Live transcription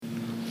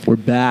We're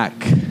back.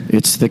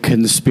 It's the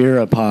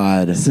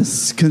Conspirapod. This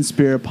is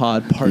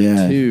Conspirapod Part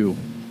 2.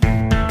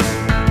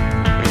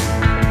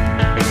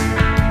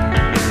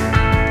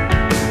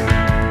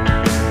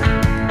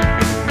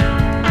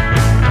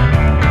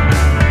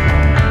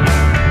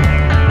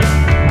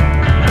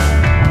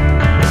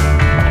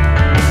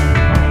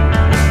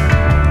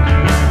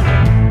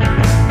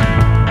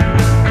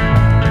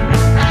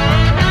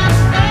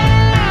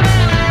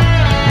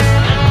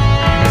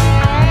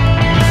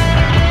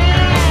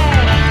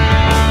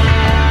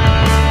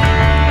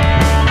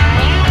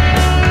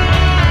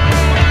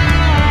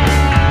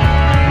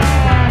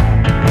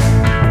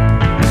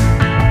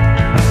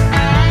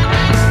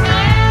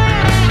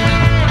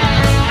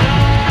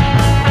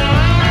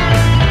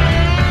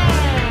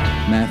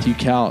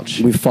 Couch.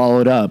 We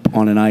followed up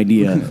on an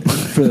idea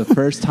For the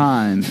first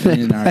time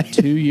in our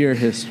 2-year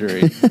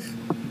history.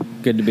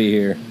 Good to be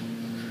here.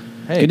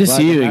 Hey, good to glad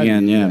see you have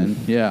again, yeah. man.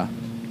 Yeah.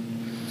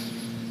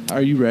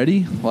 Are you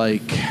ready?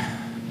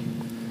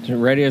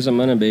 Ready as I'm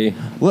going to be.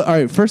 All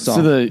right, first off,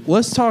 So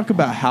let's talk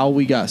about how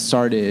we got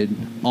started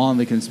on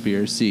the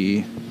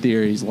conspiracy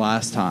theories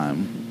last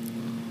time.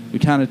 We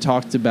kind of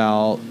talked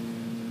about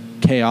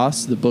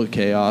Chaos, the book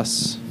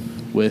Chaos,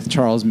 with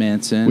Charles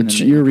Manson.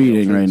 Which you're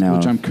reading right now.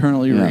 Which I'm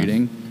currently Yeah.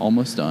 reading.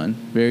 Almost done.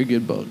 Very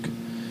good book.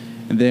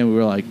 And then we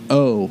were like,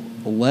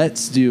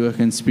 let's do a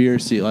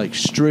conspiracy,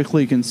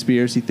 strictly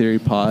conspiracy theory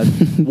pod.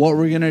 What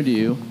we're going to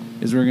do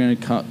is we're going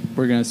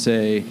to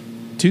say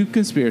 2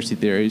 conspiracy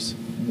theories,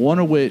 one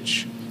of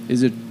which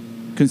is a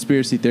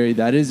conspiracy theory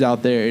that is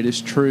out there. It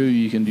is true.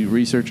 You can do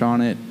research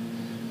on it.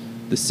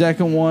 The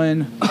second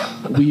one,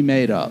 we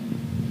made up.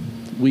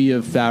 We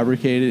have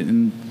fabricated,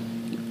 and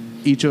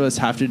each of us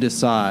have to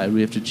decide.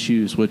 We have to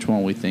choose which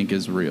one we think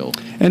is real.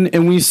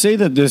 And we say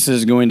that this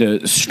is going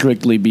to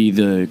strictly be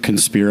the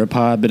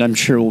Conspirapod, but I'm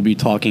sure we'll be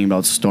talking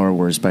about Star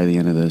Wars by the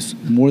end of this.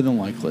 More than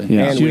likely.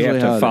 Yeah. And we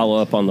have to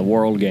follow up on the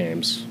World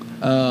Games.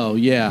 Oh,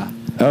 yeah.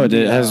 Oh, it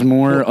has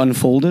more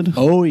unfolded?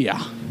 Oh,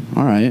 yeah.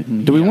 All right.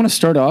 Do we want to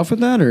start off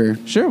with that, or?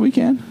 Sure, we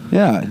can.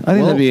 Yeah, I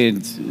think that'd be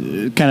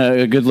kind of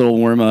a good little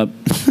warm-up.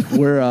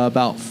 We're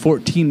about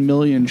 14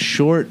 million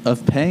short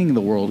of paying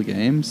the World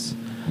Games.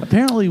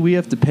 Apparently, we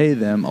have to pay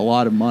them a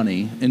lot of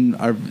money, and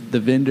the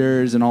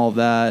vendors and all of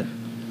that.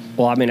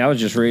 Well, I was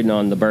just reading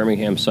on the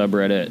Birmingham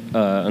subreddit.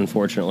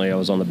 Unfortunately, I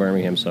was on the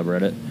Birmingham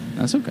subreddit.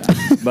 That's okay.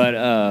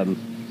 But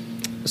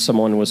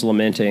someone was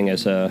lamenting it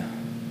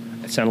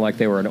sounded like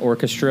they were an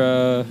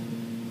orchestra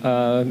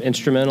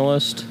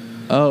instrumentalist.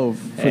 Oh,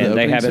 and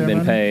they haven't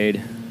been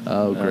paid.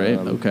 Oh, great.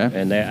 Okay.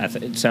 And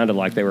it sounded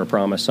like they were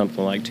promised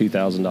something like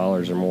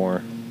 $2,000 or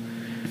more.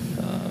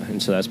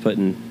 And so that's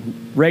putting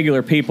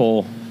regular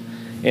people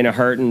in a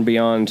hurting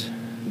beyond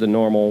the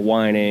normal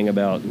whining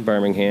about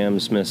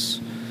Birmingham's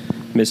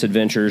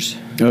misadventures.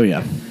 Oh,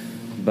 yeah.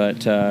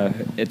 But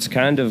it's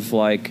kind of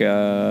like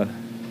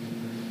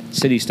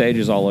city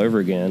stages all over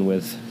again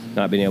with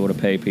not being able to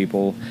pay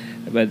people.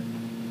 But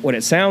what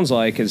it sounds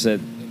like is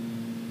that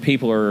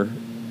people are,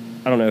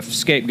 I don't know if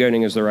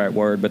scapegoating is the right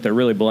word, but they're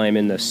really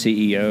blaming the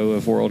CEO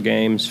of World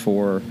Games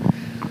for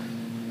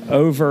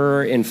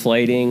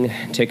over-inflating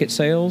ticket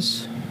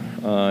sales.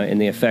 And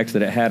the effect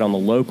that it had on the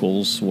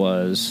locals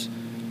was,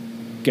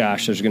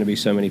 gosh, there's going to be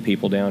so many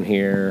people down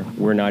here,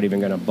 we're not even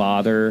going to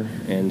bother.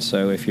 And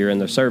so if you're in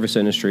the service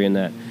industry in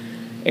that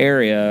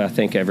area, I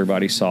think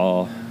everybody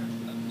saw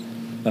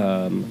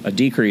a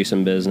decrease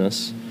in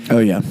business. Oh,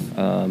 yeah.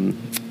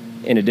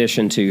 In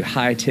addition to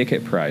high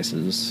ticket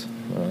prices.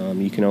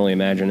 You can only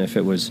imagine if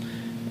it was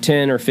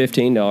 $10 or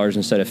 $15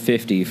 instead of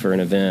 $50 for an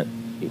event,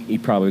 you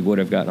probably would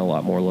have gotten a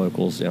lot more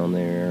locals down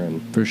there.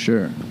 And for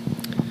sure.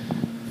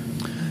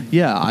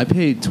 Yeah, I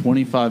paid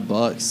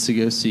 $25 to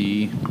go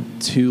see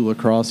 2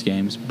 lacrosse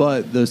games,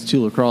 but those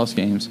 2 lacrosse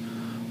games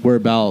were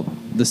about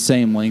the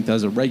same length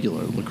as a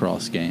regular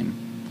lacrosse game,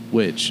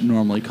 which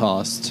normally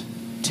cost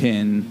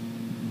 $10.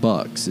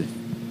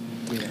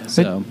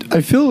 So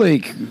I feel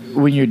like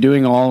when you're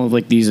doing all of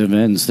these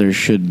events, there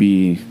should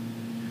be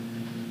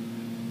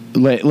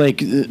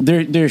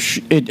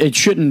it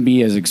shouldn't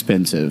be as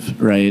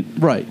expensive, right?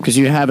 Right. Because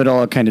you have it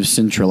all kind of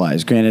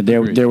centralized. Granted,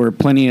 there were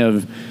plenty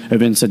of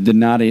events that did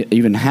not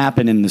even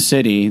happen in the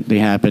city. They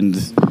happened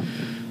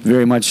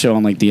very much so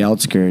on the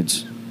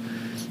outskirts.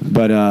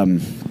 But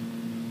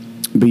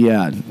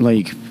yeah,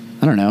 I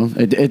don't know.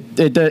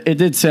 It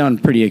did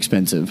sound pretty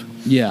expensive.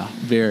 Yeah,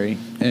 very.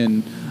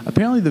 And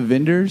apparently the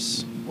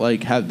vendors they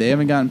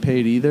haven't gotten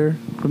paid either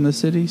from the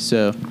city,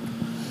 so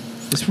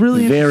it's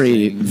really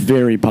very, interesting.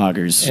 very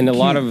poggers. And a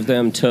lot of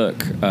them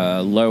took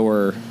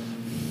lower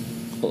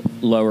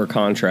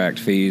contract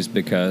fees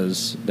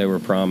because they were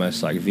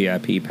promised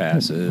VIP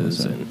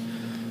passes and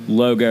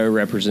logo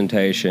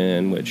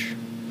representation, which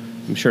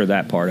I'm sure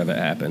that part of it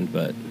happened,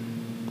 but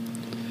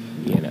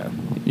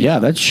Yeah,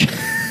 that's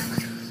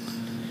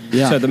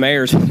Yeah. So the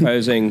mayor's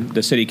proposing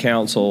the city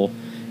council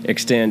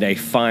extend a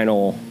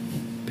final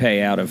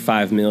payout of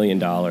 $5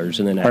 million,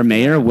 and then our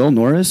mayor, Will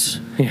Norris.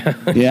 Yeah.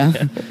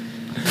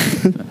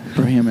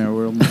 Birmingham Air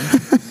World.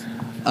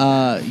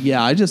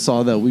 Yeah, I just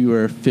saw that we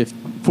were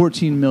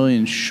 $14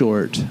 million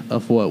short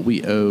of what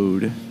we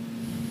owed.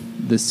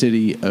 The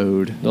city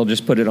owed. They'll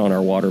just put it on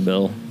our water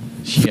bill.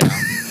 Yeah.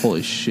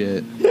 Holy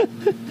shit.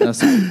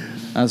 That's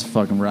a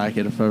fucking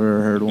racket if I've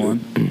ever heard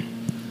one.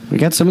 We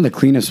got some of the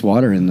cleanest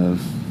water in the.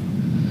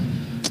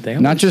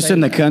 Not just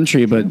in the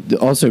country, but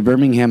also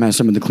Birmingham has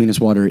some of the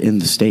cleanest water in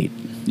the state.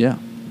 Yeah.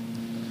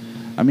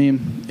 I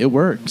mean, it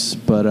works,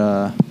 but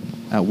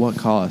at what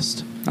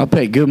cost? I'll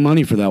pay good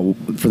money for that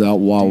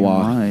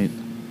Wawa. Right.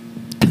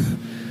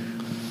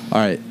 All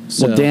right.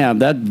 So, Well, damn,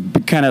 that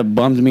kind of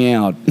bummed me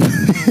out.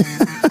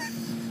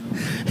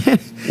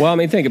 Well, I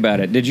mean, think about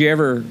it. Did you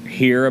ever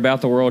hear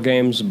about the World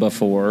Games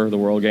before the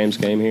World Games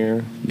came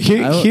here?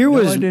 I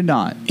did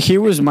not.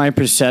 Here was my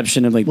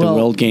perception of like the Well,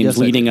 World Games yes,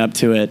 I leading did. up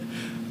to it.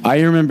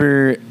 I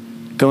remember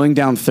going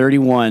down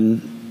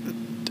 31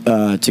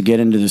 to get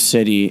into the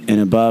city, and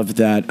above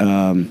that,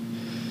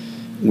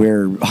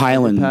 where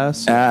Highland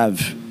Overpass?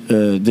 Ave,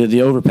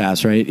 the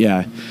overpass, right?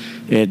 Yeah,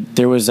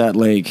 there was that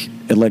like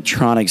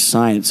electronic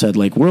sign that said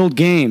like World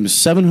Games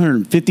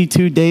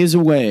 752 days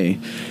away,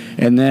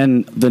 and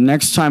then the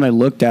next time I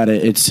looked at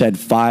it, it said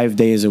 5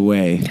 days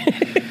away.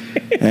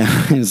 And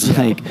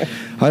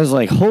I was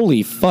like,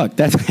 holy fuck,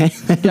 that's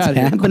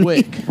happening.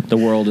 Quick. The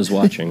world is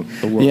watching.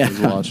 The world Yeah. is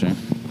watching.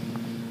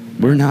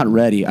 We're not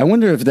ready. I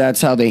wonder if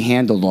that's how they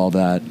handled all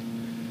that.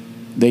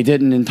 They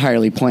didn't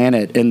entirely plan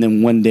it, and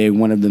then one day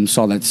one of them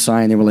saw that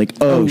sign. They were like,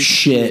 "Oh,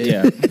 shit!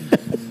 Yeah.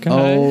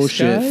 Oh,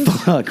 shit.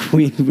 Fuck!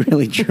 We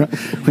really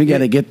we got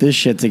to get this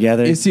shit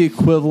together." It's the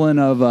equivalent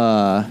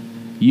of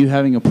you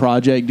having a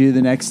project due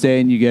the next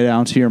day, and you get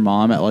out to your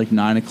mom at like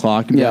 9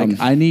 o'clock and be Yeah. like,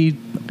 "I need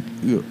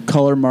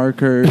color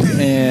markers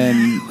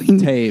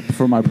and tape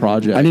for my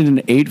project." I need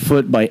an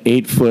 8-foot by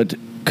 8-foot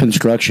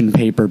construction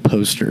paper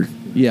poster.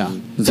 Yeah.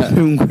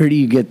 Where do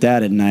you get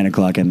that at 9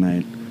 o'clock at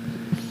night?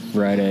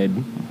 Rite Aid.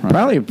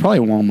 Probably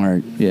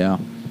Walmart. Yeah.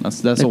 That's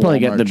They a probably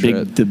Walmart got the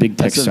trip. big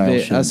That's textile a,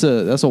 shit.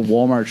 that's a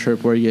Walmart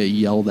trip where you get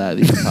yelled at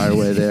the entire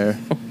way there.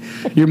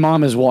 Your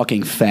mom is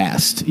walking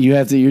fast.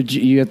 You're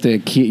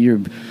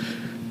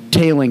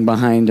tailing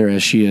behind her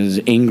as she is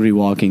angry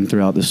walking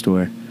throughout the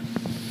store.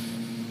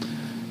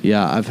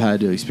 Yeah, I've had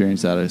to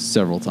experience that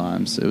several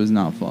times. It was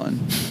not fun.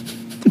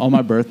 On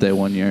my birthday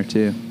one year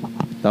too.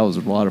 That was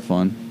a lot of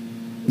fun.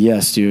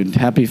 Yes, dude.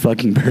 Happy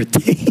fucking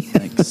birthday.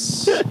 Thanks.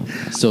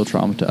 Still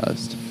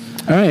traumatized.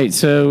 All right,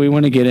 so we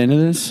want to get into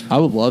this. I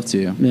would love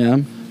to. Yeah.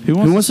 Who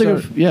wants to go?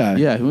 start? Yeah.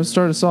 Yeah, who wants to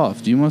start us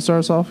off? Do you want to start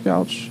us off,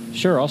 Couch?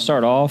 Sure, I'll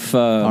start off.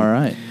 All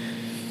right.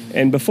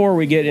 And before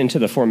we get into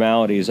the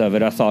formalities of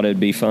it, I thought it'd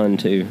be fun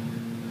to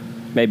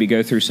maybe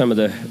go through some of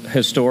the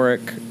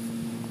historic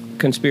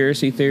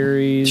conspiracy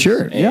theories.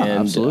 Sure, And, yeah,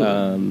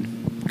 absolutely.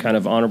 Kind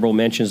of honorable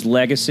mentions,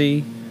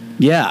 legacy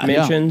Yeah.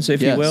 mentions,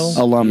 if Yes. you will.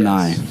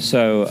 Alumni. Yes.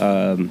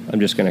 So I'm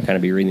just going to kind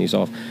of be reading these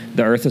off.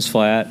 The Earth is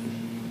flat.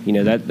 You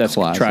know, that's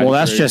Classic. tried Well,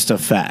 and that's true. just a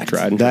fact.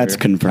 Tried and That's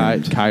true.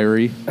 confirmed.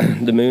 Kyrie.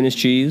 The moon is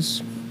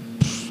cheese.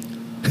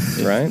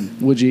 Right?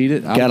 Would you eat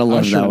it? Gotta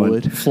love that one.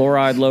 Would.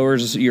 Fluoride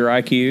lowers your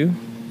IQ.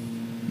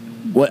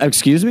 What?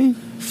 Excuse me?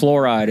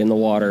 Fluoride in the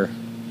water.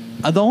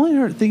 The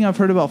only thing I've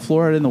heard about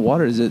fluoride in the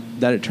water is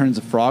that it turns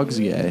the frogs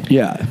gay.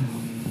 Yeah.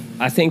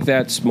 I think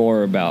that's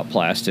more about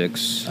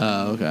plastics.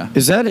 Oh, okay.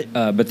 Is that it?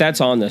 But that's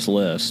on this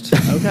list.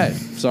 Okay.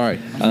 Sorry.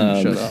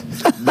 Shut up.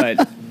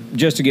 But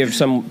just to give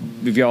some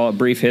of y'all a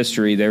brief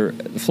history,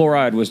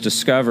 fluoride was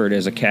discovered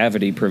as a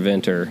cavity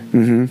preventer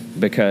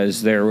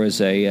because there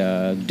was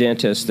a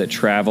dentist that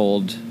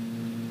traveled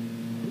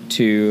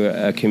to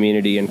a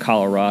community in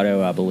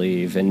Colorado, I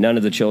believe, and none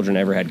of the children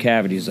ever had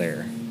cavities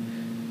there.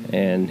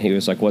 And he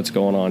was like, what's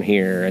going on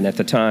here? And at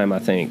the time, I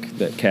think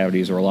that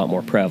cavities were a lot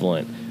more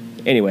prevalent.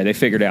 Anyway, they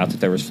figured out that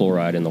there was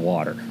fluoride in the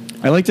water.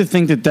 I like to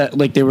think that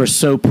like they were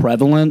so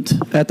prevalent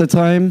at the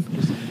time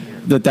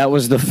that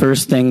was the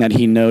first thing that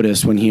he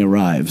noticed when he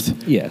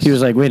arrived. Yes. He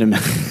was like, wait a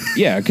minute.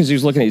 Yeah, because he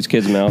was looking at these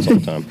kids' mouths all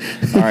the time.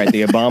 All right,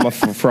 the Obama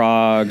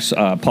frogs,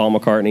 Paul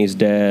McCartney's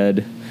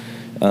dead.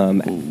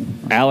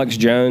 Alex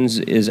Jones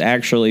is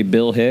actually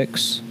Bill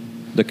Hicks,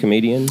 the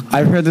comedian.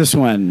 I've heard this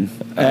one.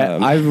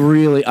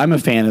 I'm a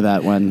fan of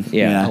that one.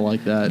 Yeah. I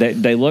like that.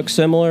 They look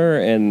similar,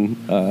 and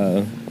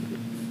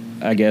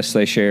I guess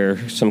they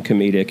share some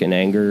comedic and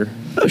anger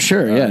Oh,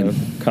 sure, yeah.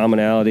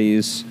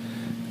 commonalities.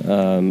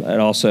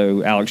 And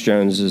also, Alex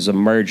Jones's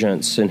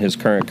emergence in his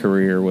current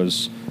career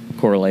was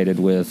correlated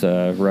with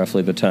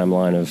roughly the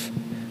timeline of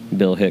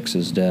Bill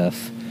Hicks's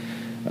death.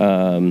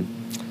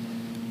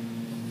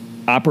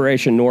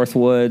 Operation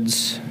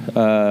Northwoods,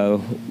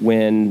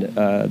 when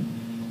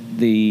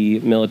the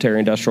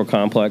military-industrial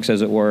complex,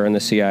 as it were, and the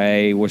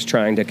CIA was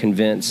trying to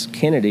convince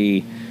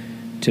Kennedy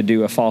to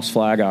do a false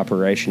flag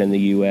operation in the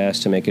U.S.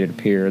 to make it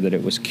appear that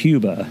it was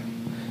Cuba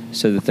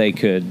so that they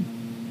could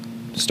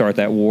start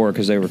that war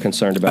because they were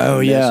concerned about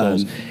the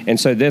missiles. And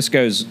so this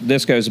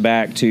goes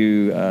back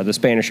to the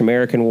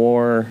Spanish-American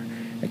War.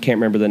 I can't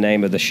remember the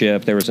name of the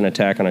ship. There was an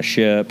attack on a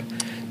ship.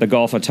 The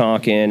Gulf of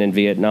Tonkin in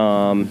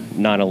Vietnam,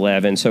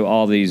 9/11. So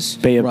all these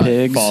Bay of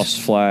Pigs. false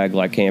flag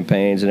like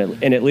campaigns,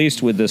 and at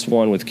least with this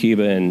one with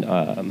Cuba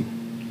and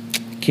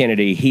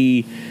Kennedy,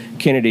 he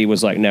Kennedy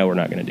was like, no, we're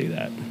not going to do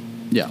that.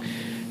 Yeah.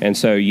 And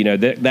so,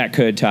 that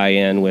could tie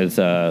in with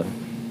a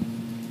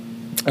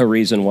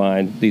reason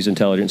why these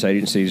intelligence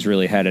agencies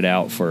really had it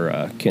out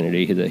for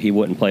Kennedy, that he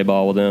wouldn't play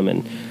ball with them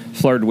and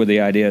flirted with the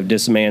idea of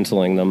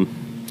dismantling them.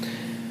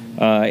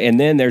 And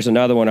then there's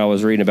another one I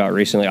was reading about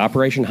recently,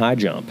 Operation High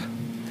Jump.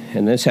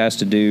 And this has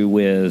to do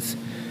with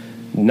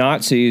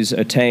Nazis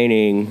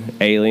attaining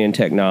alien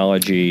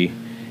technology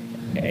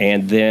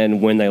and then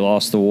when they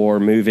lost the war,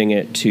 moving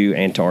it to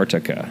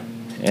Antarctica.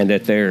 And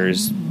that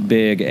there's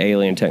big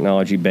alien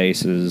technology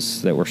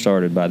bases that were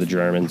started by the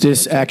Germans.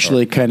 This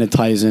actually kind of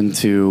ties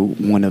into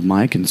one of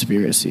my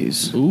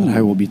conspiracies that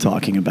I will be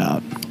talking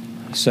about.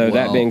 So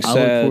that being said, I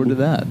look forward to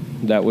that.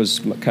 That was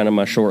kind of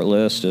my short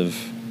list of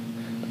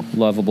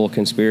lovable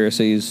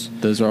conspiracies.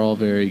 Those are all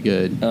very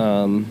good.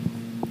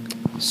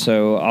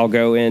 So I'll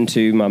go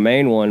into my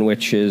main one,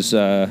 which is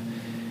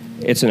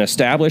it's an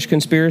established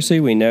conspiracy.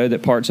 We know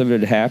that parts of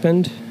it had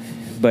happened,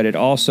 but it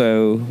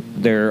also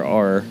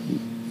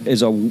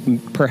is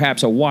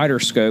perhaps a wider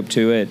scope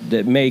to it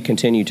that may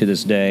continue to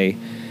this day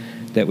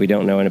that we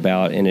don't know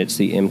about, and it's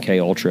the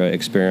MK Ultra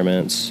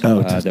experiments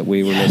that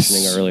we were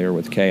mentioning earlier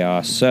with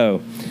Chaos. So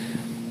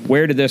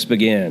where did this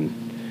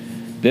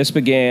begin? This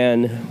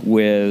began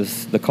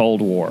with the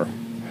Cold War,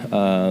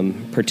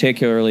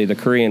 particularly the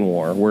Korean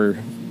War.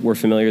 We're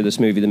familiar with this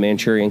movie, The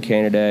Manchurian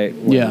Candidate.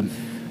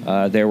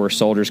 There were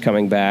soldiers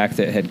coming back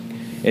that had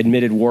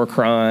admitted war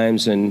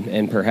crimes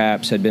and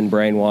perhaps had been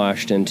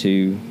brainwashed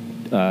into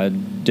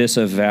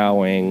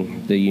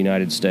disavowing the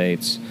United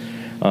States.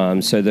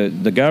 So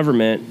the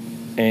government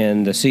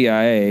and the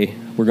CIA,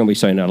 we're going to be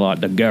saying that a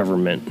lot, the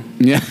government.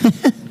 The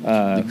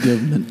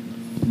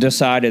government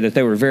decided that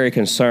they were very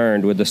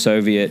concerned with the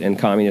Soviet and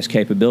communist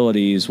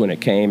capabilities when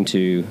it came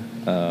to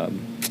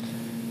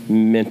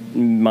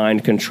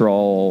mind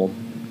control,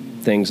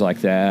 things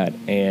like that.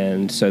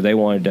 And so they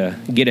wanted to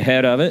get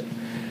ahead of it.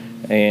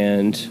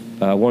 And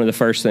one of the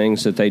first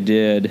things that they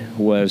did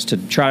was to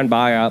try and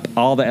buy up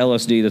all the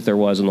LSD that there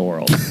was in the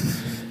world.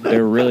 They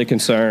were really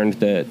concerned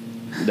that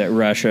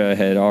Russia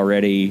had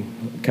already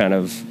kind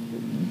of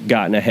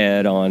gotten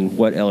ahead on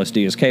what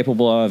LSD is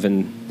capable of,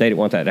 and they didn't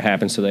want that to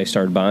happen, so they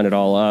started buying it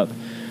all up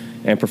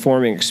and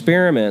performing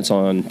experiments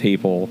on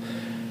people,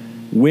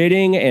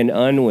 witting and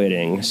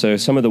unwitting. So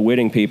some of the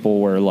witting people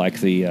were like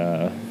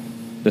the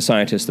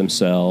scientists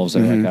themselves.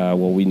 They're like,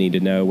 well, we need to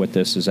know what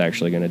this is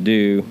actually going to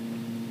do.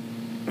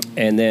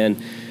 And then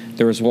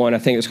there was one, I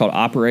think it was called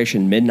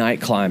Operation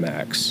Midnight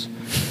Climax.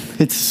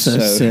 It's so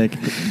sick.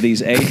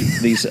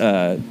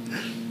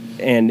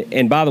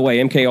 And by the way,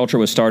 MK Ultra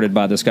was started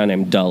by this guy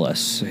named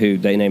Dulles, who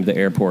they named the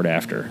airport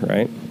after,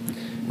 right?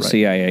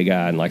 CIA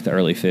guy in like the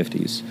early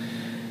 50s.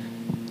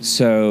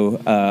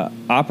 So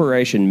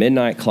Operation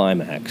Midnight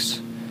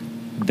Climax,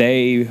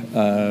 they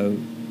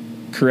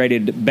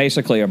created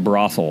basically a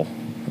brothel,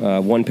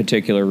 one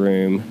particular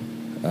room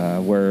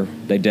where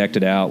they decked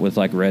it out with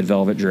like red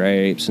velvet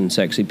drapes and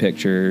sexy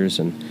pictures,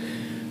 and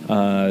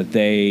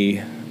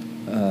they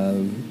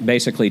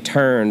basically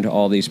turned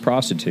all these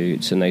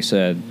prostitutes, and they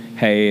said,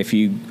 hey, if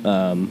you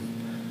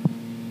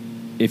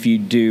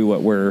do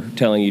what we're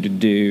telling you to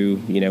do,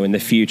 in the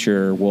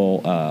future, we'll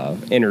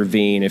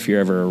intervene if you're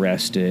ever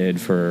arrested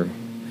for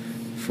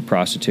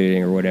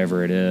prostituting or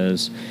whatever it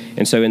is.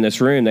 And so in this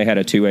room, they had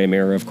a two-way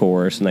mirror, of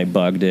course, and they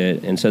bugged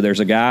it. And so there's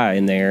a guy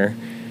in there,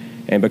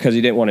 and because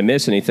he didn't want to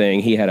miss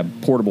anything, he had a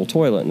portable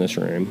toilet in this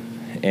room.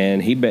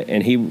 And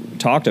he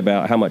talked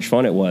about how much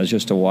fun it was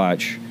just to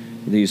watch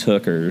these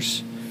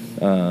hookers,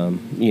 doing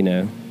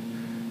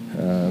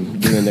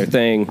their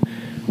thing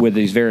with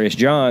these various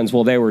Johns.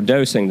 Well, they were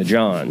dosing the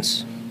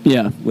Johns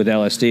with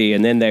LSD,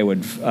 and then they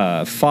would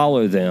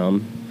follow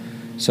them.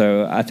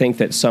 So I think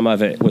that some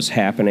of it was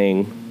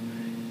happening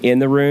in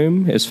the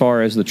room as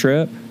far as the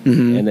trip,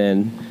 and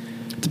then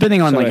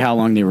depending on how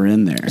long they were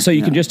in there. So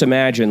you can just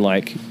imagine,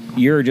 like,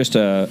 you're just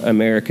a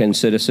American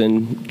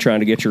citizen trying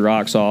to get your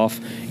rocks off.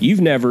 You've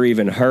never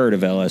even heard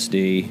of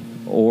LSD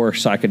or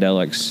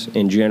psychedelics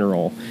in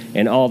general,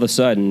 and all of a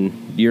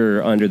sudden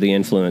you're under the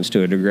influence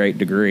to a great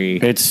degree.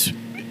 It's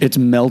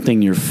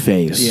melting your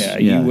face. Yeah,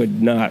 you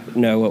would not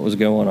know what was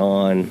going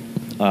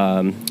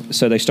on.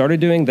 So they started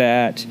doing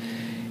that,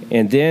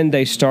 and then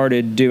they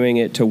started doing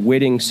it to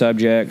witting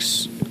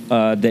subjects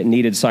that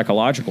needed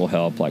psychological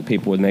help, like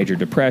people with major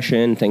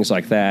depression, things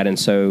like that. And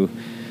so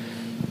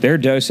they're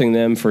dosing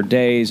them for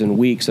days and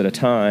weeks at a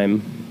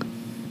time,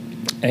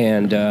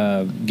 and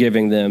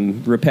giving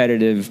them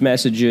repetitive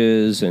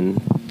messages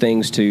and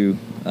things to,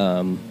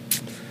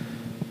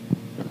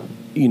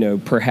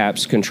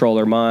 perhaps control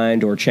their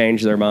mind or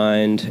change their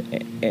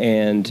mind.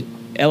 And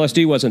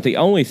LSD wasn't the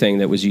only thing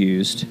that was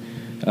used.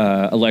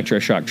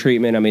 Electroshock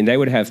treatment. I mean, they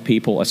would have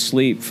people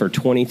asleep for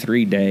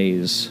 23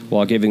 days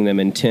while giving them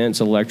intense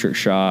electric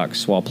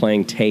shocks while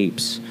playing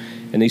tapes.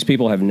 And these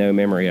people have no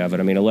memory of it.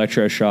 I mean,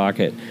 electroshock,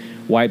 it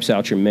wipes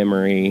out your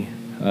memory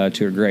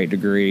to a great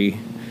degree.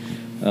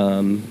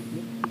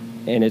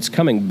 And it's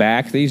coming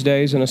back these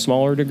days in a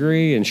smaller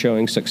degree and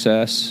showing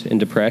success in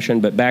depression.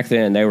 But back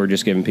then, they were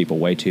just giving people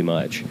way too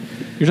much.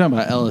 You're talking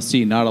about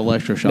LSD, not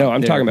electroshock. No,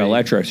 I'm talking about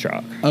therapy.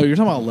 electroshock. Oh, you're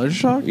talking about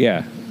electroshock?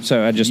 Yeah.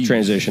 So I just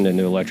transitioned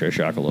into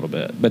electroshock a little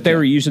bit. But they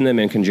were using them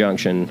in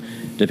conjunction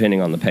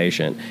depending on the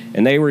patient.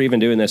 And they were even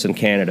doing this in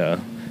Canada.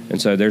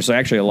 And so there's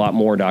actually a lot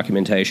more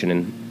documentation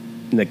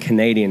in the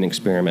Canadian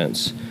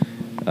experiments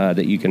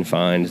that you can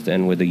find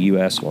than with the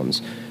U.S.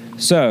 ones.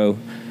 So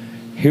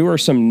who are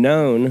some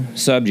known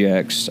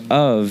subjects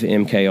of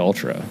MK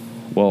Ultra?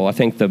 Well, I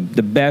think the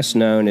best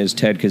known is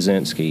Ted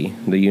Kaczynski,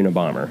 the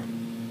Unabomber.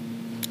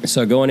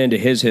 So going into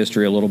his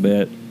history a little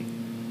bit,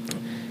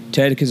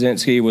 Ted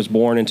Kaczynski was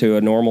born into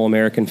a normal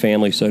American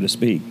family, so to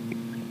speak.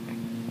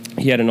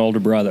 He had an older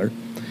brother.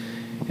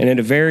 And at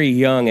a very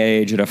young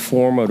age, at a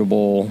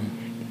formidable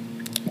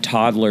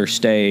toddler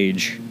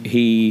stage,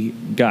 he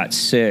got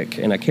sick.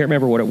 And I can't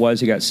remember what it was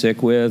he got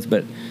sick with,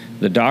 but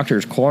the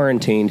doctors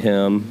quarantined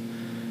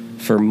him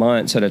for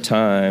months at a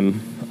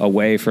time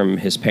away from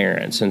his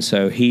parents. And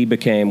so he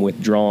became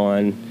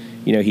withdrawn.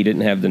 You know, he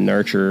didn't have the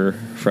nurture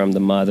from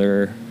the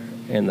mother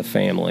and the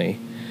family.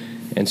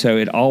 And so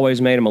it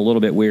always made him a little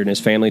bit weird, and his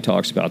family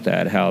talks about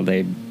that, how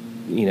they,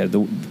 you know,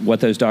 what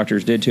those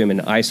doctors did to him in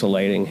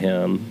isolating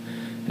him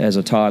as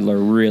a toddler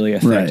really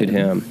affected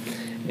him.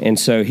 And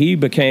so he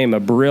became a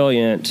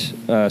brilliant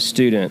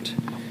student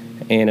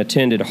and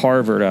attended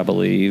Harvard, I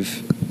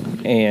believe,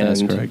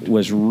 and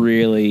was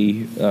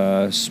really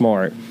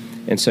smart.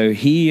 And so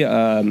he,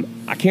 I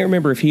can't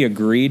remember if he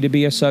agreed to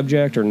be a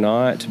subject or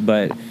not,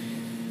 but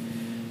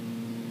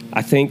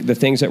I think the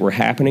things that were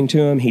happening to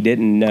him, he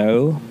didn't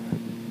know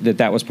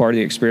that was part of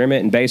the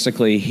experiment. And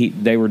basically,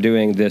 they were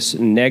doing this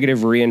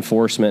negative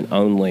reinforcement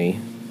only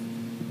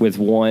with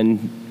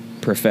one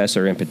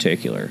professor in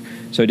particular.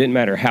 So it didn't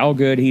matter how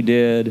good he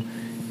did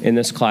in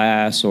this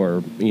class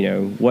or, you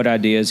know, what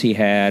ideas he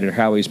had or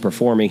how he's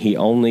performing. He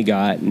only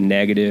got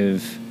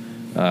negative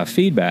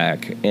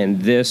feedback.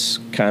 And this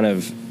kind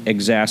of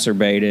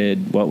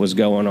exacerbated what was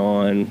going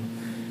on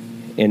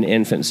in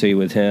infancy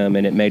with him,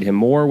 and it made him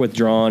more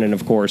withdrawn. And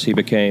of course, he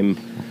became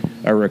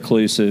a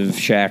reclusive,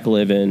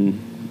 shack-living,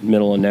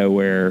 middle of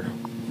nowhere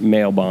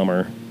male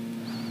bomber.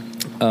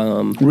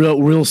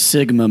 Real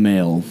Sigma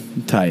male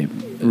type,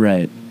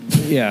 right?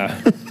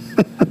 Yeah,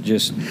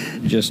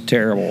 just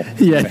terrible.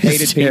 Yeah,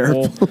 hated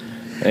terrible. people,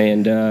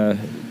 and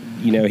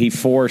you know, he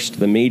forced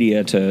the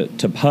media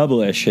to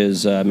publish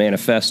his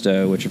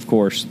manifesto, which of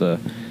course the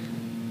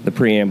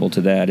preamble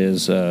to that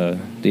is the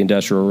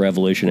Industrial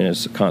Revolution and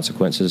its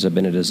consequences have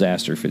been a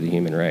disaster for the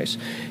human race.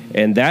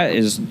 And that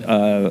is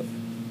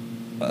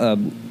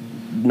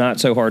not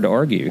so hard to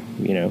argue,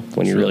 you know,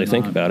 when you really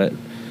think about it.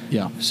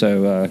 Yeah.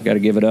 So got to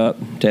give it up.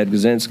 Ted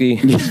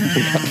Kaczynski,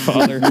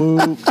 father.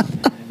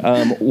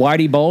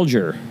 Whitey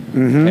Bulger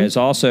has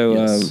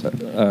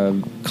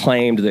also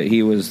claimed that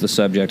he was the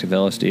subject of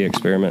LSD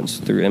experiments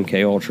through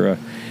MK Ultra.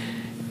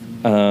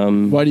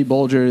 Whitey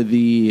Bulger,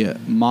 the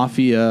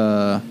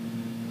mafia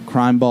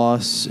crime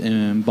boss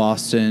in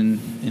Boston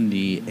in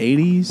the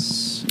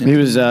 80s. He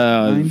was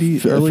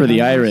 90s, for the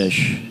 90s?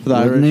 Irish. For the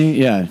wasn't Irish?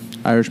 he? Yeah.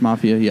 Irish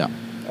mafia, yeah.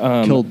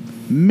 Killed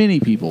many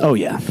people. Oh,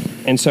 yeah.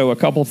 And so a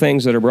couple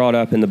things that are brought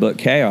up in the book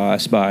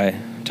Chaos by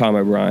Tom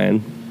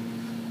O'Brien.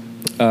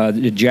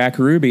 Jack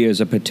Ruby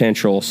is a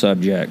potential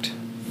subject.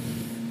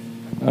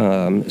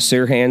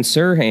 Sirhan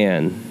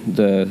Sirhan,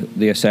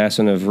 the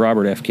assassin of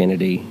Robert F.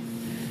 Kennedy,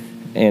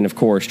 and of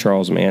course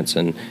Charles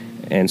Manson.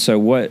 And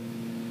so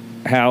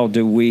how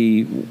do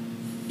we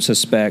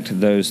suspect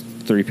those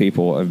three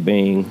people of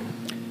being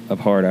a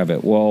part of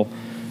it? Well,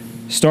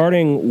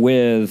 starting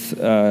with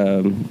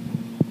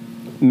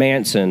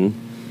Manson,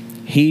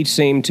 he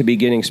seemed to be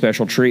getting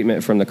special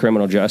treatment from the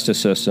criminal justice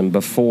system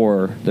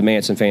before the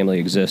Manson family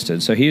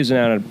existed. So he was in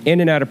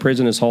and out of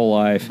prison his whole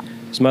life.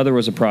 His mother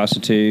was a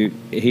prostitute.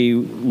 He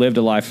lived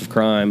a life of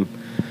crime.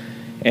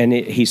 And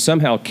he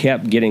somehow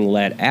kept getting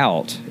let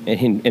out.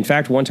 And in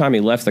fact, one time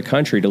he left the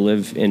country to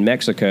live in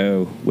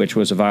Mexico, which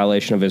was a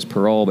violation of his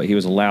parole, but he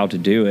was allowed to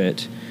do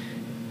it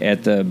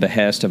at the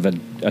behest of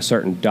a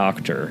certain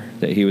doctor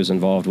that he was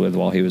involved with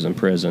while he was in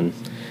prison.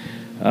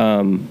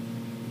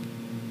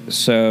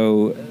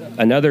 So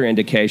another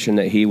indication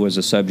that he was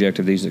a subject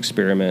of these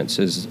experiments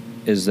is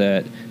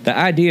that the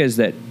idea is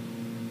that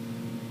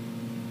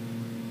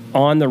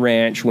on the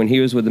ranch, when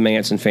he was with the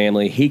Manson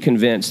family, he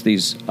convinced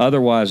these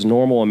otherwise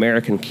normal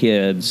American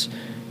kids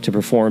to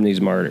perform these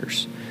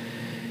murders.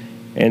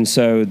 And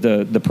so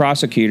the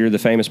prosecutor, the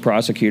famous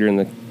prosecutor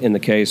in the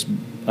case,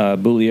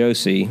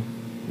 Bugliosi,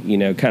 you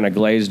know, kind of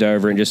glazed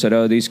over and just said,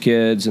 "Oh, these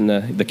kids and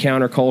the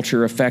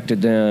counterculture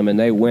affected them, and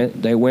they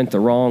went the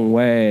wrong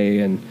way,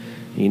 and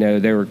you know,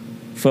 they were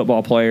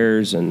football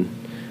players and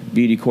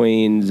beauty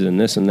queens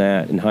and this and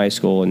that in high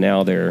school, and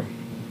now they're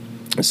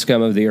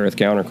scum of the earth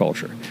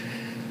counterculture."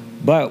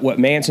 But what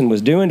Manson was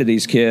doing to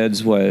these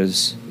kids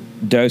was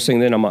dosing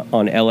them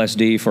on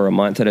LSD for a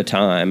month at a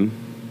time,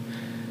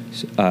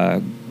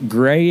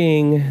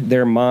 graying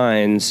their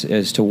minds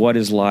as to what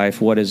is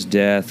life, what is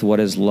death, what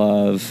is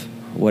love,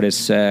 what is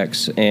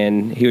sex.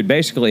 And he would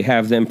basically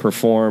have them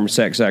perform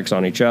sex acts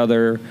on each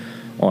other,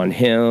 on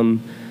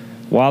him,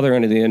 while they're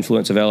under the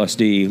influence of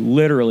LSD,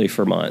 literally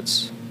for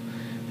months.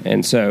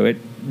 And so it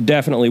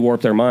definitely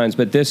warped their minds.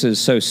 But this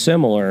is so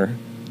similar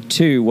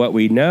to what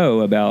we know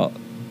about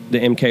the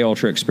MK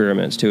Ultra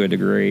experiments to a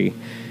degree.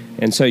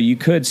 And so you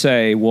could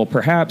say, well,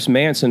 perhaps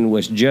Manson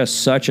was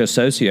just such a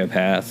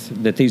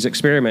sociopath that these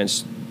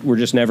experiments were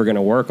just never going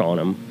to work on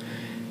him.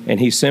 And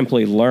he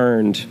simply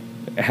learned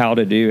how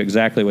to do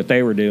exactly what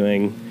they were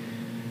doing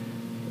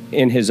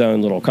in his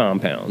own little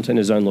compound, in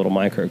his own little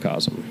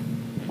microcosm.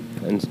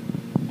 And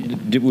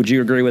would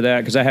you agree with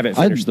that? Because I haven't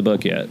finished the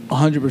book yet.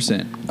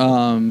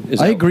 100%.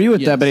 I agree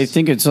with yes. that, but I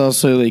think it's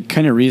also like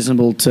kind of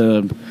reasonable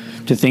to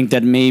think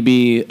that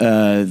maybe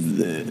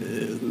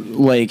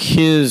like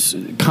his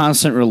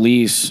constant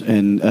release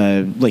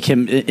and like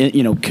him,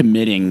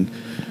 committing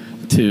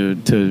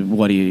to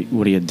what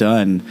he had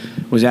done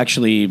was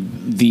actually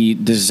the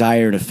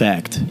desired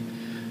effect.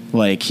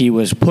 Like he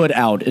was put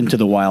out into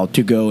the wild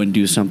to go and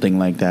do something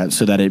like that,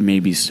 so that it may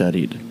be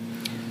studied.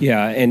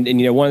 Yeah, and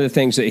one of the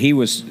things that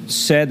he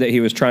said that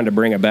he was trying to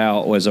bring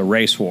about was a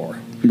race war.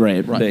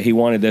 Right. That he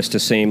wanted this to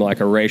seem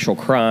like a racial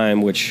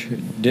crime, which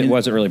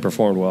wasn't really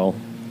performed well.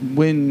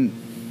 When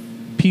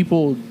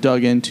people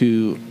dug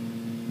into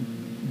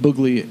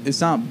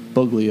it's not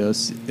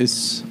Bugliosi,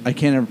 it's, I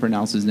can't ever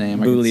pronounce his name.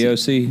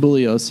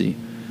 Bugliosi.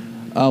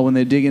 When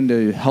they dig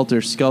into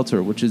Helter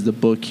Skelter, which is the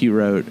book he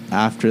wrote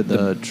after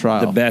the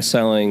trial. The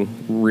best-selling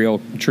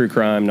real true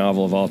crime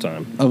novel of all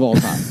time. Of all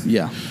time,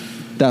 yeah.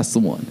 That's the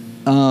one.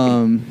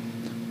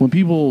 When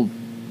people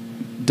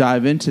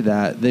dive into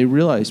that, they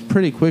realize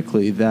pretty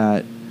quickly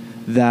that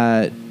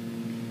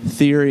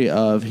theory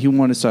of he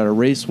wanted to start a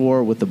race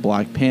war with the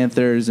Black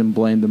Panthers and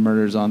blame the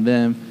murders on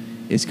them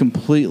is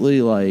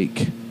completely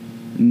like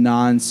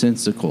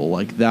nonsensical.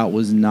 Like that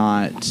was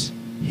not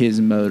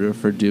his motive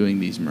for doing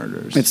these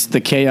murders. It's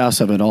the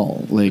chaos of it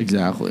all. Like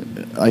exactly.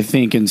 I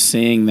think in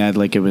saying that,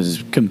 like it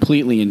was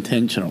completely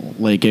intentional.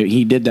 Like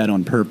he did that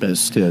on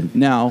purpose to.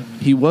 Now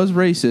he was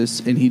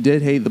racist and he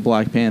did hate the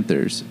Black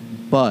Panthers,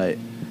 but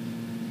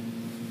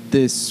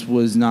this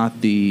was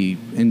not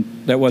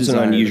that wasn't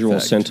an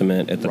unusual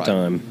sentiment at the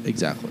time.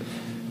 Exactly.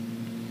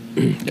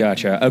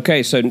 Gotcha.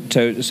 Okay, so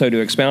to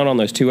expound on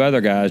those two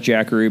other guys,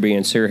 Jack Ruby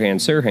and Sirhan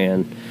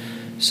Sirhan.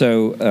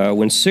 So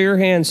when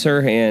Sirhan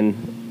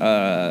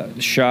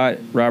shot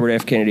Robert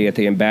F. Kennedy at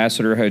the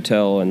Ambassador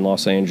Hotel in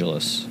Los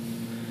Angeles,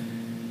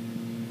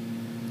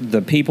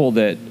 the people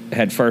that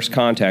had first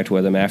contact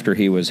with him after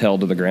he was held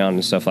to the ground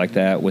and stuff like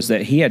that was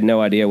that he had no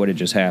idea what had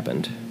just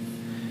happened.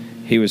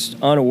 He was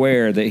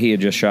unaware that he had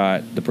just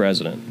shot the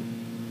president.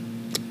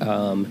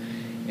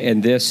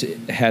 And this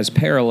has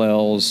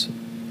parallels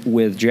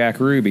with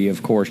Jack Ruby,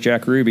 of course.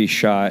 Jack Ruby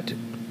shot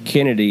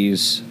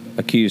Kennedy's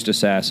accused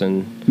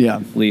assassin,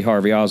 Lee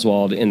Harvey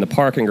Oswald, in the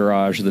parking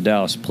garage of the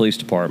Dallas Police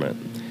Department.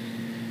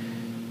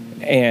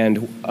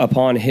 And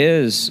upon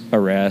his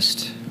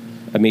arrest,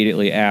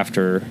 immediately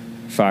after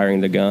firing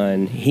the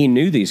gun, he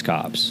knew these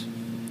cops.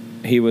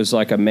 He was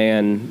like a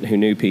man who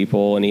knew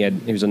people, and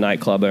he was a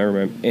nightclub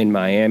owner in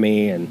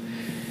Miami, and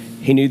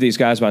he knew these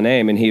guys by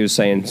name, and he was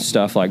saying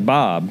stuff like,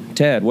 "Bob,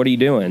 Ted, what are you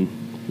doing?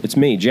 It's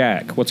me,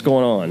 Jack. What's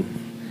going on?"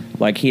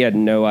 Like he had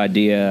no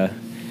idea.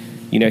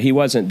 He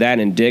wasn't that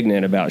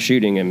indignant about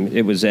shooting him.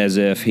 It was as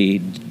if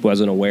he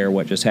wasn't aware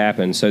what just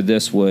happened. So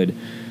this would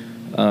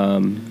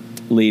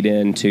lead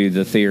into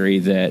the theory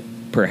that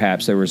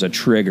perhaps there was a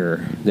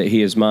trigger, that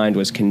his mind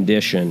was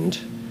conditioned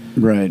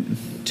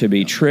to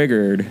be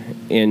triggered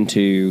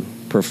into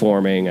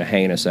performing a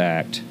heinous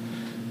act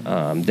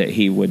that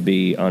he would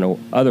be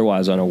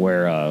otherwise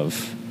unaware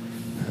of.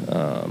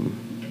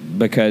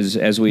 Because,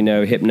 as we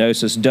know,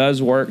 hypnosis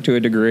does work to a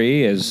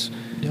degree,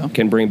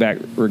 can bring back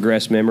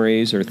regressed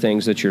memories or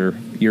things that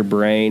your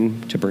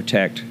brain, to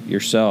protect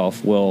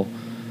yourself, will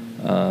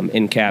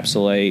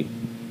encapsulate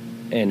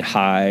and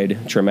hide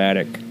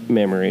traumatic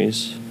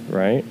memories,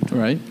 right?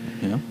 Right,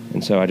 yeah.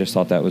 And so I just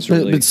thought that was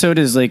really... But so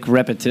does, like,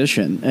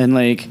 repetition. And,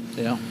 like,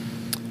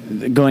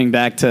 going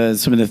back to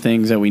some of the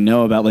things that we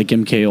know about, like,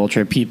 MK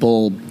Ultra,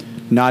 people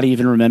not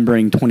even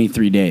remembering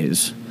 23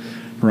 days,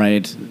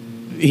 right?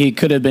 He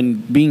could have been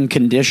being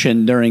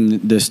conditioned during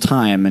this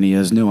time, and he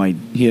has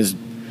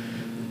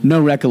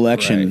no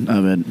recollection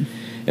of it.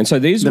 And so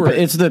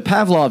it's the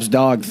Pavlov's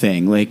dog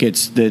thing. Like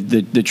it's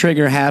the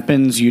trigger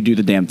happens, you do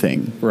the damn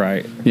thing.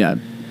 Right. Yeah.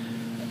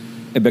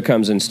 It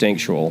becomes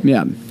instinctual.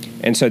 Yeah.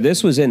 And so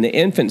this was in the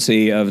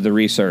infancy of the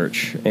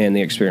research and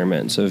the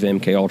experiments of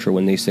MK Ultra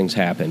when these things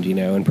happened,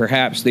 and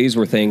perhaps these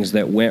were things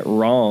that went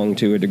wrong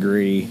to a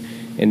degree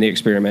in the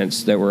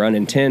experiments that were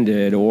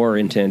unintended or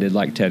intended,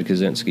 like Ted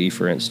Kaczynski,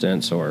 for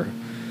instance, or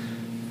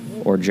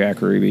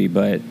Jack Ruby,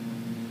 but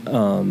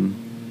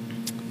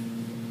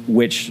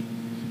which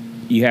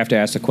you have to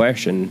ask the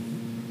question,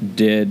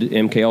 did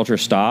MK Ultra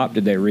stop?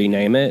 Did they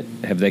rename it?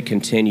 Have they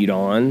continued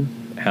on?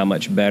 How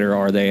much better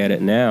are they at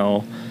it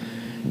now?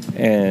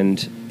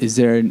 And is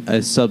there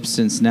a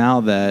substance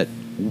now that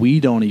we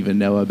don't even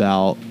know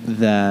about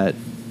that,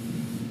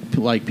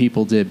 like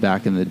people did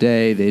back in the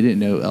day? They didn't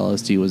know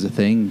LSD was a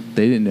thing.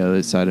 They didn't know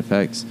its side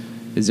effects.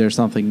 Is there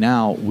something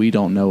now we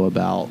don't know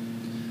about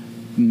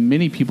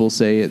many people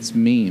say it's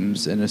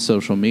memes and it's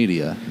social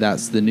media.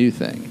 That's the new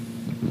thing.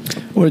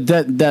 Or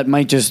that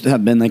might just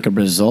have been like a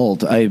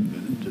result.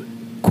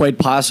 Quite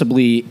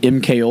possibly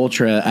MK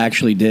Ultra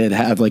actually did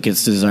have like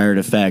its desired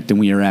effect, and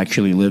we are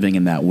actually living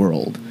in that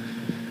world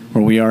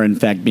where we are in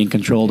fact being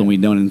controlled and we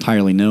don't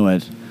entirely know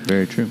it.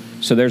 Very true.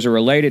 So there's a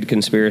related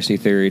conspiracy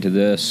theory to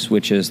this,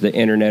 which is the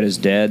internet is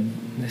dead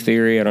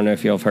theory. I don't know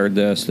if y'all have heard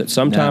this, that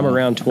sometime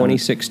around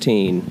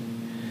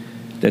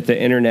 2016 that the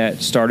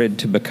internet started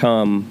to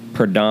become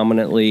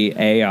predominantly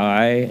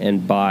AI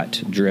and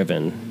bot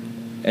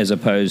driven as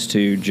opposed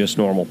to just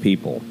normal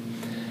people.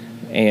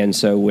 And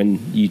so when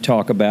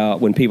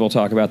people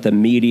talk about the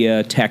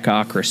media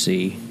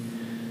techocracy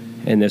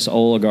and this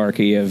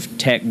oligarchy of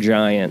tech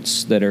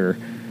giants that are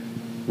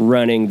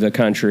running the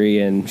country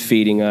and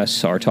feeding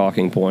us our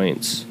talking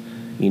points,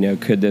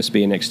 could this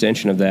be an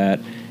extension of that?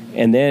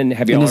 And then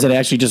is it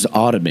actually just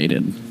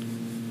automated?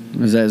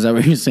 Is that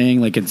what you're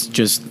saying? Like it's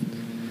just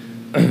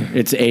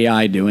it's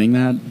AI doing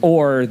that?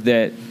 Or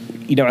that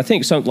I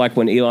think something like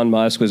when Elon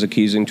Musk was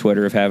accusing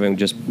Twitter of having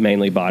just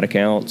mainly bot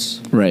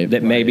accounts. Right.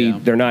 That maybe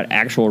they're not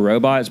actual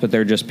robots, but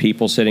they're just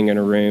people sitting in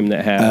a room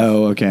that have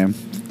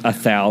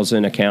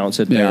 1,000 accounts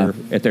at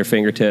their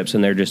fingertips,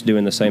 and they're just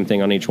doing the same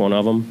thing on each one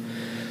of them.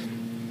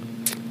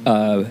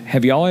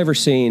 Have y'all ever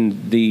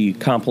seen the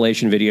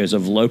compilation videos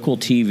of local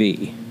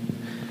TV?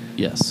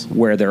 Yes.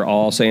 Where they're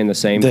all saying the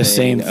same thing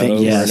over and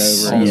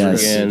over and over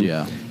again.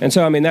 Yeah. And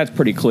so, that's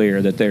pretty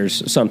clear that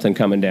there's something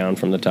coming down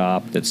from the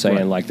top that's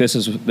saying, like, this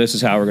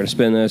is how we're going to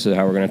spin this, this is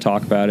how we're going to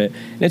talk about it.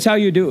 And it's how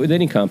you do it with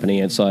any company.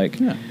 It's like,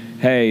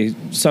 hey,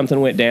 something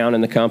went down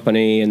in the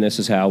company, and this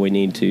is how we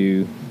need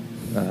to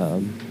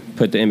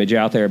put the image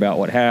out there about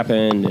what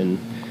happened and,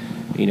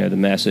 the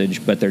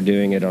message. But they're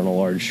doing it on a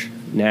large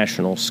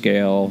national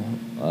scale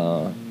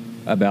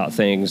about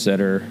things that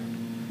are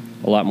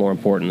a lot more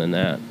important than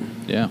that.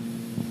 Yeah.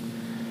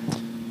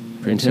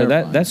 And so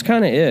that's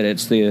kind of it.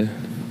 It's the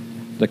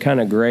kind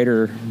of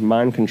greater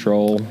mind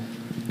control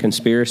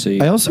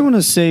conspiracy. I also want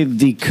to say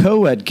the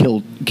co-ed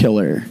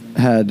killer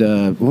had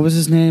what was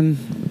his name?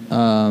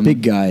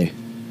 Big guy.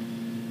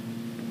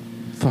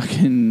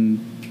 Fucking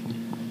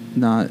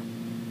not.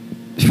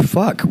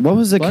 Fuck. What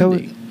was the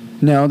Bundy.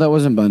 No, that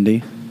wasn't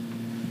Bundy.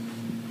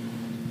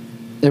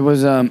 It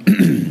was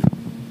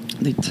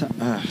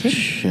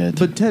shit.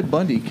 But Ted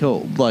Bundy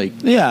killed, like...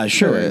 Yeah,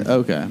 sure.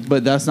 Okay.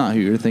 But that's not who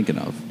you're thinking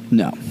of.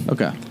 No.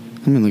 Okay.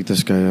 Let me look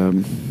this guy up.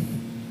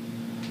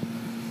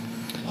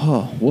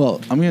 Oh,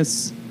 well, I'm going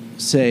to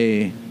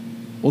say...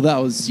 Well, that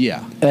was...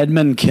 Yeah.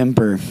 Edmund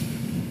Kemper.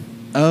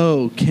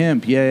 Oh,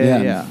 Kemp.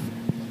 Yeah.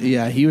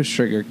 Yeah, he was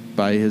triggered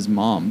by his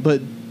mom.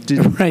 But...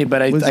 Right,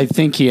 but I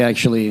think he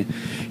actually...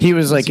 He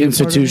was like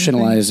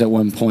institutionalized at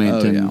one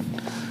point.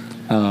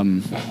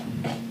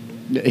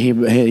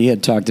 He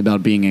had talked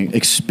about being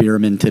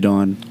experimented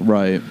on.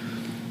 Right.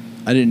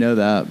 I didn't know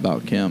that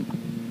about Kemp.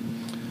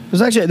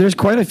 There's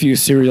quite a few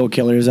serial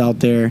killers out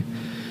there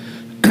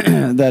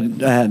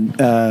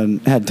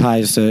that had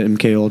ties to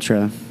MK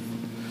Ultra.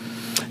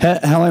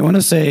 Hell, I want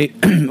to say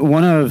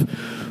one of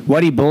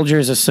Whitey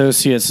Bulger's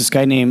associates, this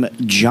guy named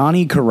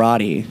Johnny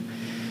Karate.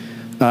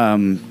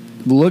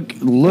 Look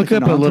like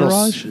up a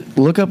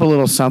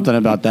little something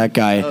about that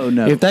guy. Oh,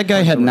 no. If that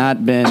guy had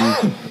not been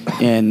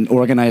in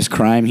organized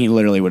crime, he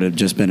literally would have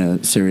just been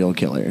a serial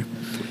killer.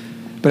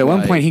 But at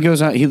one point, he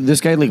goes out.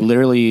 This guy like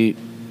literally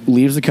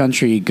leaves the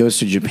country, goes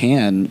to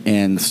Japan,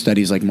 and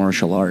studies like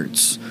martial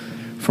arts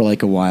for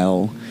like a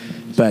while.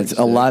 But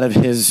a lot of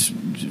his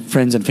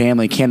friends and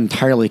family can't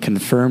entirely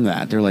confirm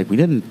that. They're like, we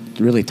didn't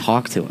really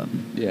talk to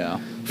him. Yeah.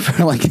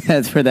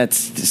 For that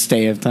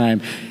stay of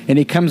time, and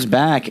he comes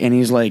back and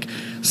he's like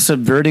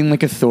subverting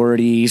like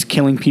authority. He's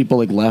killing people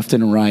like left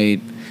and right.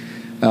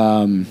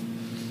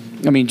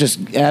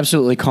 Just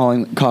absolutely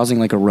causing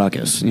like a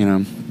ruckus.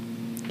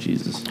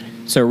 Jesus.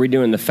 So are we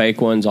doing the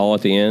fake ones all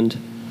at the end?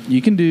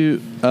 You can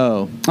do.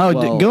 Well,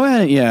 go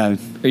ahead. Yeah.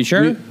 Are you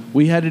sure?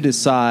 We had to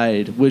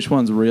decide which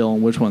one's real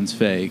and which one's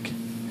fake.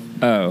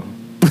 Oh.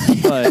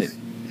 But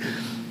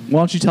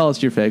why don't you tell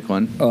us your fake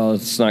one? Oh,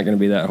 it's not going to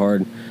be that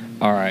hard.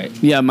 All right.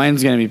 Yeah,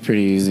 mine's going to be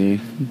pretty easy.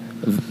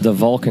 The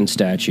Vulcan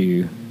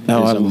statue is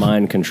a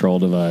mind control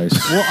device.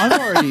 Well,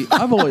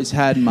 I've always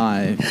had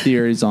my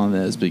theories on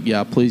this, but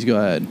yeah, please go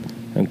ahead.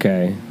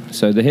 Okay.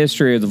 So the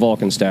history of the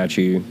Vulcan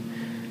statue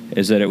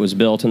is that it was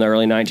built in the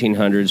early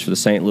 1900s for the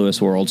St.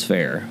 Louis World's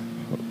Fair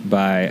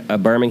by a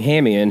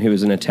Birminghamian who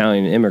was an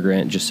Italian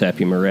immigrant,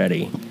 Giuseppe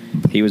Moretti.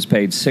 He was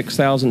paid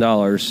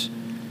 $6,000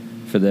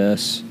 for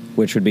this,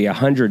 which would be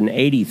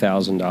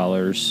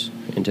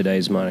 $180,000 in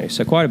today's money.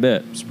 So quite a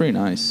bit. It's pretty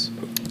nice.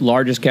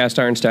 Largest cast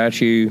iron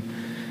statue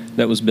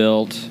that was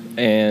built,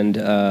 and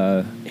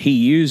he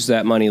used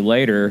that money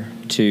later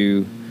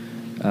to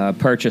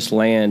purchase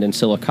land in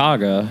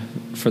Sylacauga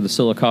for the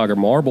Sylacauga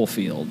marble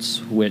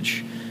fields,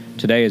 which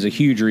today is a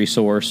huge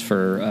resource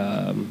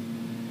for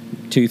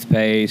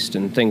toothpaste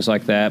and things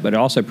like that, but it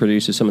also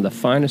produces some of the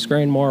finest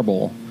grained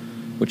marble,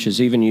 which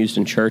is even used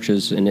in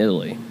churches in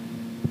Italy.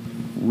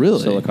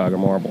 Really? Sylacauga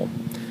marble.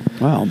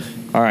 Wow.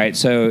 All right,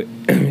 so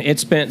it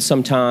spent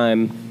some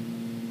time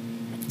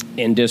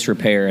in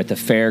disrepair at the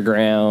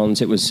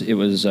fairgrounds. It was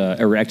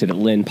erected at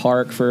Lynn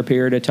Park for a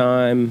period of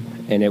time,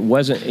 and it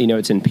wasn't,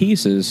 it's in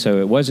pieces, so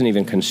it wasn't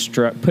even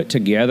put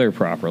together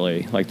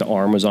properly. Like the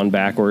arm was on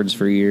backwards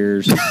for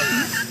years.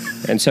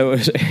 And so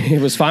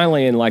it was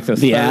finally in like the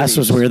 30s. ass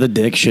was where the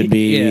dick should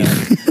be. Yeah.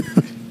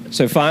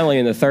 So finally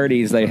in the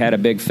 30s, they had a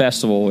big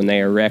festival and they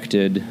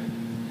erected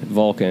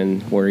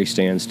Vulcan where he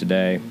stands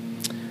today.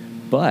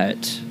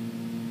 But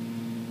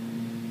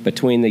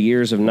between the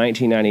years of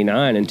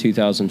 1999 and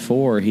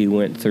 2004, he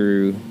went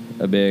through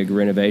a big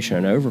renovation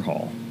and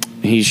overhaul.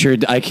 He sure.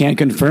 I can't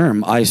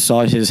confirm. I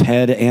saw his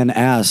head and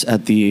ass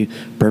at the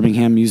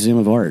Birmingham Museum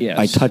of Art. Yes.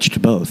 I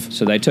touched both.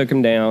 So they took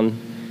him down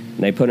and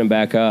they put him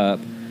back up,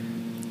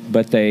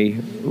 but they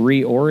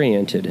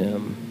reoriented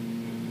him.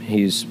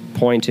 He's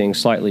pointing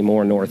slightly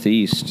more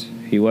northeast.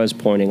 He was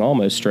pointing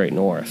almost straight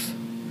north.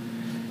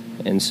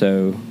 And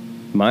so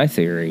my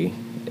theory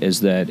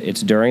is that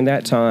it's during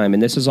that time,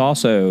 and this is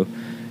also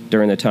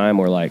during the time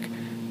where like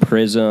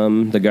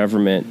PRISM, the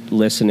government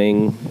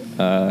listening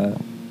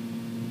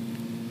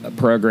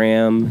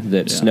program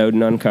that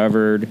Snowden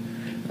uncovered,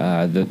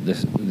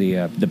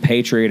 the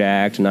Patriot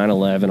Act,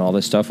 9/11, all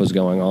this stuff was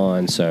going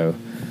on. So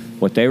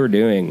what they were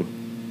doing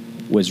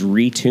was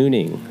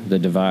retuning the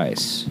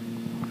device.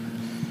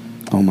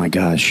 Oh my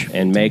gosh!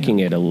 And making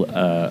it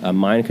a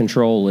mind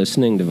control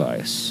listening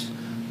device.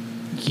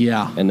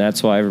 Yeah. And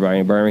that's why everybody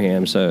in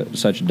Birmingham is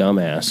such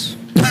dumbass.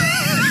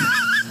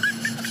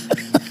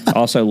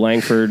 Also,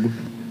 Langford,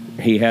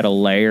 he had a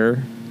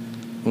lair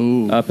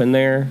up in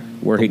there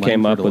where he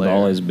came up with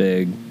all his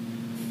big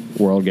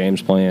World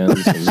Games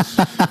plans.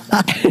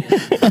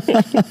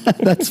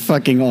 That's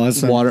fucking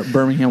awesome.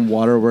 Birmingham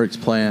Waterworks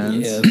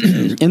plans. Yeah.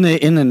 In the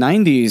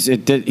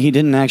 90s, he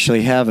didn't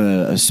actually have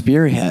a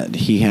spearhead.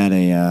 He had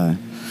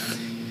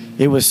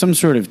it was some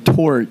sort of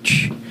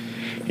torch,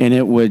 and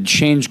it would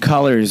change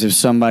colors if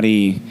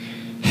somebody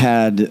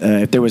had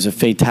if there was a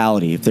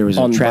fatality, if there was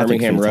on a traffic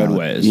Birmingham fatality.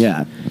 roadways.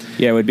 Yeah,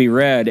 it would be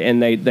red,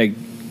 and they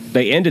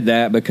ended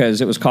that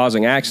because it was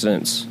causing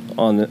accidents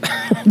on the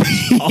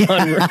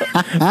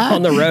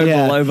on the road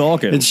below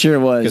Vulcan. It sure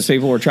was, because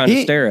people were trying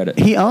to stare at it.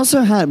 He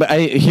also had, but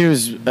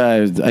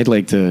I'd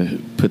like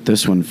to put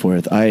this one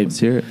forth. Let's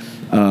hear it.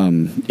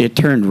 It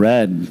turned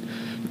red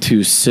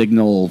to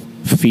signal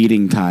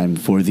feeding time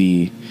for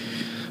the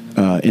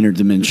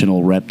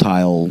interdimensional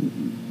reptile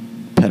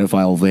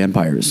pedophile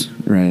vampires,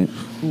 right?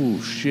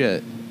 Ooh,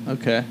 shit.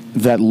 Okay.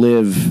 That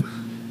live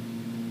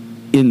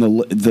in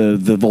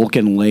the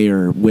Vulcan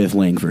layer with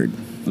Langford.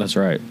 That's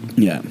right.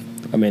 Yeah.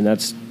 I mean,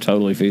 that's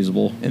totally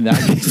feasible. And that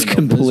It's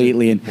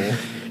completely.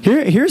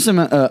 Here's some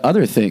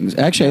other things.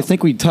 Actually, I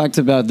think we talked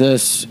about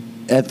this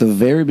at the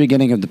very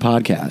beginning of the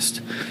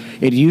podcast.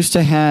 It used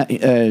to have,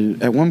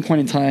 at one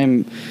point in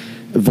time,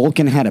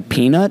 Vulcan had a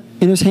peanut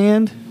in his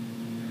hand.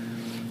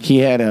 He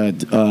had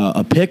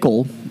a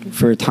pickle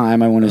for a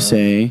time, I want to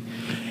say.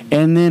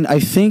 And then I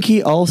think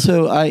he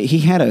also he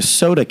had a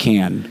soda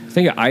can. I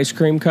think an ice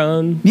cream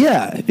cone.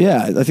 Yeah.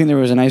 I think there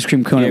was an ice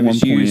cream cone at one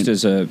point. It was used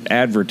as an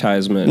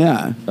advertisement.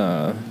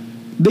 Yeah.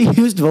 They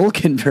used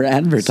Vulcan for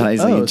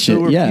advertising and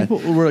shit.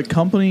 Were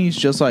companies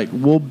just like,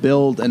 we'll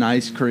build an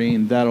ice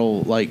cream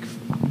that'll like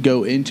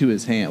go into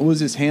his hand? Was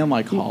his hand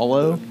like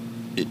hollow?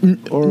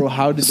 Or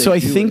how did they So I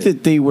think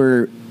that they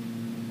were.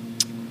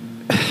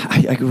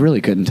 I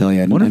really couldn't tell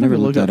you. I never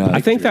looked that up.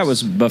 I think that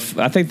was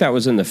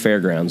in the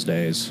fairgrounds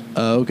days.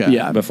 Oh, okay.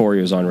 Yeah. Before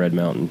he was on Red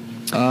Mountain.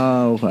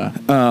 Oh, okay.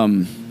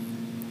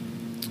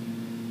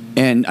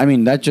 And I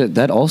mean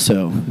that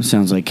also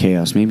sounds like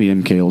chaos. Maybe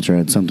MK Ultra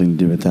had something to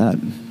do with that.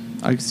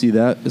 I can see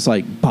that. It's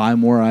like, buy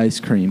more ice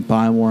cream,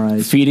 buy more ice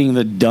cream. Feeding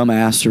the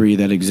dumbassery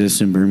that exists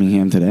in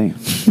Birmingham today.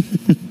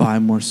 Buy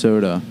more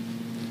soda.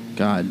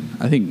 God,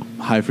 I think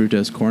high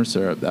fructose corn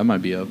syrup, that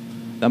might be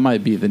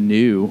the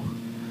new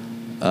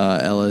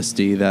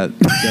LSD that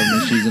the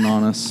government's using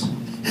on us.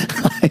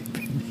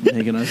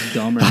 Making us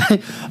dumber.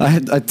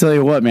 I tell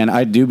you what, man,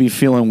 I do be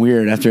feeling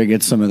weird after I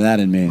get some of that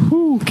in me.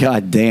 Whew.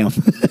 God damn.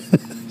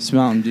 It's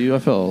Mountain Dew, I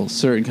feel a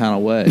certain kind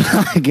of way.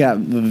 I got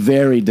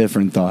very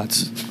different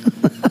thoughts.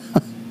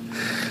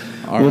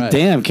 All right.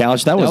 Damn,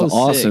 Couch, that was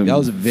awesome. Sick. That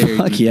was a very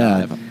Fuck deep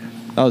yeah. dive.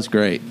 That was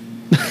great.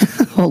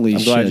 Holy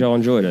shit. I'm glad y'all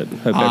enjoyed it.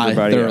 Hope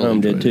everybody at home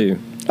did too.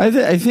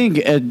 I think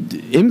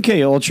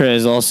MK Ultra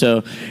is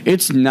also,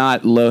 it's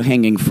not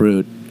low-hanging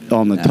fruit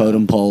on the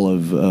totem pole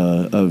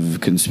of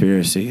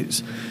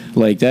conspiracies.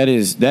 Like that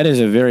is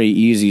a very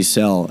easy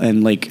sell,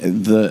 and like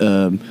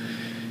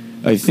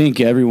I think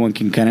everyone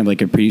can kind of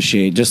like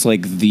appreciate just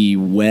like the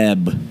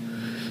web,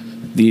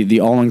 the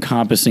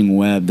all-encompassing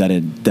web that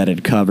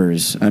it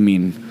covers. I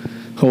mean,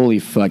 holy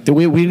fuck!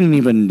 We didn't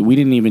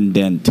even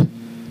dent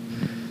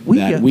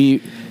that.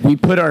 We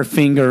put our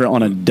finger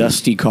on a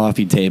dusty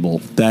coffee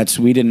table.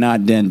 We did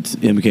not dent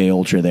MK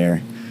Ultra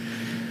there.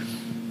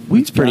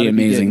 It's pretty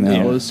amazing,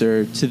 though.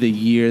 Closer to the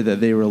year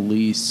that they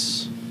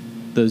release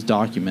those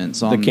documents.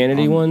 The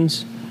Kennedy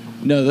ones?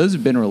 No, those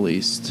have been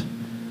released.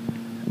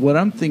 What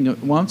I'm talking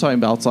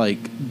about is like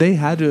they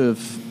had to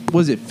have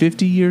was it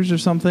 50 years or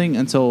something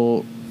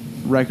until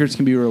records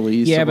can be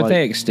released? Yeah, of, but like,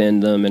 they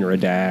extend them and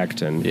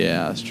redact, and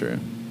yeah, that's true.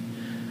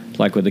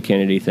 like with the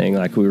Kennedy thing,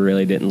 like we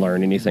really didn't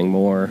learn anything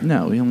more.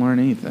 No, we didn't learn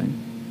anything.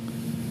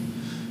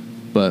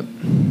 But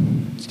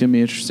it's gonna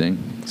be interesting.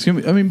 It's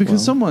gonna be, I mean,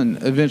 because someone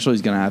eventually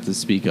is gonna have to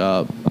speak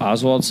up.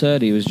 Oswald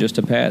said he was just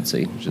a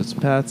patsy. Just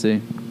a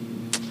patsy.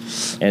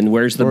 And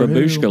where's the Or who?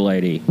 babushka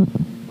lady?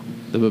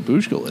 The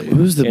babushka lady.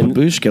 Who's the In-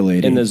 babushka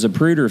lady? In the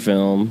Zapruder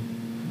film,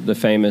 the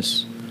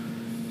famous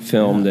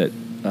film that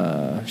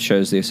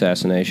shows the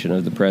assassination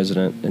of the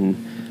president, and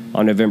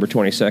on November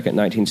 22nd,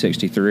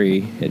 1963,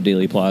 at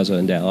Dealey Plaza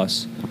in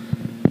Dallas,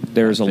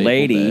 there was a Fateful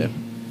lady day.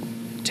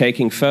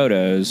 taking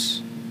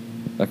photos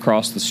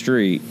across the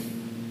street.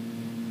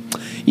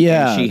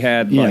 yeah, She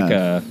had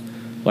yeah.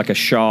 like a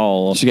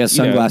shawl. She got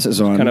sunglasses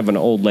on. Kind of an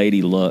old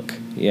lady look.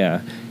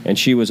 Yeah, and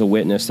she was a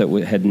witness that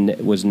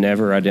was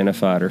never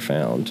identified or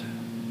found.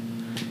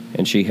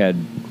 And she had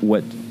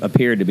what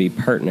appeared to be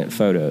pertinent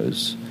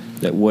photos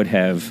that would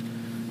have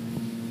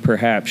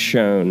perhaps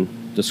shown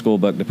the school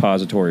book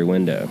depository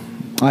window.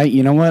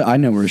 You know what? I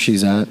know where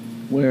she's at.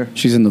 Where?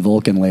 She's in the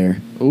Vulcan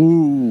lair.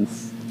 Ooh,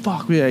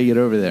 fuck! We gotta get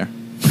over there.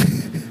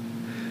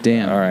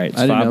 Damn. All right, it's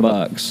I didn't know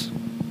 $5.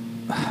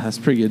 That's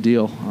a pretty good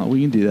deal.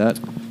 We can do that.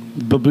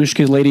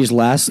 Babushka lady's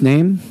last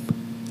name?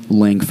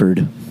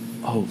 Langford.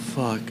 Oh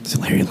fuck! It's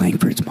Larry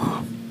Langford's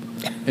mom.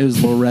 It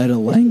was Loretta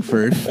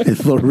Langford.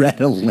 It's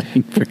Loretta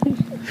Langford.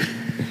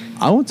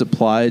 I once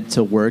applied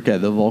to work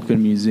at the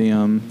Vulcan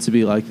Museum to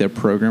be like their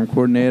program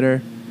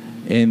coordinator,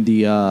 and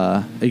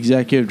the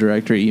executive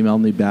director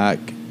emailed me back.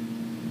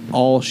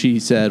 All she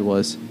said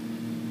was,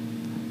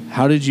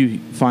 "How did you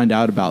find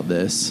out about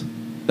this?"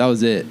 That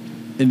was it.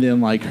 And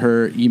then like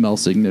her email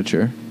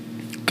signature.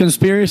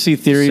 Conspiracy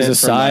theories Sent from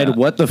aside, that.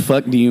 what the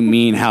fuck do you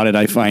mean? How did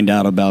I find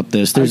out about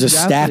this? There's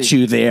Exactly. a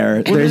statue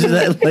there. There's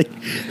that, like,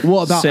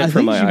 Well, about Sent I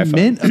from think she my iPhone.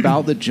 meant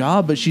about the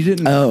job, but she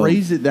didn't Oh.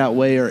 phrase it that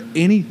way or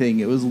anything.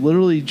 It was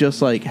literally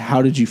just like,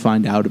 "How did you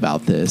find out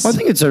about this?" I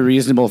think it's a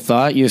reasonable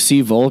thought. You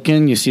see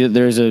Vulcan, you see that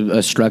there's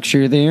a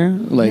structure there.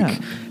 Like, Yeah.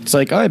 it's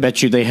like, oh, I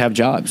bet you they have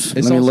jobs.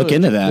 It's Let me also look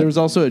into that. There was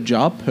also a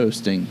job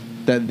posting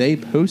that they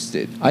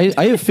posted. I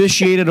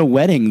officiated a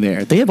wedding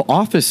there. They have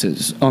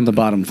offices on the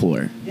bottom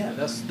floor. Yeah,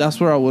 that's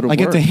where I would have. I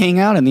get to hang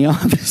out in the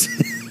office.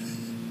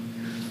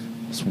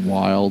 It's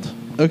wild.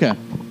 Okay,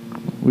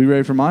 we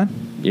ready for mine?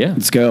 Yeah.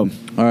 Let's go.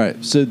 All right.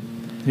 So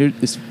here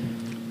is.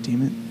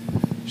 Damn it.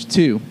 There's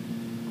two.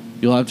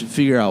 You'll have to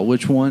figure out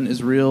which one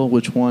is real,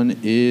 which one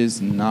is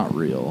not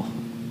real.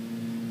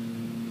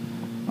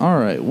 All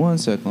right. 1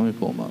 sec. Let me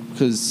pull them up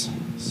because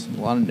it's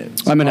a lot of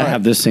notes. I'm going to All right.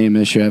 have the same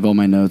issue. I have all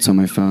my notes on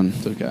my phone.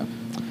 It's okay.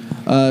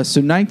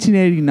 So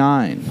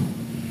 1989,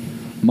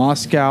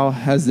 Moscow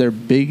has their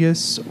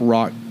biggest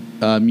rock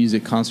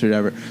music concert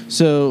ever.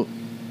 So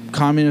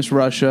communist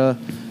Russia,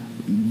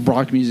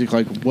 rock music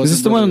like wasn't Is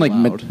this the one really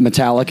like loud.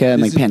 Metallica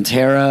and This like is-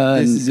 Pantera?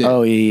 This And, is it.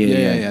 Oh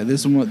yeah.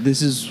 This one.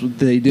 This is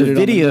they did The it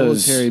on the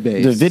videos, military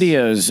base. the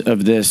videos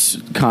of this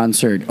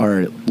concert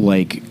are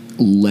like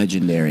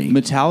legendary.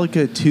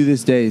 Metallica to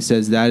this day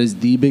says that is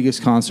the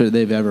biggest concert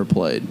they've ever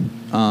played.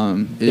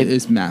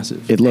 It's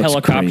massive. It looks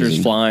Helicopters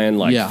crazy. flying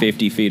like Yeah.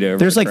 50 feet over.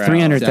 There's the like crowd.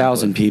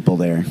 300,000 Exactly. people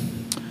there.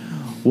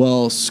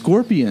 Well,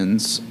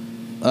 Scorpions,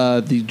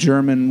 the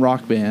German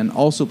rock band,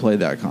 also played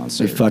that They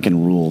concert.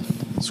 fucking rule.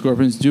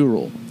 Scorpions do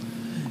rule.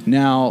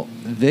 Now,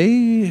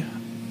 the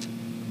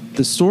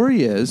story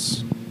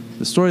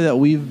that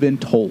we've been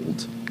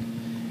told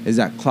is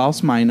that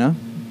Klaus Meine,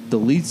 the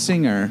lead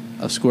singer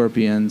of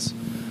Scorpions,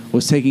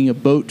 was taking a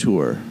boat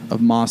tour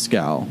of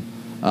Moscow,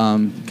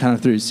 kind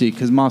of through the sea,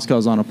 because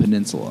Moscow's on a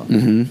peninsula.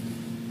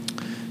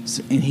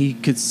 Mm-hmm. And he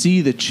could see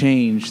the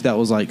change that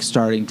was like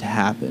starting to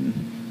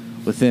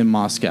happen within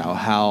Moscow,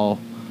 how,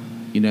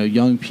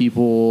 young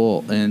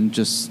people and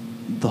just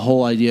the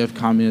whole idea of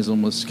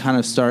communism was kind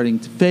of starting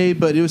to fade,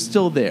 but it was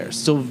still there,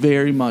 still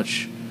very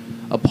much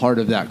a part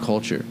of that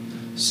culture.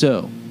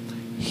 So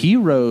he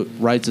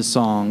writes a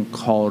song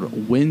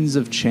called Winds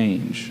of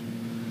Change.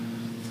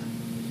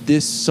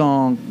 This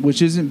song,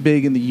 which isn't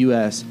big in the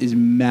U.S., is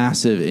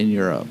massive in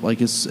Europe. Like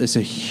it's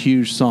a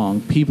huge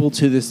song. People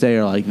to this day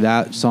are like,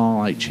 that song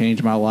like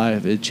changed my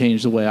life. It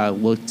changed the way I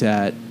looked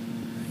at,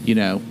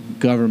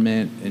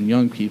 government and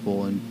young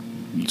people and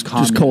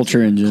Just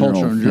culture in general.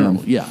 Culture in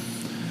general, yeah.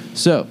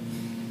 So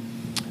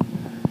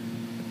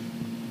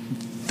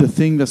the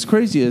thing that's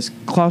crazy is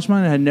Klaus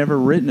Meine had never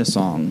written a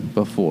song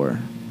before.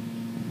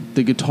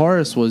 The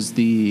guitarist was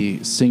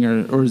the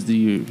singer or was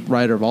the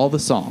writer of all the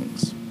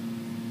songs.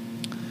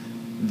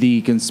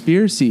 The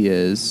conspiracy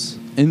is,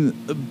 and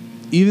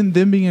even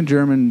them being a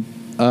German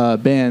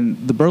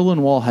band, the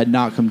Berlin Wall had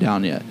not come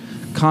down yet.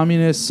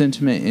 Communist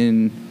sentiment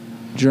in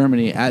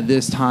Germany at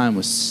this time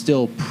was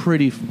still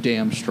pretty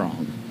damn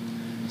strong.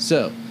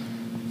 So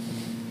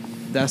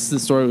that's the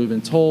story we've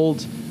been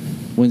told.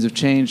 Winds of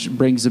Change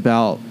brings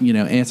about,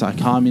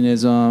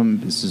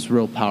 anti-communism. This is a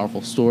real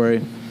powerful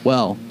story.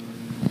 Well,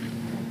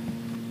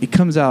 it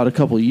comes out a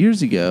couple of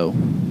years ago.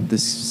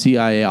 This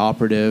CIA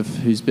operative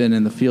who's been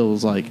in the field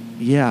was like,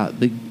 yeah,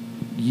 the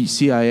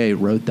CIA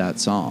wrote that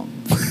song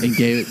and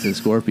gave it to the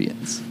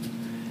Scorpions.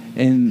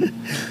 And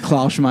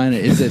Klaus Meine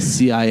is a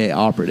CIA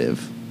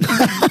operative.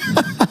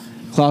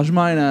 Klaus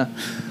Meine,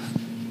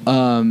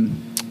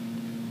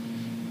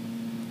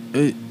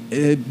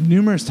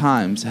 numerous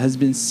times has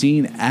been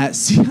seen at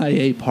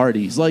CIA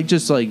parties, like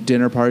just like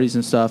dinner parties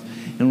and stuff,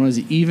 and was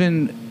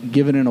even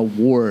given an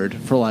award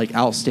for like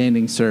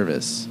outstanding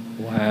service.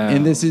 Wow.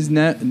 And this is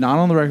not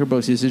on the record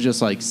books. This is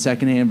just like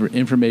secondhand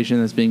information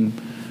that's being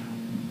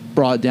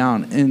brought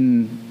down.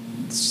 And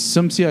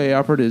some CIA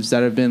operatives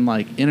that have been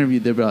like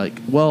interviewed, they'll be like,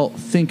 well,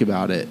 think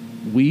about it.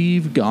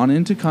 We've gone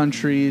into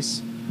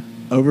countries,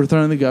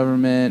 overthrown the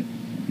government,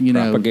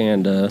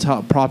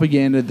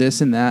 propaganda,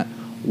 this and that.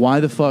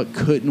 Why the fuck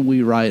couldn't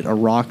we write a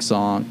rock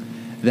song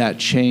that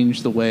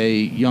changed the way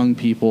young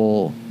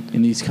people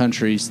in these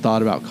countries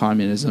thought about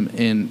communism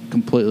and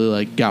completely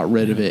like got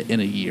rid of it in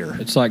a year?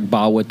 It's like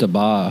Ba With Da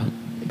Ba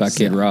by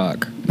Kid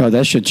Rock. Oh,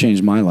 that shit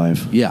changed my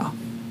life. Yeah.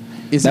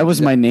 That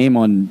was my name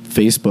on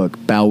Facebook,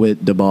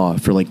 Bowit DeBaugh,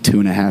 for like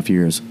 2.5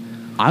 years.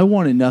 I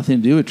wanted nothing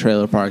to do with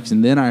trailer parks,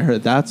 and then I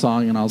heard that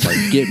song, and I was like,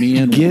 get me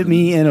in Get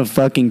me in a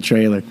fucking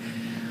trailer.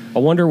 I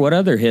wonder what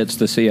other hits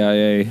the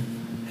CIA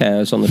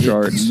has on the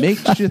charts.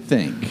 Makes you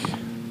think.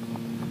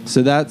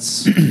 So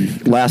that's...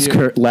 Last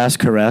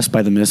Caress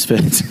by the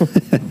Misfits.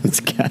 That's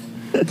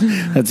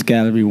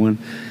got to be one.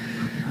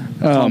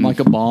 Like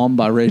a Bomb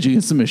by Rage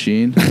Against the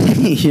Machine.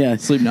 Yeah.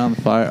 Sleeping on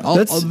the Fire.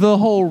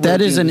 That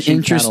is an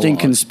interesting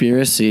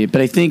conspiracy,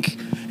 but I think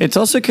it's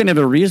also kind of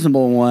a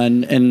reasonable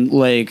one. And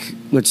like,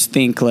 let's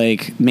think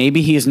like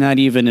maybe he's not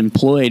even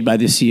employed by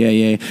the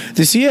CIA.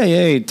 The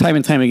CIA, time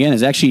and time again,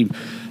 has actually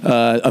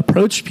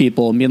approached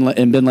people and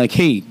been like,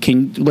 hey,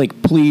 can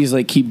like please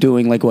like keep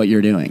doing like what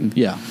you're doing.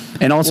 Yeah.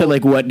 And also,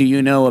 like, what do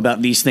you know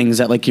about these things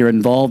that, like, you're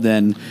involved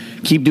in?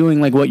 Keep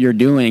doing, like, what you're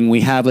doing.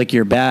 We have, like,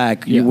 your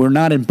back. Yeah. We're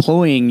not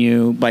employing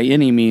you by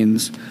any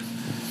means.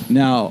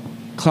 Now,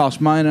 Klaus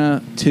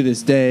Meine, to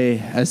this day,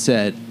 has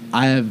said,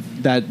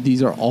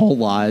 these are all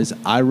lies.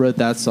 I wrote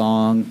that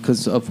song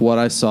because of what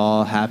I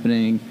saw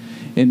happening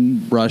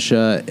in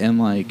Russia, and,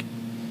 like,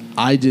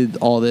 I did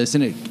all this,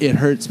 and it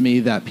hurts me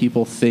that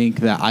people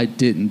think that I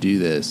didn't do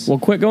this. Well,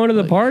 quit going to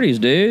the parties,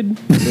 dude.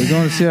 They're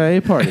going to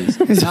CIA parties.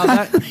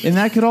 Now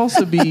that could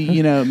also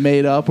be,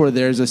 made up where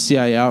there's a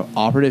CIA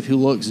operative who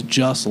looks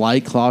just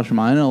like Klaus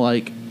Meine.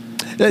 Like,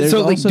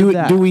 so, like,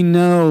 do we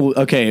know?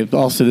 Okay,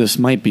 also this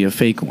might be a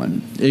fake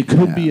one. It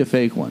could be a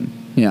fake one.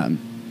 Yeah.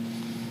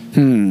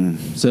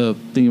 So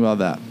think about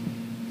that.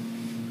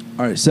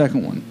 All right,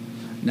 second one.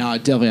 Now I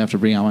definitely have to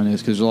bring out my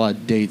notes because there's a lot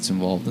of dates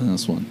involved in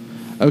this one.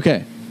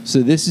 Okay.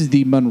 So this is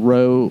the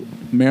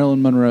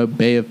Marilyn Monroe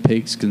Bay of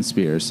Pigs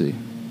conspiracy.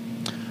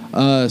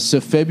 So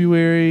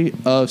February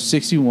of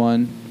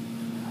 1961,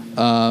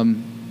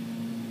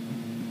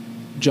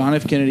 John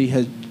F. Kennedy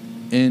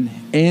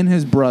and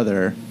his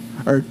brother,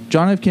 or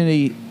John F.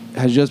 Kennedy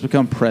has just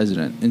become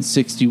president in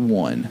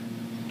 1961,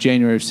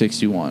 January of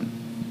 1961.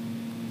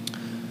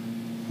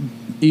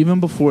 Even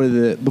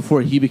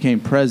before he became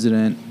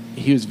president,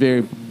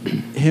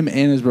 him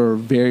and his brother were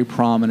very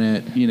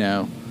prominent,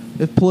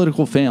 a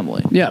political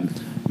family. Yeah.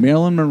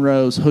 Marilyn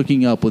Monroe's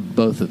hooking up with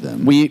both of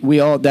them. We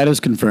all, that is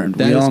confirmed.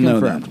 We all know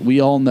that. We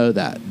all know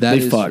that.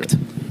 They fucked.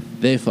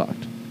 They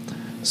fucked.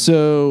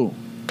 So,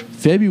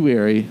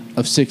 February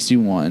of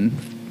 1961,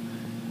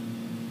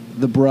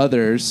 the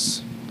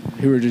brothers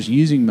who were just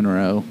using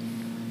Monroe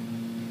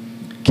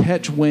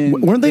catch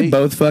wind. Weren't they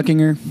both fucking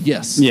her?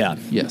 Yes. Yeah.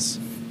 Yes.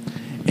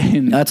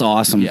 And that's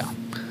awesome. Yeah.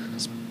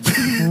 It's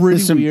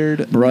pretty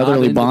weird.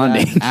 Brotherly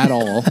bonding at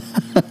all.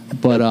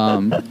 But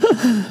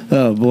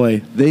oh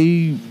boy,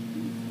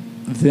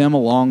 them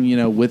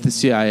along, with the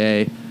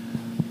CIA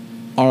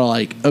are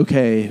like,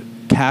 okay,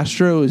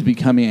 Castro is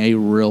becoming a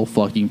real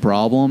fucking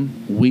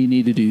problem. We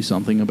need to do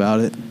something about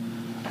it.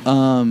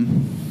 Hold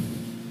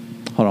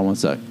on one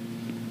sec.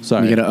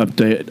 Sorry, we gotta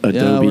update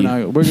Adobe.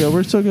 Yeah, we're good.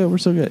 We're still good. We're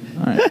still good.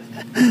 All right.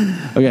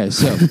 Okay,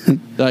 so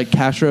like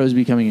Castro is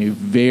becoming a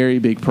very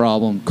big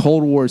problem.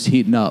 Cold War's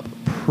heating up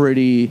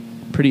pretty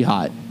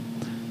hot.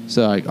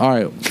 So, like, all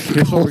right,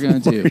 here's what we're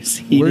going to do.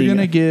 We're going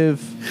to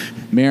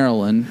give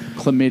Marilyn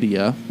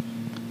chlamydia,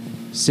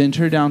 send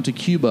her down to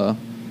Cuba,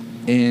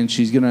 and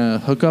she's going to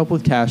hook up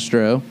with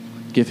Castro,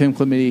 give him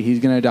chlamydia, he's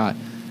going to die.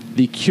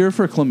 The cure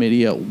for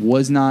chlamydia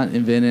was not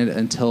invented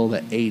until the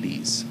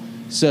 80s.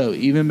 So,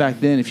 even back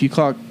then, if you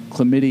caught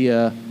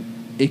chlamydia,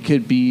 it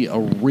could be a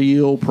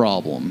real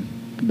problem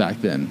back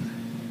then.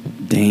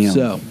 Damn.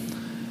 So,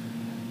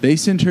 they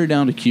sent her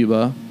down to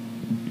Cuba,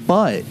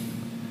 but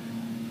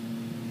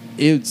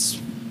it's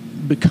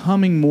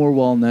becoming more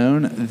well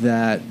known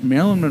that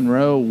Marilyn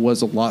Monroe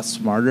was a lot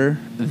smarter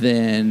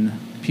than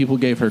people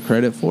gave her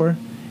credit for,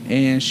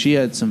 and she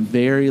had some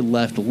very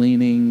left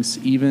leanings,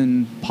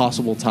 even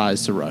possible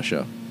ties to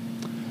Russia.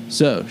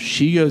 So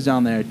she goes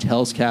down there,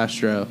 tells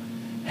Castro,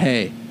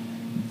 hey,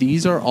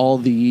 this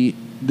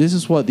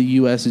is what the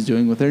U.S. is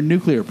doing with their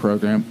nuclear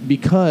program,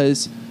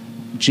 because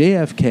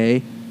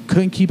JFK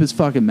couldn't keep his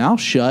fucking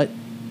mouth shut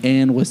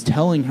and was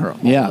telling her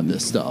all of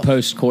this stuff.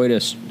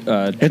 Post-coitus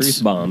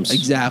truth bombs.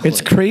 Exactly.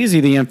 It's crazy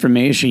the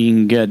information you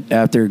can get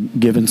after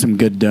giving some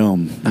good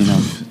dome. You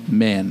know,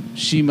 Man,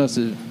 she must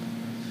have.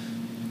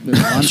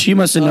 she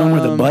must have known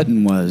where the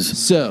button was.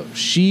 So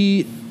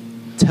she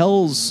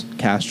tells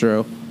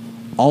Castro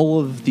all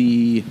of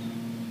the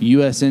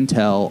U.S.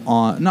 intel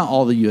on, not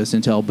all the U.S.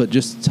 intel, but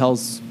just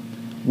tells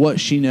what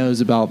she knows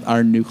about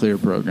our nuclear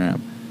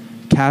program.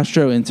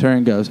 Castro in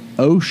turn goes,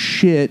 "Oh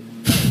shit,"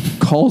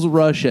 calls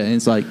Russia and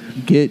it's like,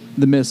 "Get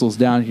the missiles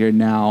down here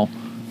now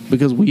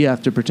because we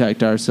have to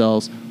protect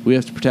ourselves. We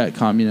have to protect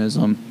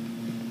communism.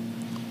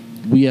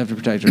 We have to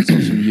protect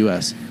ourselves from the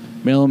U.S."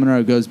 Marilyn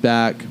Monroe goes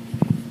back.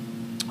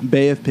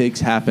 Bay of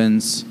Pigs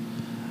happens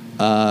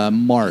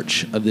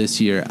March of this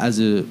year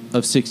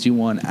of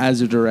 61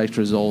 as a direct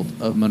result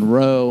of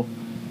Monroe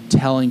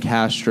telling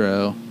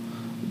Castro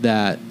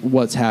that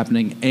what's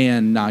happening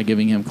and not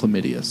giving him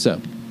chlamydia.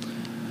 So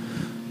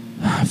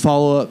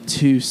follow up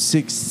to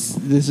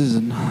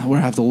we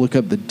have to look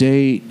up the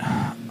date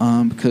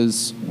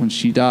because when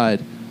she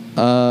died.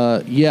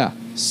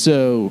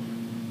 So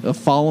the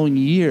following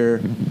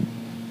year,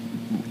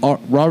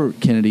 Robert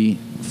Kennedy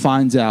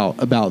finds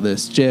out about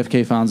this.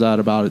 JFK finds out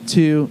about it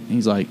too.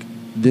 He's like,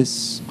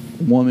 this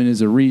woman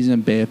is a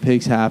reason Bay of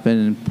Pigs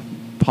happened and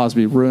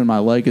possibly ruined my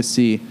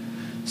legacy.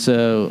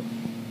 So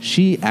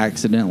she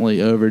accidentally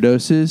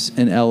overdoses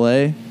in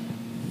L.A.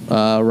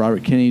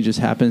 Robert Kennedy just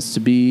happens to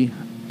be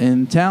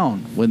in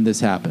town when this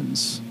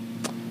happens.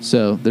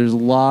 So there's a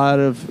lot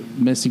of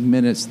missing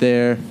minutes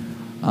there.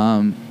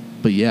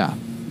 But yeah,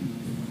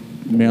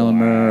 Marilyn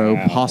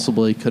Monroe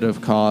possibly could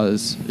have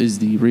is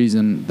the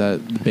reason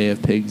that the Bay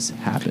of Pigs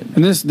happened.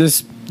 And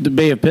the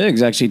Bay of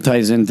Pigs actually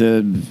ties into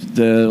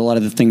a lot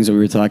of the things that we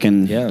were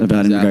talking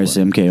about in regards to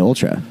MK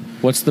Ultra.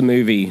 What's the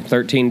movie?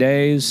 13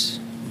 Days?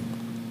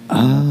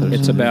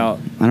 It's about...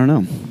 I don't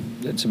know.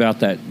 It's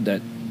about that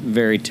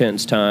very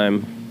tense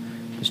time.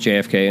 It's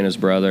JFK and his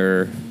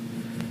brother.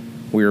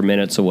 We were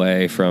minutes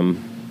away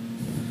from...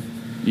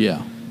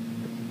 Yeah.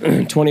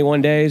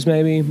 21 Days,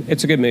 maybe.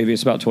 It's a good movie.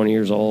 It's about 20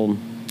 years old.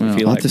 If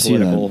you like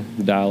political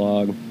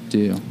dialogue.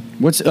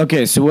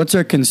 So what's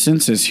our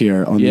consensus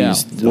here on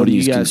these? What do you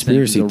these guys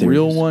conspiracy think is the theories?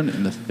 real one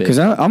and the fake? Because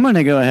I'm going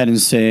to go ahead and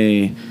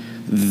say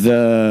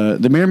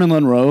the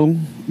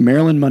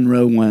Marilyn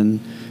Monroe one,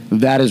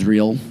 that is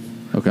real.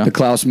 Okay. The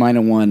Klaus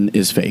Meine one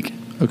is fake.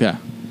 Okay.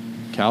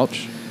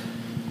 Couch?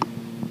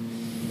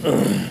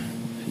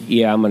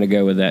 Yeah, I'm going to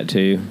go with that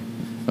too.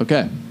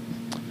 Okay.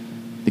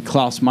 The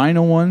Klaus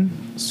Meine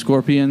one,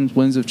 Scorpions,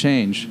 Winds of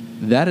Change,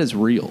 that is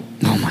real.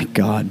 Oh my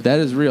God. That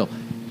is real.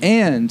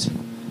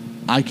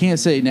 And I can't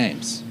say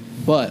names,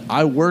 but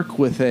I work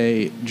with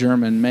a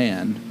German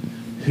man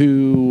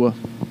who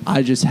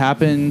I just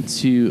happened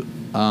to,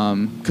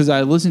 because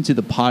I listened to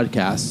the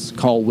podcast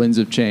called Winds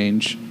of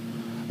Change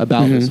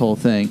about this whole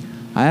thing.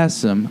 I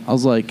asked him, I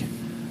was like,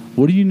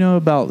 what do you know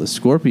about the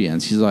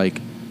Scorpions? He's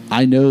like,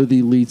 I know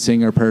the lead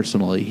singer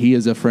personally. He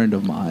is a friend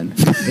of mine.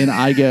 And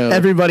I go...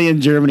 Everybody in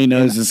Germany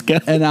knows this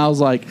guy. And I was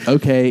like,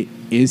 okay,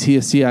 is he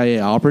a CIA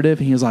operative?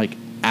 And he was like,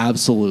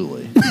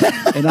 absolutely.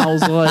 And I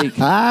was like,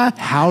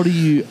 how do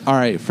you... All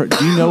right,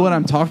 do you know what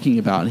I'm talking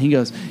about? And he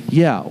goes,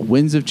 yeah,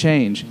 Winds of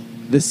Change.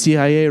 The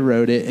CIA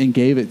wrote it and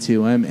gave it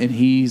to him. And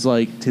he's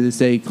like, to this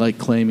day, like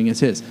claiming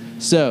it's his.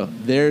 So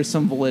there's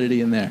some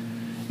validity in there.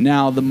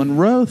 Now, the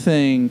Monroe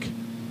thing,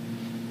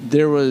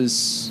 there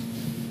was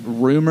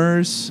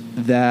rumors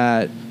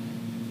that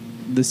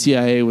the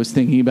CIA was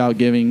thinking about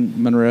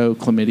giving Monroe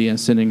chlamydia and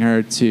sending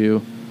her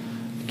to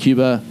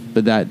Cuba,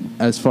 but that,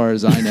 as far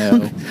as I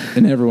know,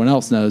 and everyone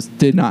else knows,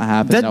 did not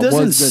happen. That doesn't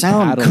was the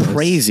sound catalyst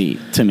crazy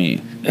to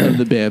me. of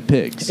the Bay of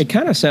Pigs. It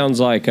kind of sounds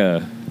like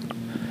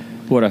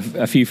what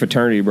a few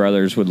fraternity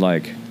brothers would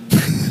like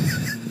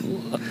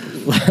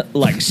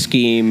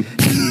scheme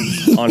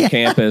on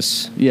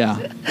campus.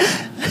 Yeah.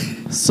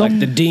 Like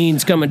the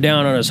dean's coming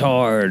down on us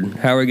hard.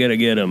 How are we gonna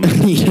get him?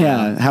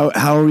 Yeah.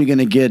 How are we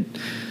gonna get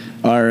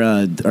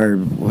our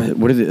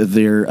what are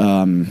their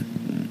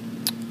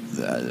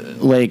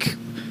like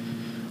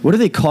what do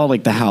they call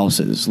like the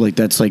houses? Like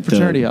that's like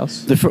fraternity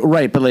house.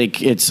 Right, but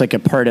like it's like a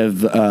part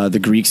of the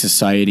Greek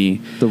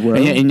society. The row?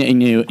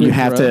 And you Greek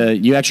have row?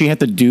 you actually have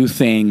to do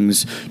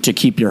things to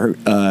keep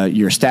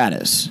your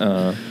status.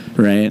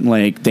 Right?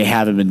 Like they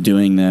haven't been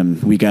doing them.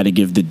 We got to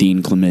give the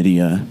dean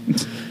chlamydia.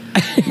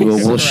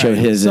 We'll show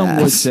his Some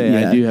ass. would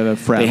say I do have a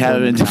frat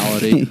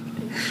mentality.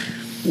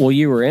 Well,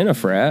 you were in a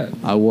frat.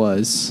 I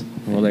was.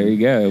 Well, there you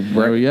go.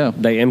 There we go.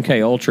 They MK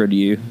Ultra'd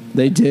you.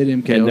 They did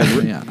MK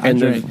Ultra. Yeah,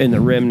 and the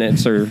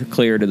remnants are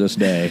clear to this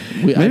day.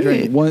 I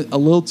drank a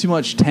little too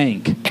much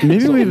Tank.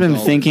 Maybe we've been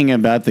thinking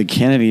about the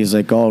Kennedys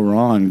like all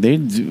wrong.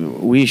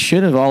 We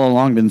should have all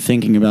along been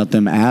thinking about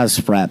them as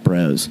frat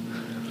bros.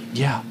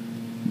 Yeah.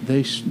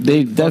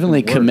 They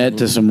definitely commit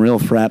to some real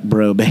frat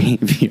bro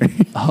behavior.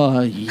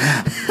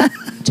 Yeah.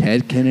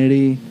 Ted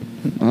Kennedy.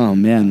 Oh,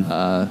 man.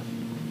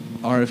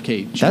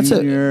 RFK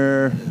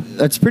Jr.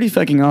 That's pretty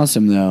fucking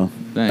awesome, though.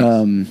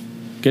 Thanks.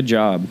 Good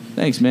job.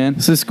 Thanks, man.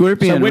 So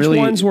Scorpion. So which really,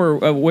 ones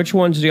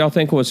do y'all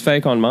think was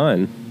fake on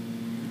mine?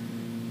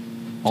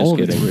 All of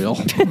kidding. it's real.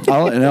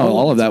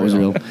 all of that was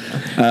real.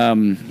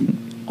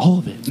 All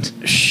of it.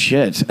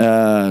 Shit.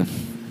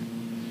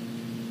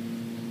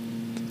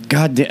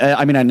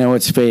 I mean, I know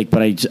it's fake,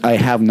 but I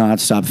have not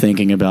stopped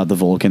thinking about the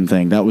Vulcan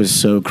thing. That was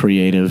so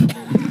creative.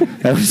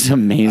 That was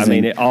amazing. I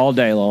mean, all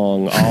day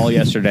long, all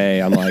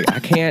yesterday, I'm like, I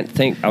can't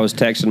think. I was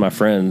texting my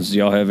friends, do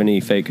y'all have any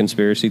fake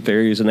conspiracy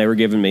theories? And they were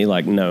giving me,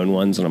 like, known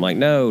ones. And I'm like,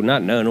 no,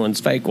 not known ones,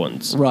 fake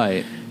ones.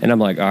 Right. And I'm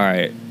like, all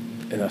right.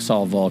 And I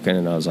saw Vulcan,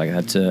 and I was like,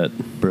 that's it.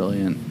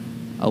 Brilliant.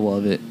 I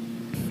love it.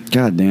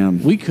 God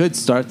damn. We could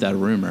start that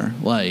rumor.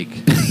 Like,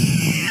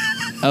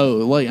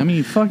 I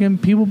mean, fucking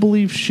people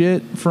believe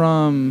shit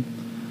from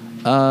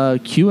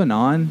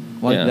QAnon.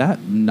 Like Yeah. that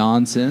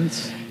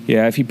nonsense.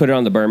 Yeah, if you put it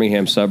on the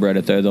Birmingham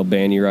subreddit, though, they'll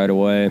ban you right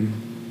away.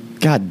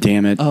 God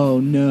damn it. Oh,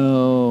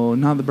 no.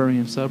 Not the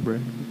Birmingham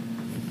subreddit.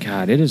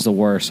 God, it is the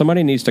worst.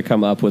 Somebody needs to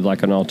come up with,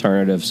 like, an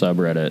alternative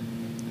subreddit.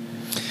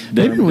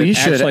 Maybe we that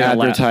should actually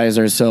advertise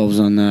ourselves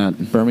on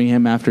that.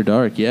 Birmingham After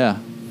Dark, yeah.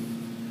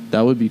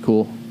 That would be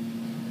cool.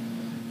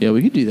 Yeah,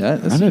 we could do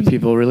that. I know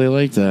people really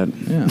like that.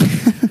 Yeah.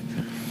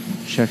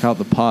 Check out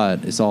the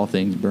pod. It's all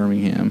things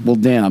Birmingham. Well,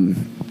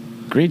 damn.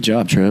 Great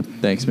job, Trip.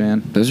 Thanks,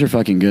 man. Those are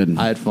fucking good.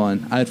 I had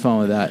fun. I had fun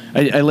with that.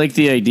 I like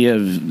the idea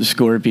of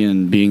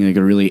Scorpion being like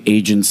a really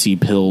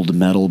agency-pilled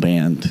metal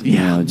band. You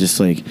Yeah. know, just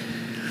like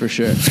For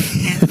sure.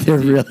 they're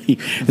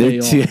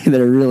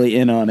really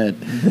in on it.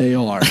 They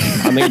are.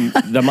 I mean,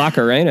 the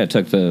Macarena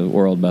took the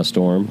world by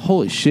storm.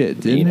 Holy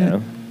shit, didn't You it?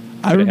 know.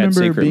 I But it had remember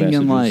secret being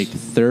in like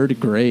messages. third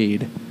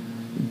grade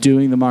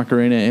doing the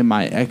Macarena in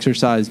my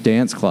exercise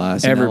dance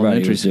class in Everybody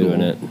elementary was school.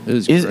 doing it. It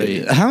was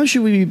great. How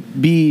should we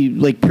be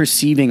like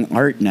perceiving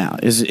art now?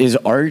 Is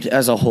art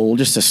as a whole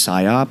just a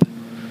psyop?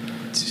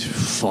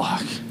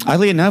 Fuck.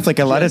 Oddly enough, like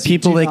a lot of Jesse,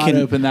 people do that not can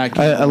open that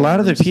can a of lot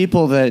of the worms.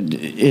 people that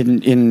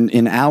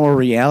in our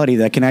reality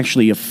that can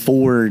actually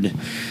afford,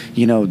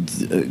 you know,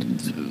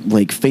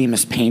 like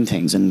famous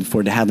paintings and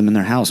afford to have them in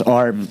their house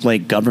are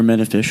like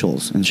government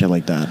officials and shit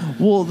like that.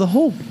 Well, the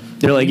whole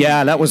They're like,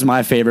 yeah, that was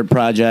my favorite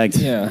project.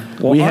 Yeah.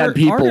 we had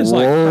people is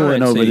like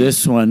rolling over currency.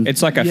 this one.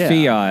 It's like a Yeah.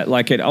 fiat.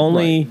 Like it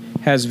only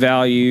has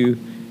value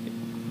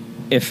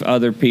if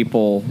other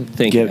people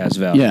think it has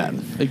value. Yeah.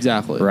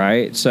 exactly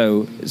Right?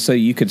 So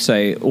you could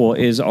say, well,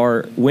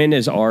 when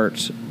is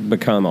art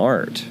become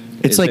art?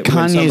 It's Is like it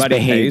when Kanye's somebody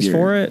pays behavior.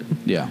 for it?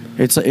 Yeah.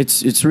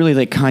 It's really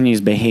like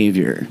Kanye's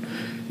behavior.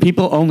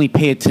 People only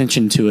pay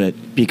attention to it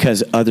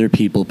because other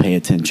people pay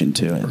attention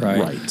to it.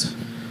 Right.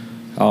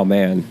 Oh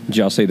man, did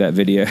y'all see that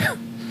video?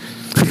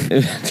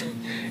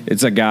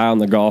 It's a guy on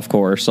the golf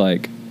course,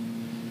 like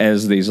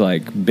as these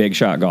like big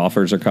shot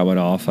golfers are coming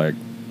off like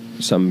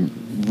some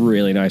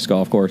really nice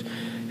golf course.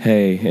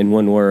 Hey, in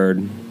one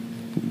word,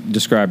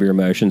 describe your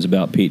emotions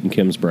about Pete and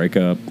Kim's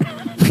breakup.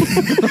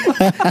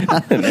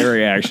 And their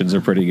reactions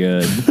are pretty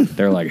good.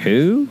 They're like,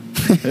 who?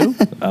 Who?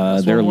 They're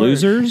one word.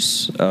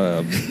 losers.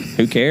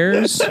 Who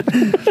cares?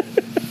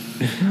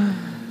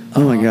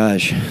 Oh my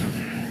gosh.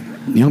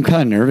 You know, I'm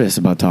kind of nervous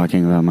about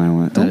talking about my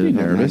one. Don't be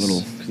about my nervous.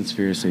 little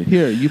conspiracy.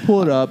 Here, you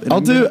pull it up. And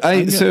I'm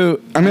gonna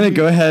gonna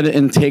go ahead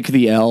and take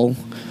the L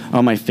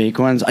on my fake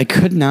ones. I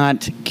could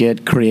not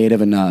get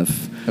creative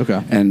enough.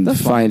 Okay. And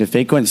That's find a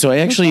fake one. So I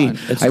actually fine.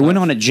 It's I went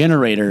tough. on a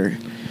generator,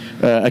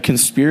 a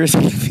conspiracy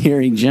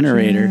theory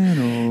generator,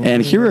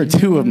 and here are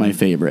two of my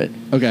favorite.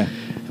 Okay.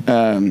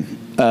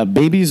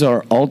 Babies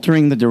are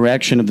altering the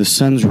direction of the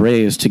sun's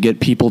rays to get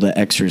people to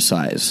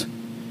exercise.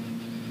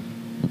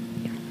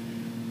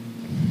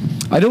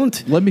 I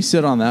don't. Let me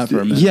sit on that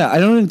for a minute. Yeah, I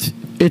don't.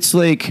 It's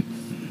like.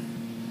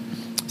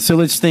 So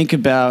let's think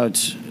about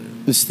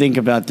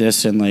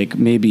this in like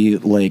maybe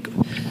like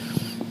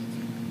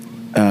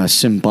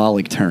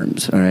symbolic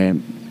terms. All right.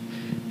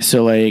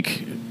 So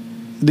like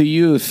the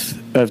youth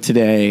of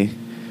today,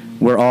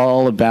 we're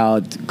all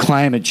about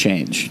climate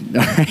change.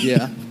 All right?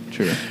 Yeah.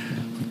 True.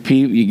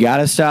 You got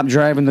to stop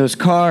driving those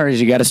cars.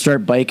 You got to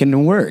start biking to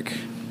work.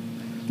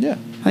 Yeah.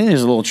 I think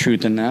there's a little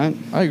truth in that.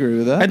 I agree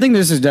with that. I think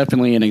this is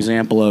definitely an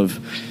example of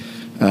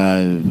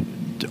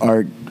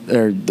art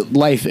or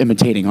life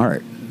imitating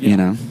art. You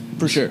know,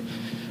 for sure.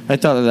 I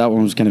thought that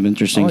one was kind of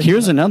interesting. I like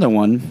Here's that. another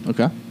one.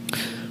 Okay.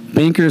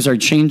 Bankers are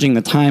changing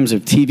the times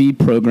of TV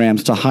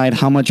programs to hide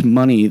how much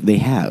money they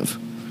have.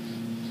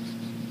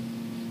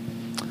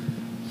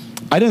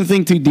 I didn't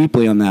think too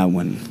deeply on that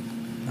one,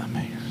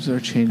 They're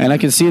changing. and I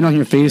can see it on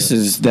your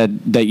faces that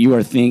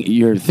you're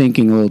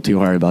thinking a little too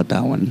hard about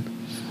that one.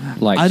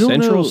 Like I don't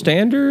Central know.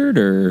 Standard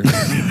or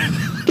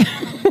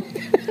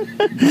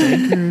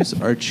Bankers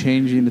are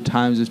changing the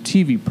times of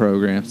TV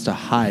programs to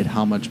hide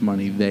how much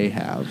money they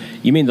have.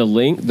 you mean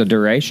the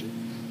duration?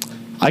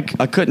 I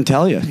couldn't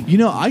tell you. You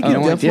know, I can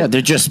definitely. Yeah,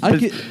 they're just. I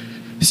get,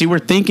 See, we're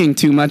thinking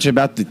too much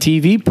about the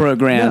TV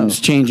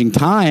programs No. changing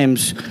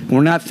times.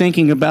 We're not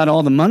thinking about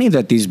all the money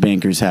that these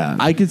bankers have.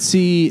 I could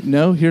see.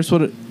 No, here's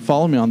what.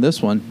 Follow me on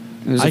this one.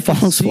 There's a I could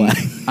false see- flag.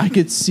 I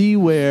could see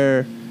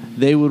where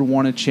they would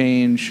want to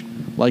change,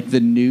 like the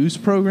news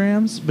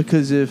programs,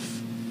 because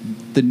if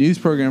the news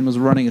program was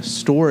running a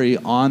story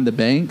on the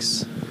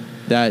banks,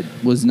 that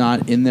was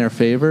not in their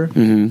favor,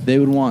 they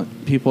would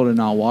want people to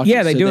not watch.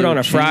 Yeah, it, they so do it on would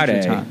a change the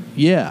Friday. time.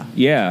 Yeah,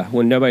 Yeah,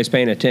 when nobody's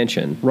paying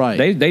attention. Right.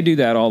 They do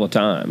that all the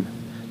time.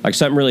 Like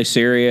something really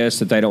serious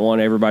that they don't want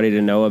everybody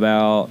to know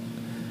about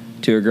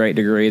to a great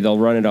degree, they'll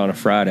run it on a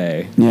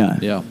Friday. Yeah.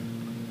 yeah,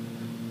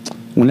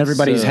 When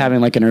everybody's So- having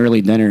like an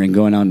early dinner and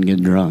going out and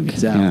getting drunk.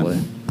 exactly.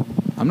 Yeah.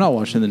 I'm not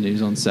watching the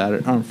news on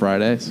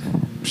Fridays.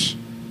 Psh,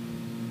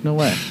 no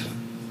way.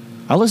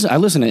 I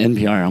listen to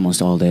NPR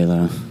almost all day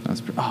though.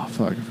 Oh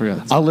fuck, I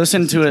forgot. I'll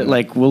listen to it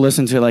like we'll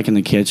listen to it like in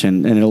the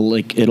kitchen, and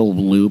it'll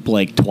loop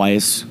like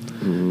twice,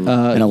 and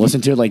I'll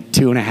listen to it like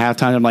 2.5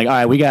 times. I'm like, all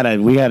right, we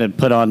gotta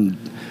put on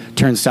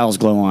Turnstiles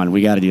Glow On.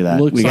 We gotta do that.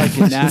 Looks we like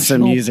gotta listen to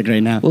some music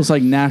right now. Looks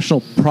like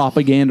national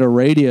propaganda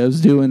radio's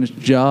doing its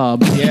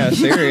job. Yeah,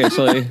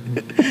 seriously.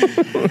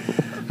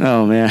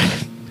 Oh man.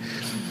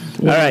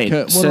 All right,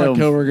 One so of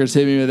my coworkers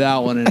hit me with that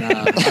one, and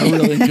I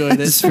really enjoyed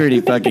it. it's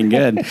pretty fucking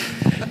good.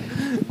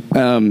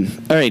 All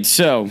right,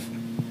 so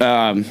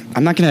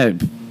I'm not gonna.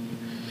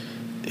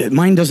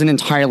 Mine doesn't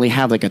entirely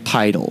have like a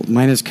title.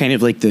 Mine is kind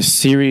of like this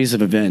series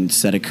of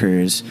events that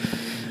occurs.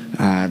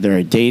 There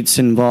are dates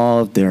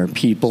involved. There are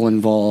people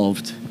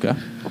involved. Okay,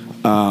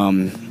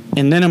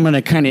 And then I'm going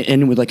to kind of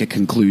end with like a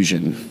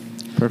conclusion.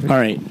 perfect. All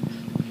right.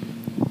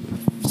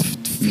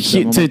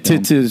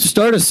 To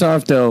start us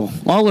off, though,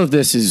 all of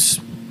this is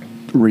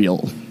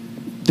real.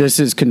 This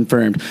is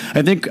confirmed.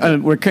 I think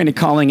we're kind of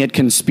calling it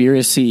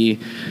conspiracy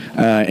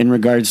in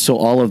regards to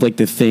all of like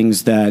the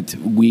things that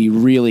we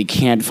really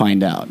can't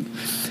find out.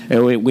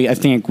 I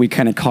think we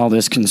kind of call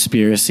this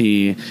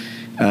conspiracy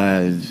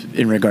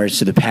in regards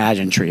to the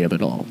pageantry of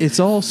it all. It's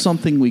all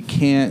something we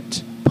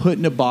can't put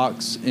in a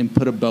box and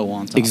put a bow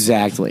on top.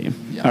 Exactly.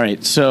 Yeah. All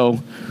right, so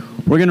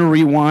we're going to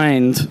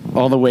rewind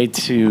all the way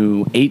to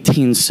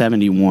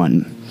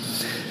 1871.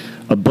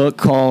 A book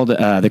called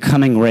The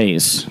Coming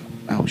Race.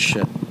 Oh,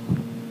 shit.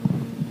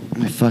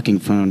 My fucking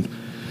phone.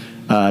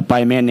 By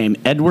a man named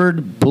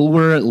Edward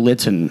Bulwer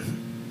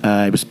Lytton.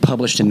 It was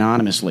published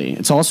anonymously.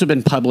 It's also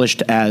been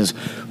published as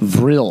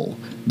Vril,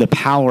 The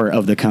Power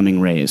of the Coming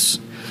Race.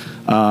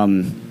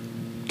 Can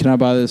I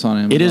buy this on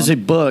Amazon? It is a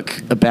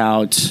book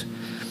about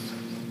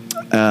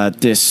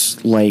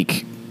this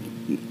like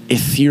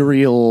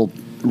ethereal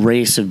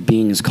race of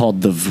beings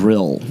called the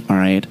Vril, all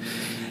right?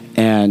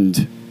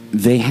 And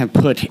they have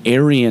put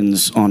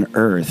Aryans on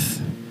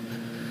Earth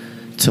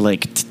to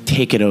like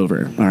take it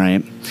over, all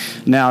right?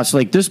 Now, it's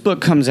like this book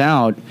comes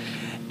out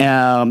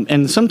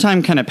and some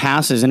time kind of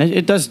passes, and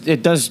it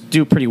does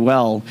do pretty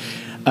well.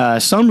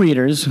 Some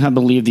readers have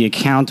believed the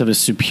account of a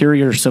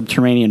superior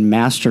subterranean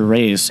master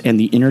race and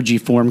the energy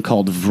form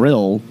called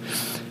Vril,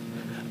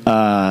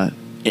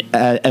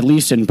 at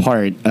least in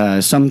part.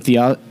 Some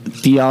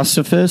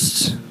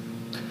theosophists,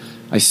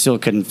 I still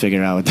couldn't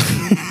figure out.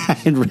 I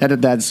had read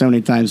it that so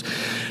many times.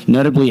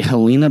 Notably,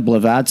 Helena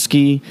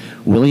Blavatsky,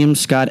 William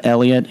Scott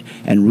Elliott,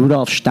 and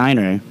Rudolf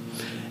Steiner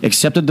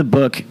accepted the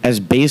book as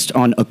based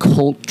on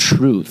occult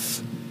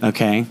truth.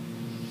 Okay,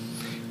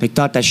 they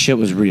thought that shit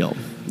was real.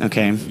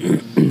 Okay.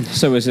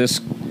 So is this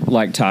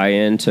like tie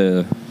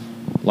into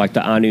like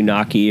the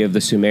Anunnaki of the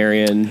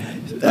Sumerian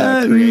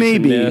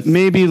creation myth?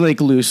 Maybe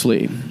like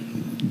loosely.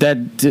 That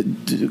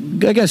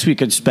I guess we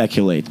could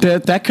speculate.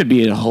 That could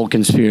be a whole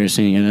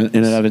conspiracy in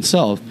and of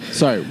itself.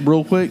 Sorry,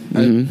 real quick.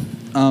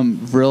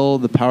 Vril,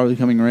 The Power of the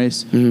Coming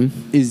Race.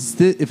 Is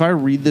this, if I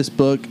read this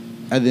book,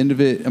 at the end of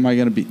it, am I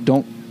going to be...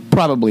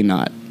 Probably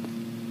not.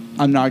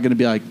 I'm not going to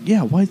be like,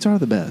 yeah, whites are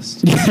the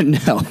best.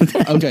 No.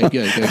 Okay,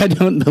 good. I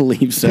don't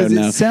believe so. Because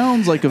No. it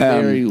sounds like a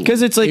very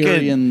because it's like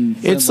Aryan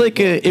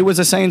it was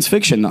a science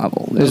fiction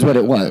novel is what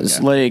it was.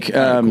 Okay. Like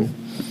Cool.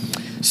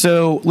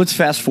 So let's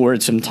fast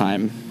forward some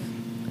time.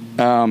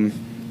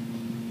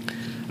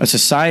 A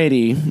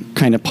society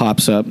kind of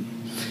pops up,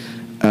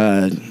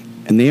 and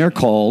they are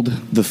called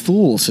the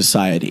Thule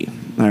Society.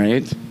 All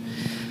right,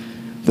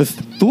 the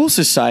Thule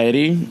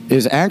Society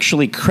is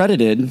actually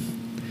credited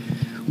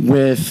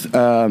with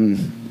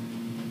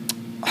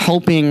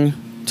helping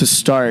to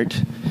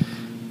start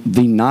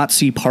the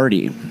Nazi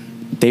Party.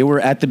 They were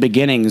at the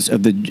beginnings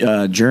of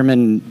the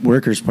German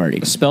Workers'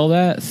 Party. Spell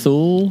that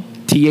Thule.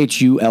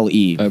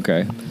 Thule.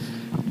 Okay.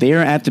 They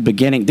are at the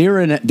beginning. They are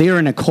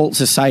an occult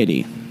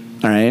society.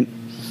 All right.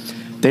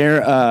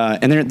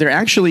 They're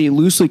actually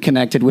loosely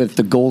connected with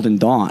the Golden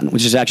Dawn,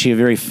 which is actually a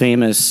very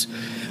famous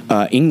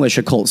English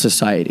occult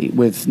society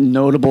with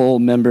notable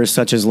members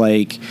such as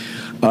like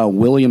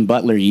William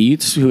Butler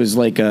Yeats, who is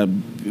like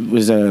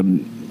was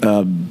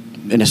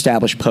an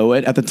established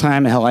poet at the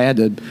time. Hell, I had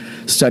to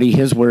study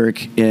his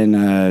work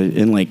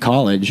in like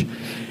college.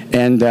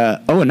 And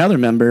another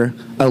member,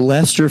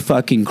 Aleister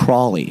fucking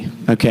Crowley.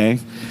 Okay,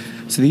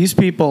 so these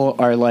people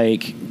are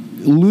like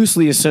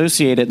loosely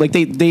associated. Like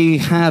they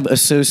have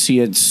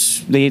associates.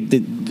 They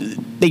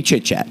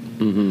chit chat.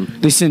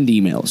 Mm-hmm. They send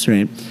emails,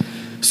 right?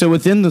 So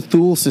within the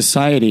Thule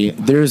Society,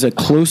 there's a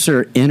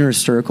closer inner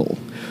circle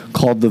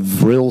called the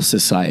Vril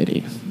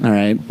Society. All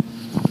right.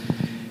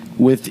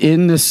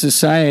 Within this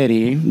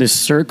society, this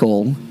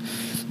circle,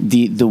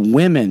 the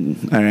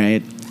women, all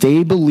right,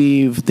 they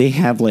believe they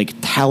have like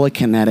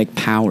telekinetic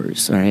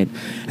powers, all right,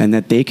 and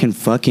that they can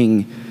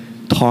fucking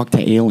talk to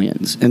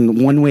aliens.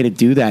 And one way to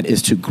do that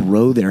is to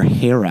grow their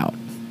hair out.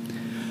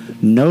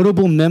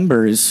 Notable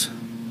members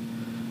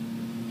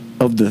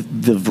of the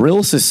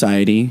Vril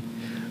Society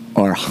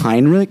are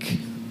Heinrich,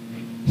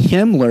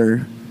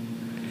 Himmler,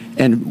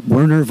 and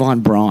Werner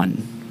von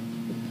Braun.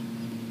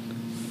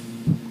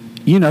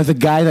 You know, the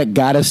guy that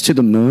got us to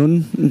the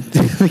moon.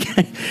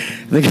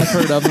 I've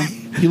heard of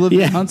him. He lived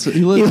in Huntsville.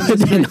 He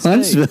lived in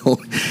Huntsville.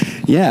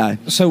 Yeah.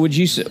 So would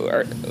you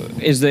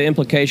is the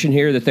implication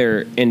here that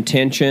their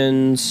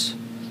intentions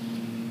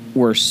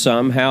were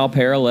somehow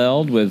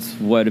paralleled with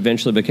what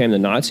eventually became the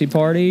Nazi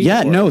Party?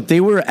 Yeah, no, they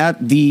were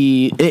at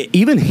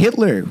even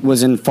Hitler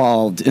was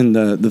involved in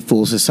the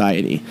Fool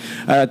Society.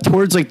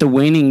 Towards like the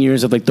waning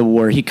years of like the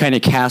war, he kind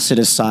of cast it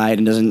aside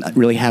and doesn't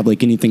really have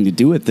like anything to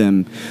do with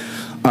them.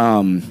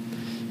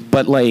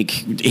 But like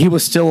he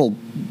was still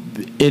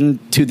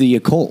into the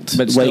occult,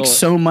 but like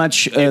so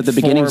much the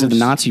beginnings of the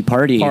Nazi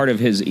Party, part of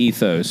his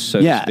ethos,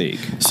 so to speak.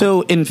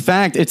 So in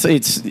fact,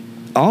 it's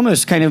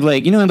almost kind of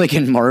like, you know, like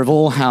in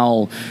Marvel,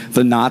 how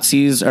the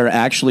Nazis are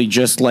actually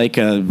just like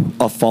a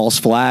false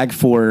flag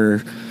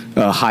for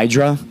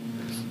Hydra,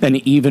 an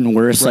even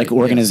worse like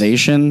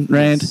organization,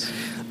 right?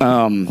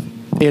 Yes.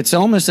 It's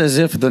almost as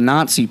if the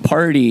Nazi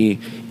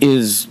Party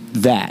is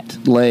that,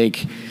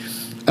 like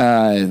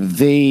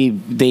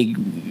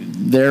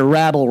they're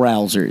rabble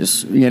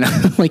rousers, you know.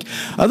 Like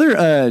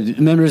other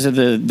members of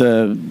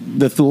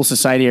the Thule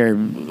Society are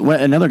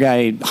another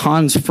guy,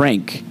 Hans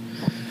Frank.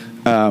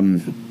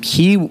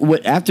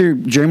 After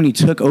Germany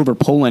took over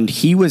Poland,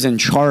 he was in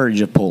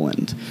charge of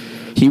Poland.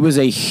 He was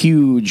a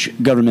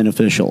huge government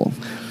official.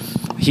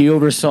 He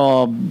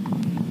oversaw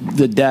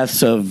the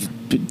deaths of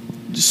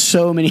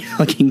so many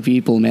fucking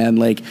people, man.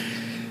 Like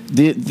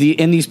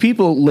and these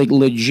people, like,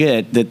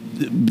 legit, that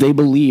they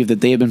believe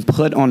that they have been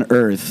put on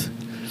Earth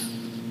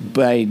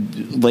by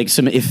like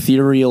some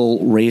ethereal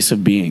race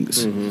of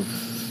beings.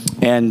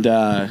 Mm-hmm. And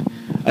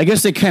I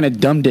guess they kind of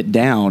dumbed it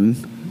down.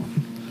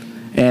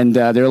 And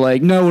they're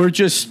like, no, we're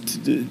just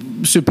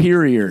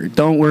superior.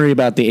 Don't worry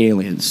about the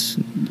aliens.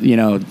 You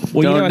know,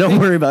 don't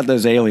worry about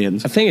those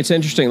aliens. I think it's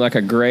interesting, like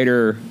a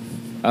greater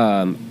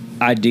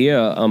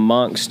idea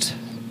amongst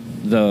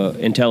the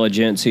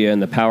intelligentsia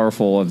and the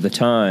powerful of the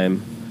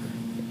time.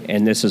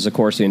 And this is, of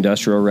course, the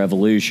Industrial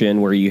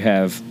Revolution, where you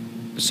have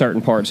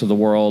certain parts of the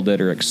world that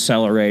are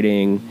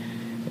accelerating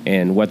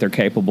and what they're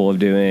capable of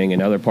doing,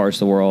 and other parts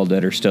of the world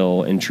that are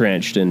still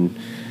entrenched in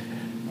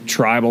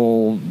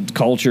tribal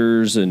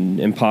cultures and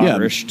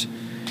impoverished. Yeah.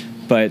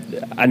 But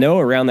I know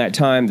around that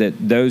time that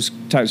those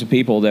types of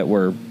people that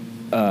were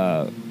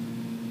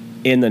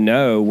in the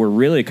know were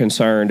really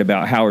concerned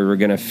about how we were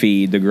going to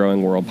feed the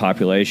growing world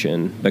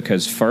population,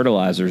 because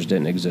fertilizers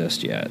didn't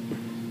exist yet.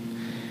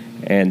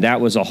 And that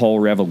was a whole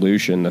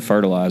revolution, the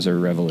fertilizer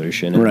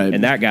revolution. And, right.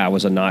 And that guy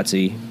was a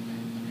Nazi.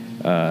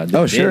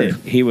 Sure.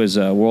 He was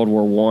a World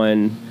War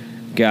I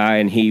guy,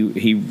 and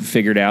he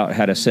figured out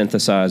how to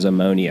synthesize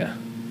ammonia.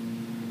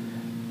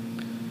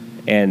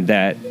 And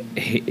that,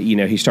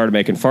 he started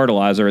making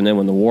fertilizer, and then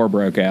when the war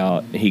broke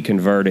out, he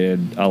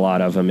converted a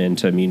lot of them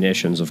into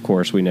munitions. Of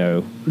course, we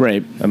know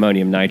right.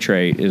 Ammonium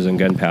nitrate is in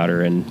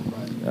gunpowder and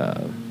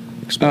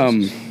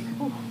explosives.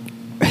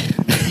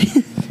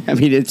 I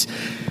mean, it's...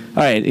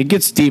 All right, it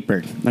gets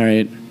deeper, all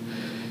right?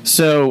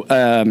 So,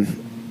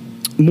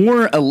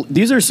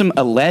 these are some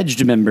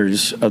alleged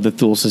members of the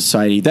Thule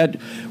Society that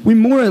we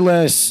more or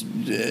less...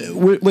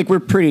 we're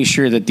pretty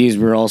sure that these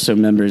were also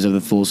members of the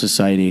Thule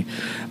Society.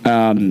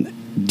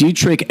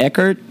 Dietrich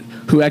Eckart,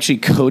 who actually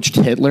coached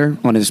Hitler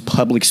on his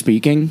public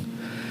speaking,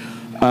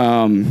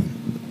 and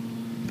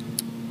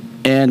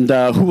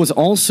who was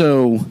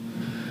also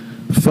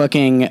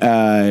fucking...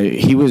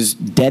 he was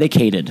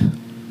dedicated.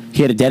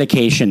 He had a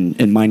dedication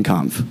in Mein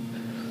Kampf.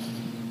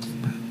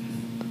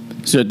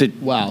 So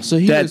wow, so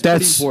that's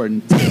pretty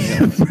important.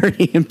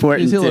 Pretty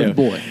important. He's Hitler's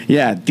boy.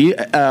 Yeah,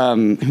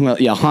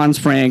 Hans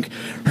Frank,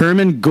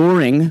 Hermann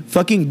Göring,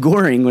 fucking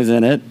Göring was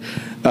in it.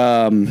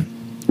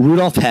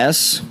 Rudolf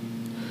Hess.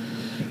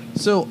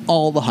 So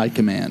all the high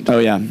command. Oh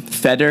yeah,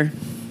 Feder.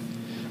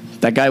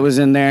 That guy was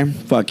in there.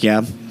 Fuck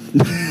yeah.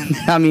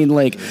 I mean,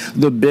 like,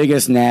 the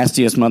biggest,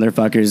 nastiest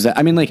motherfuckers.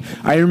 I mean, like,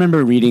 I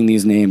remember reading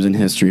these names in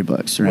history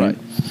books, right?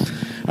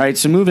 All right,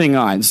 so moving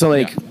on. So,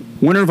 like,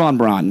 Werner von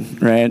Braun,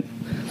 right?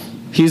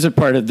 He's a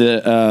part of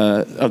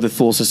the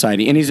Thule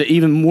Society, and he's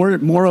even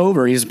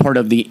moreover, he's part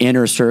of the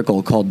inner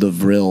circle called the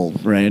Vril,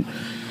 right?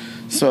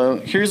 So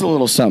here's a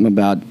little something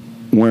about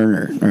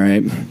Werner, all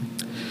right?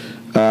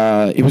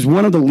 He was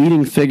one of the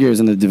leading figures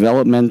in the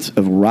development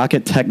of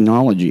rocket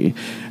technology.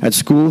 At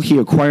school, he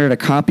acquired a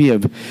copy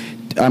of,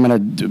 I'm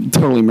going to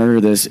totally murder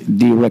this,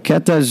 Die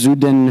Rakete zu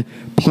den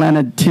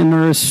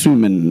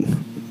Planeteniversum,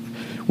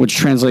 which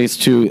translates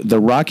to The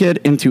Rocket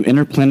into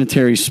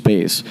Interplanetary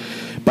Space,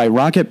 by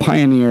rocket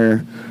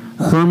pioneer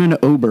Hermann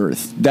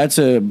Oberth. That's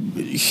a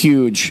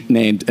huge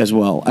name as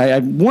well. I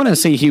want to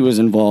say he was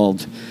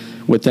involved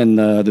within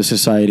the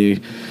society.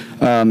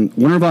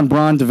 Werner von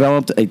Braun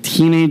developed a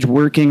teenage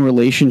working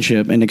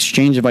relationship and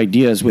exchange of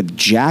ideas with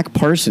Jack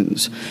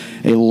Parsons,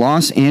 a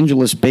Los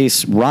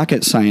Angeles-based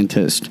rocket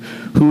scientist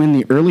who in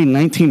the early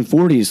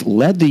 1940s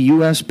led the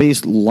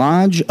U.S.-based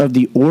Lodge of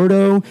the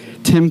Ordo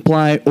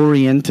Templi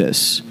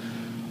Orientis,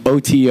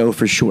 OTO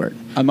for short.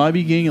 I might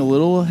be getting a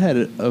little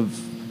ahead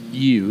of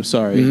you,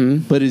 sorry,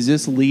 but is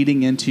this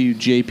leading into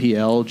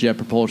JPL, Jet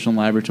Propulsion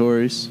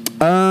Laboratories?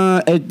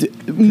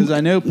 Because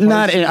I know I'm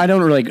not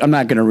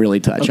going to really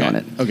touch on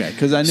it. Okay,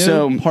 because I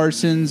know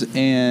Parsons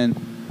and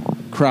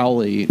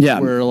Crowley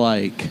were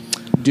like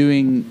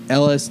doing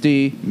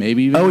LSD,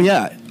 maybe. Even. Oh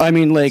yeah, I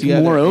mean, like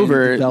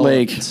moreover,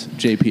 like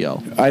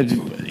JPL.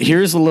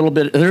 There's a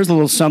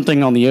little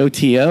something on the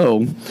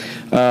OTO.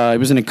 It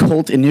was an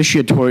occult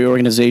initiatory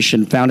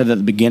organization founded at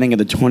the beginning of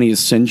the 20th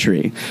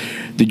century.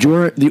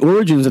 The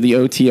origins of the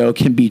OTO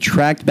can be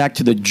tracked back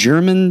to the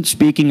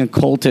German-speaking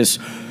occultists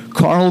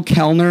Karl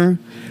Kellner,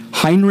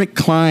 Heinrich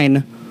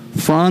Klein,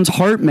 Franz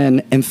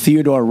Hartmann, and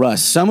Theodore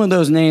Russ. Some of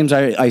those names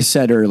I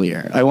said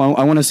earlier. I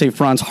want to say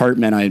Franz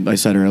Hartmann I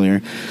said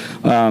earlier.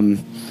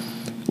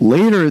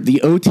 Later,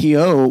 the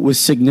OTO was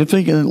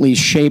significantly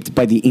shaped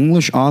by the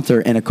English author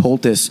and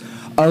occultist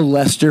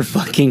Aleister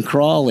fucking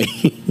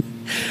Crowley.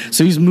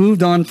 So he's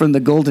moved on from the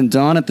Golden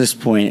Dawn at this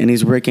point, and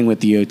he's working with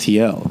the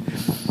OTO.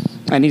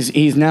 And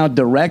he's now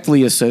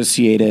directly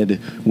associated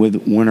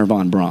with Werner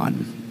von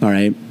Braun. All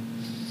right?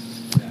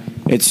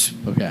 It's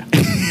okay.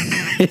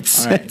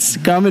 It's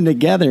coming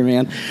together,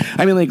 man.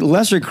 I mean, like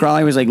Lester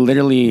Crowley was like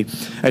literally,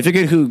 I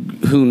forget who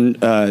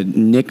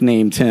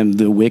nicknamed him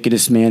the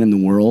wickedest man in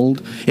the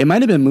world. It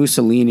might have been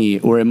Mussolini,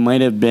 or it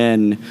might have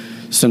been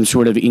some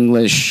sort of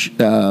English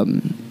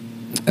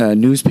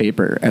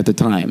newspaper at the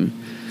time.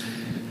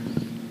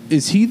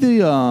 Is he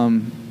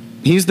the?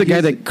 He's the guy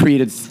that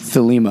created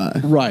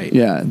Thelema. Right.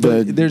 Yeah.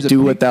 There's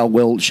do what thou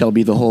wilt shall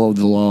be the whole of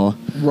the law.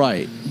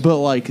 Right. But,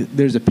 like,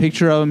 there's a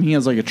picture of him. He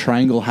has, like, a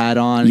triangle hat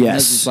on. Yes. He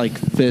has his, like,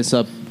 fist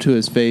up to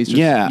his face.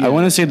 Yeah. I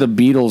want to say the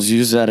Beatles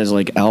used that as,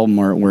 like, album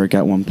artwork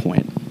at one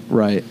point.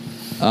 Right.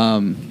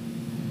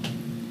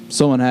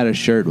 Someone had a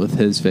shirt with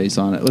his face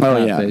on it. With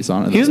that face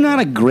on it. He's not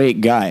a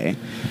great guy.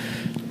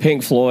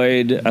 Pink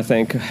Floyd, I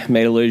think,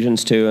 made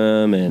allusions to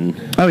him,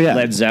 and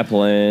Led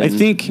Zeppelin. I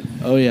think.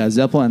 Oh yeah,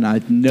 Zeppelin.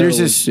 I know. There's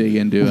this big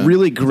into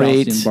really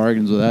great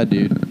bargains with that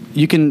dude.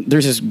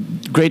 There's this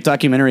great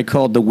documentary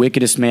called "The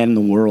Wickedest Man in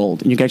the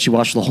World," and you can actually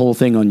watch the whole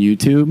thing on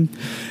YouTube,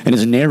 and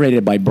it's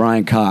narrated by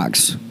Brian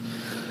Cox.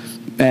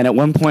 And at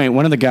one point,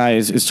 one of the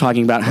guys is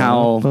talking about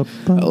how.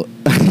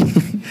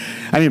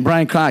 I mean,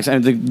 Brian Cox. I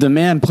mean, the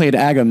man played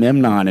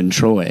Agamemnon in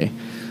Troy.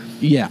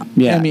 Yeah. I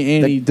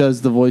mean, and he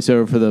does the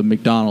voiceover for the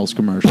McDonald's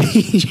commercial.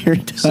 He sure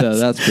does. So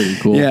that's pretty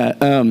cool. Yeah.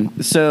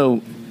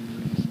 So,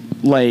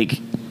 like,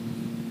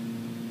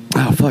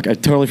 oh fuck! I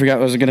totally forgot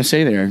what I was gonna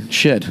say there.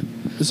 Shit.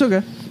 It's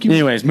okay.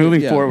 Anyways,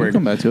 moving forward. We'll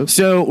come back to it.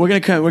 So we're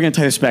gonna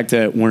tie this back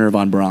to Werner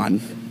von Braun.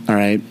 All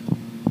right.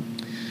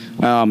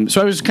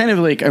 So I was kind of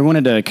like, I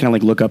wanted to kind of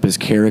like look up his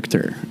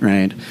character,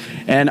 right?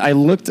 And I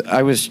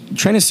was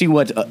trying to see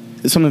what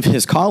some of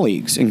his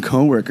colleagues and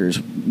coworkers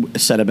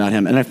said about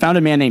him, and I found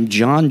a man named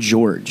John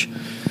George,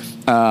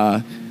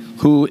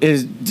 who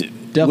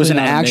was an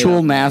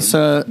actual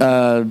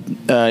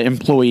NASA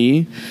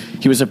employee.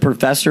 He was a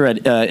professor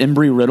at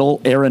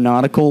Embry-Riddle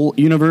Aeronautical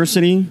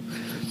University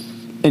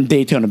in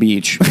Daytona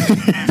Beach.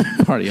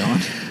 Party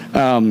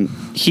on.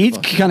 He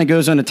kind of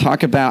goes on to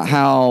talk about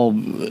how,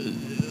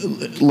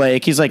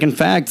 like, he's like, in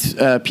fact,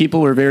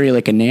 people were very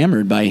like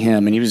enamored by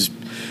him, and he was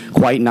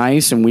quite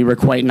nice, and we were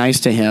quite nice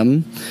to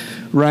him,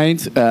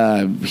 right?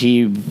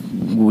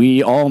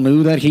 We all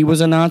knew that he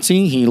was a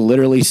Nazi. He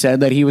literally said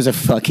that he was a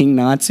fucking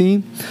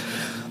Nazi.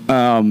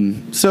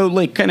 So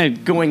like, kind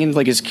of going into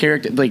like his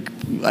character, like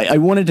I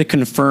wanted to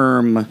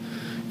confirm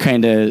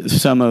kind of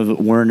some of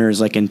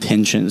Werner's like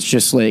intentions,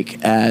 just like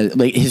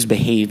his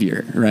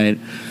behavior, right?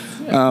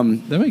 Yeah,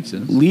 that makes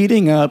sense.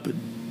 Leading up,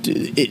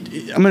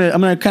 I'm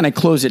gonna kind of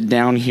close it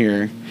down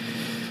here.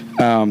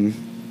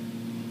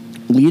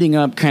 Leading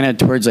up kind of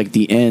towards like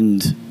the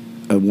end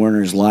of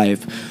Werner's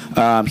life,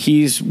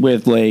 he's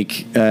with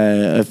like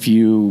a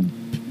few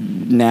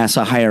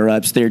NASA higher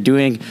ups. They're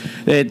doing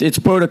it's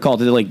protocol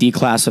to like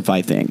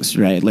declassify things,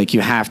 right? Like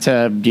you have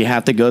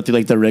to go through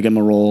like the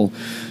rigmarole.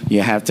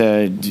 You have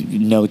to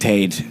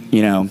notate,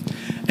 you know.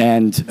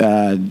 And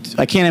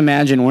I can't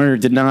imagine Werner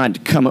did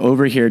not come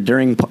over here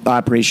during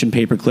Operation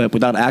Paperclip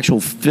without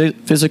actual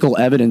physical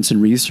evidence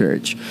and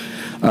research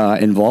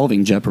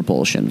involving jet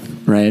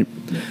propulsion, right?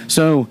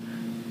 So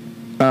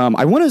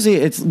I want to say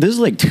this is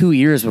like 2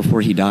 years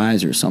before he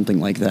dies or something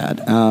like that.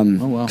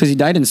 Because he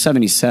died in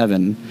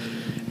 1977,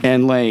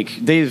 and like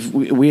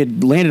we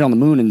had landed on the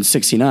moon in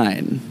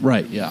 1969.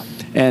 Right. Yeah.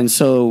 And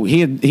so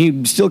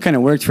he still kind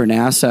of worked for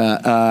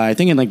NASA. I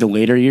think in like the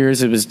later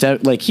years, it was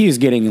like he was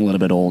getting a little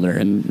bit older,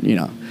 and you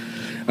know,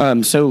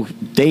 so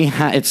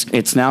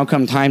it's now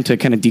come time to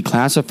kind of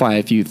declassify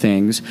a few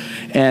things,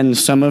 and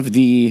some of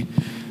the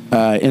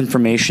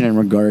information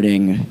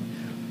regarding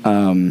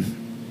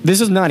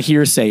this is not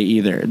hearsay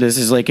either. This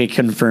is like a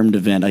confirmed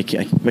event. I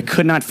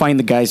could not find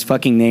the guy's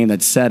fucking name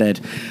that said it.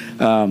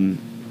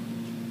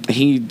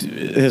 He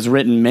has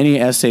written many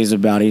essays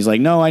about it. He's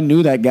like, no, I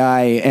knew that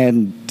guy,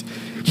 and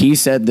he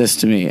said this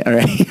to me. All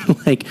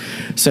right, like,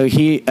 so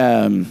he.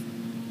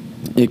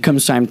 It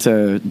comes time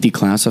to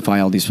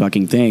declassify all these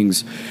fucking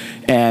things,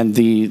 and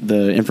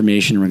the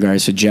information in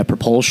regards to jet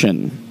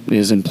propulsion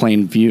is in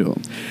plain view.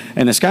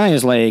 And this guy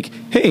is like,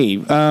 hey,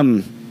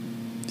 like,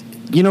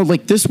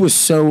 this was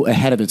so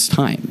ahead of its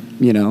time,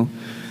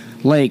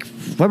 Like,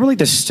 what were, like,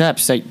 the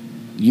steps that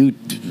you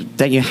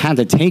had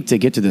to take to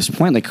get to this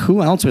point? Like,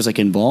 who else was, like,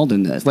 involved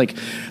in this? Like,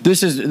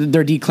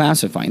 they're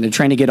declassifying. They're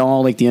trying to get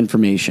all, like, the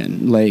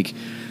information. Like,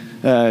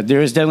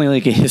 there is definitely,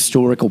 like, a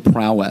historical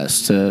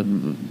prowess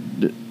to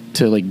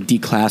like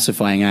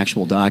declassifying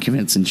actual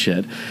documents and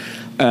shit.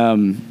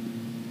 And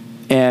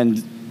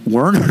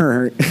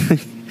Werner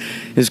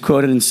is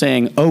quoted in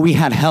saying, "Oh, we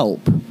had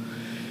help."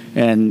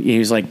 And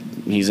he's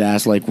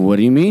asked, like, what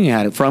do you mean you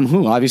had it? From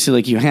who? Obviously,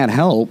 like, you had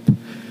help,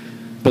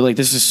 but, like,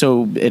 this is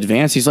so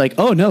advanced. He's like,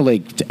 oh no,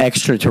 like,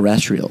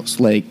 extraterrestrials,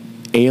 like,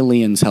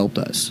 aliens helped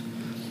us.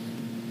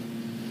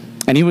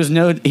 And he was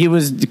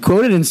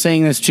quoted in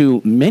saying this to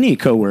many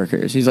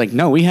coworkers. He's like,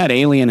 no, we had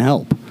alien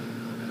help.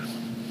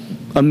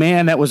 A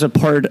man that was a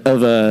part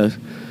of an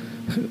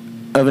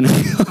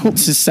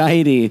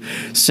society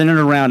centered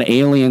around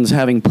aliens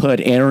having put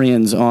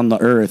Aryans on the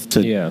earth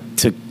to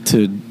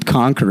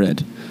conquer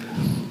it,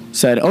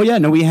 said, oh yeah,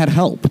 no, we had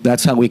help.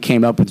 That's how we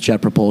came up with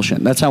jet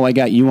propulsion. That's how I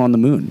got you on the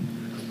moon.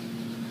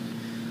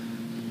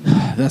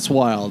 That's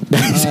wild.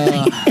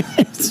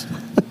 It's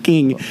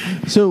fucking.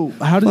 So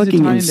how does it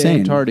tie insane.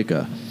 into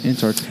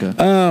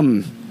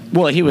Antarctica?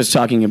 Well, he was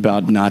talking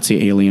about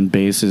Nazi alien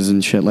bases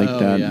and shit like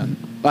that. Yeah.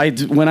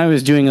 When I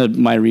was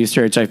doing my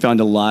research, I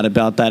found a lot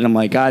about that. And I'm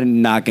like,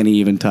 I'm not going to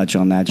even touch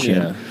on that shit.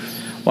 Yeah.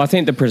 Well, I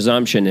think the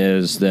presumption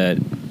is that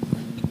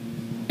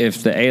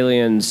if the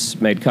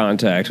aliens made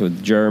contact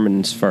with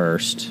Germans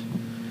first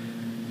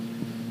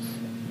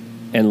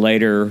and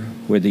later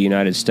with the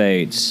United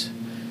States,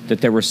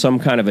 that there was some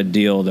kind of a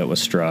deal that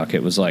was struck.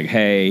 It was like,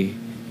 hey,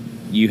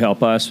 you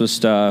help us with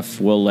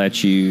stuff, we'll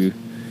let you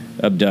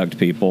abduct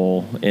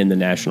people in the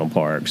national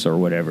parks or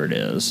whatever it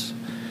is.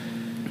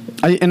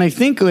 I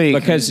think, like,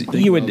 because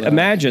you would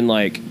imagine,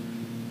 like,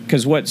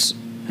 because what's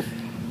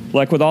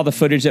like with all the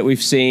footage that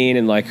we've seen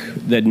and like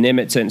the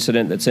Nimitz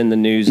incident that's in the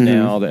news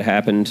now that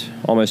happened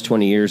almost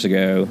 20 years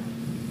ago,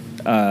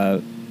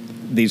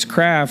 these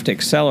craft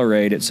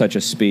accelerate at such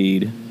a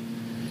speed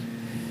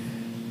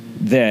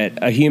that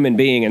a human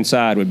being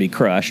inside would be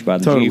crushed by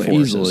the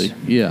G-forces. Easily.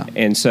 Yeah.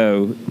 And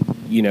so,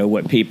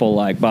 what people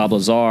like Bob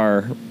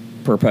Lazar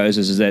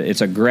proposes is that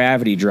it's a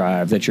gravity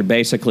drive, that you're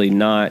basically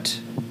not,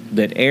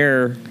 that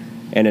air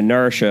and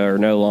inertia are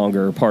no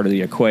longer part of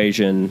the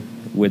equation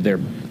with their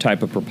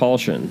type of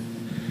propulsion.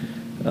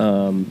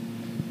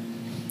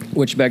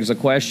 Which begs the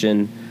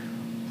question,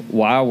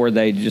 why were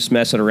they just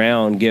messing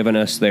around giving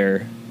us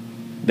their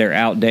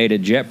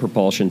outdated jet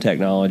propulsion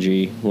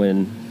technology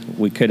when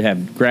we could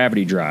have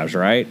gravity drives,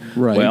 right?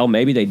 Right. Well,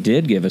 maybe they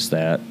did give us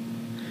that,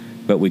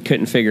 but we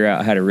couldn't figure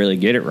out how to really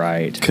get it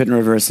right. Couldn't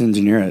reverse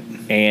engineer it.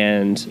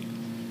 And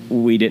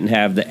we didn't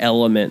have the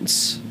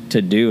elements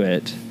to do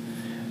it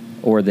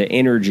or the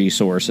energy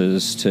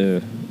sources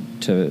to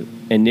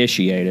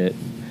initiate it.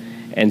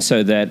 And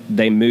so that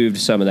they moved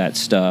some of that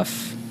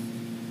stuff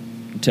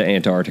to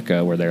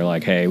Antarctica, where they're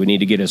like, hey, we need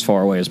to get as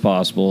far away as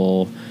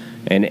possible.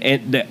 And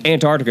the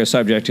Antarctica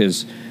subject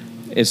is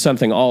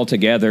something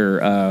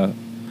altogether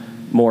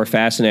more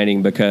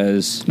fascinating,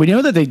 because we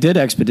know that they did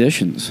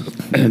expeditions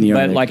in the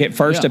Arctic. But like it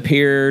first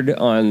appeared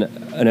on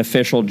an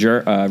official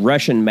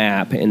Russian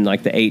map in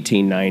like the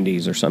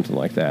 1890s or something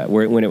like that,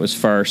 when it was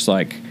first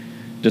like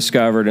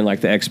discovered in like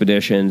the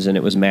expeditions, and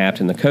it was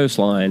mapped in the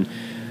coastline.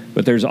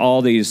 But there's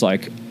all these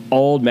like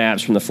old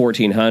maps from the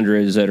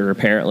 1400s that are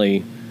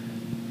apparently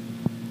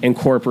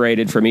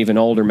incorporated from even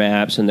older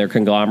maps, and they're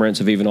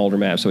conglomerates of even older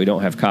maps that we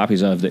don't have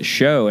copies of, that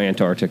show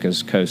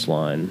Antarctica's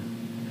coastline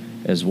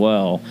as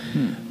well.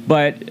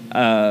 But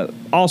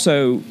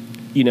also,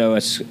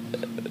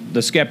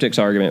 the skeptic's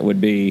argument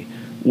would be,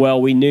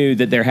 well, we knew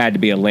that there had to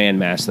be a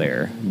landmass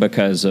there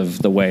because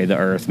of the way the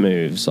Earth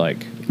moves.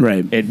 Like,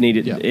 right, it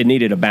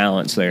needed a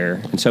balance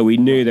there, and so we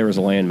knew there was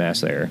a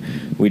landmass there.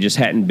 We just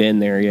hadn't been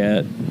there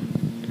yet.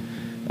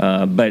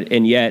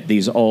 And yet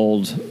these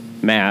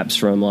old maps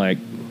from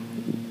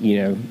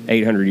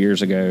 800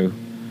 years ago,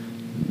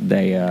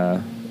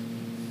 they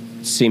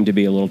seem to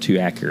be a little too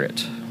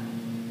accurate.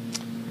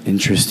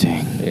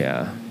 Interesting.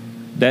 Yeah.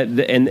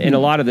 And a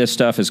lot of this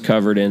stuff is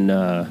covered in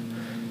a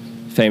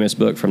famous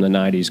book from the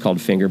 90s called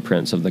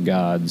Fingerprints of the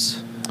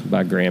Gods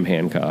by Graham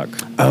Hancock.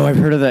 Oh, I've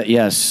heard of that,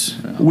 yes.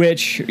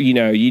 Which,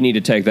 you need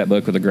to take that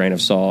book with a grain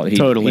of salt. He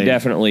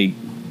definitely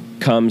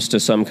comes to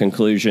some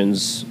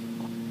conclusions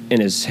in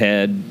his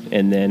head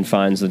and then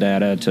finds the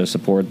data to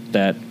support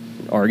that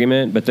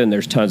argument. But then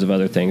there's tons of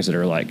other things that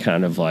are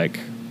kind of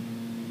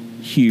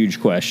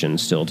huge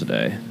questions still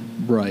today.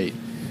 Right.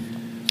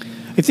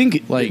 I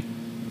think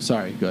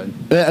Sorry, go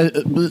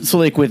ahead. So,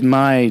 like, with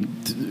my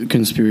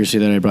conspiracy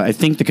that I brought, I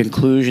think the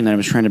conclusion that I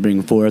was trying to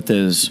bring forth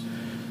is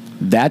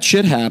that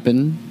shit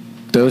happened.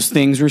 Those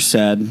things were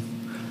said.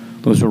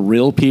 Those were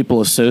real people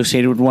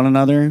associated with one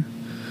another.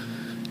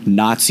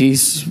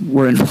 Nazis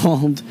were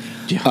involved.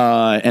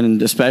 Yeah.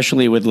 And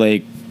especially with,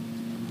 like,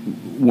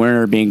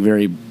 Werner being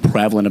very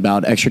prevalent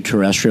about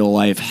extraterrestrial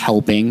life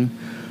helping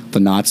the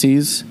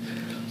Nazis.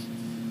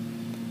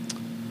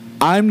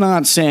 I'm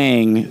not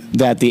saying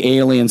that the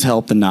aliens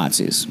helped the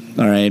Nazis,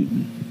 all right?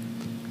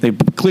 They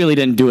clearly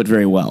didn't do it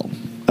very well.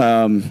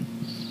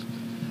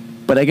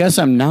 But I guess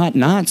I'm not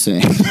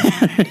saying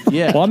that.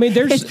 Yeah. Well, I mean,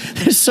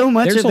 there's so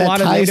much there's of a that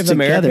lot of ties Native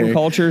American together.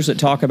 cultures that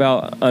talk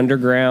about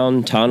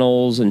underground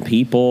tunnels and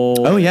people.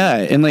 Oh, yeah.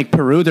 In, like,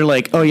 Peru, they're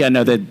like, oh, yeah,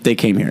 no, they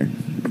came here.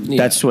 Yeah.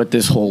 That's what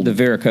this whole... The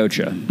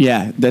Viracocha.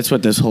 Yeah, that's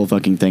what this whole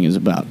fucking thing is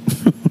about.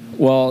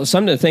 Well,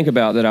 something to think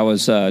about that I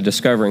was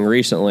discovering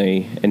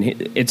recently, and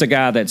it's a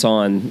guy that's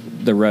on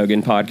the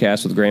Rogan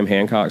podcast with Graham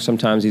Hancock.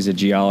 Sometimes he's a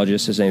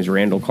geologist. His name's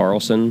Randall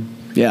Carlson.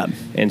 Yeah.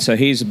 And so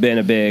he's been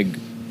a big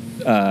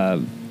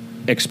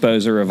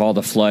exposer of all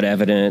the flood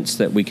evidence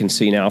that we can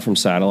see now from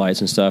satellites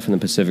and stuff in the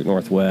Pacific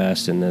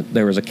Northwest, and that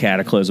there was a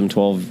cataclysm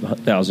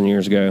 12,000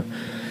 years ago.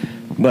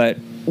 But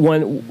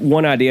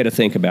one idea to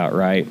think about,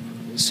 right?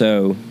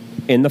 So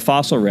in the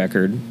fossil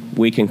record,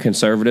 we can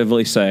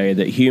conservatively say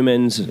that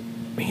humans,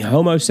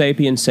 Homo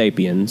sapiens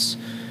sapiens,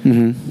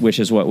 which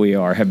is what we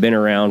are, have been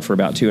around for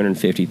about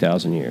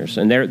 250,000 years.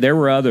 And there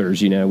were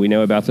others, we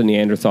know about the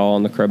Neanderthal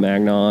and the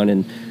Cro-Magnon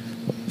and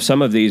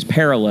some of these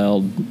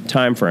paralleled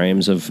time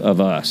frames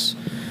of us.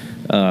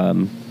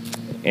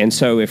 And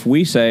so if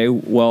we say,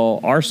 well,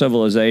 our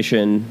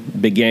civilization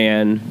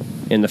began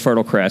in the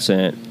Fertile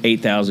Crescent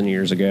 8,000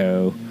 years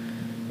ago,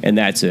 and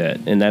that's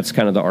it, and that's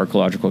kind of the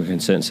archaeological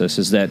consensus,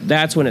 is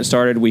that's when it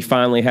started. We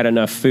finally had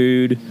enough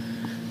food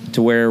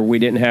to where we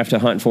didn't have to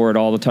hunt for it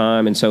all the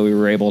time, and so we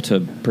were able to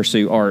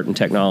pursue art and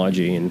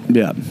technology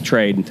and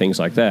trade and things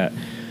like that.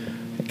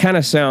 It kind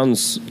of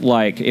sounds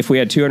like if we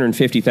had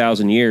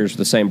 250,000 years with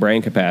the same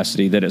brain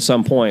capacity, that at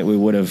some point we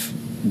would have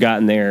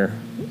gotten there,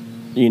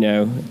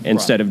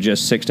 instead of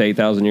just 6,000 to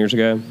 8,000 years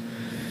ago.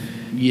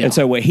 Yeah. And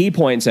so what he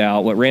points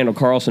out, what Randall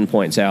Carlson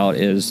points out,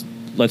 is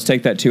let's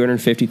take that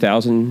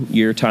 250,000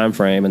 year time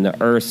frame and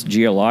the Earth's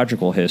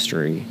geological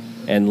history,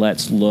 and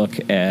let's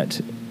look at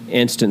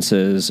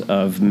instances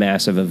of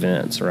massive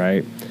events,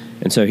 right?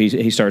 And so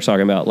he starts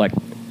talking about, like,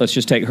 let's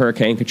just take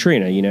Hurricane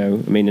Katrina.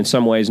 In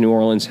some ways, New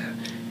Orleans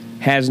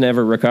has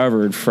never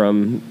recovered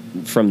from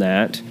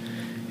that.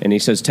 And he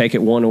says take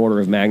it one order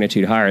of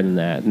magnitude higher than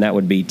that, and that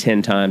would be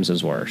 10 times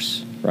as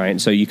worse, right?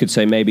 And so you could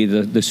say maybe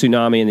the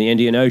tsunami in the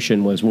Indian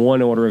Ocean was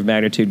one order of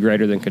magnitude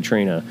greater than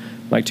Katrina.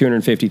 Like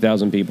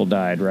 250,000 people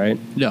died, right?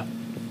 Yeah.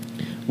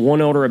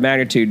 One order of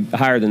magnitude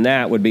higher than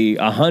that would be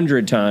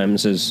 100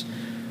 times as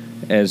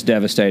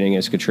devastating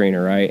as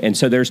Katrina, right? And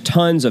so there's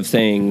tons of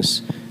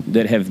things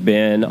that have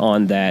been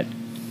on that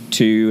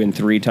 2 and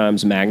 3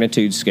 times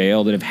magnitude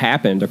scale that have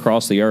happened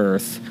across the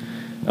Earth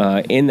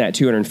in that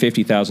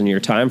 250,000 year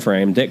time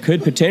frame that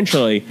could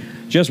potentially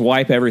just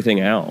wipe everything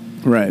out,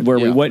 Right. Where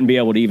we wouldn't be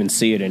able to even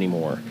see it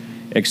anymore,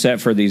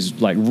 except for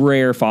these like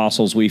rare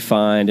fossils we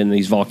find in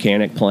these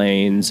volcanic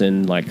plains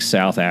in like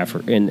South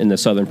Africa, in the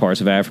southern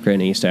parts of Africa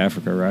and East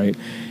Africa, right?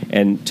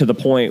 And to the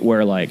point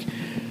where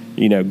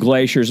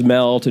glaciers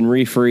melt and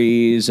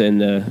refreeze,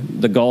 and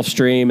the Gulf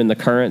Stream and the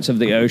currents of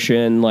the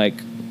ocean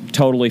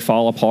totally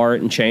fall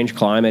apart and change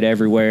climate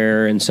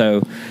everywhere. And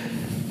so,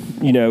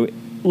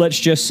 let's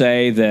just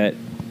say that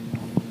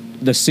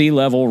the sea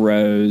level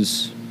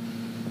rose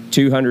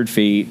 200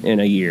 feet in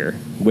a year,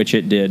 which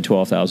it did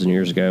 12,000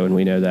 years ago, and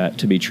we know that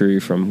to be true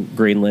from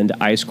Greenland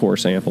ice core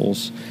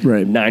samples.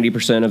 Right.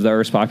 90% of the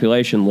Earth's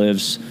population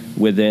lives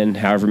within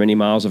however many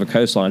miles of a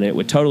coastline. It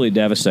would totally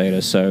devastate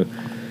us. So,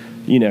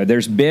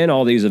 there's been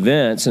all these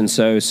events, and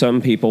so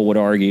some people would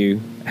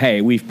argue,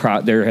 hey,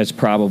 there has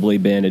probably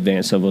been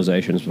advanced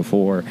civilizations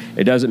before.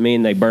 It doesn't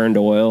mean they burned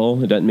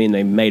oil. It doesn't mean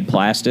they made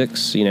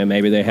plastics.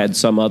 Maybe they had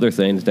some other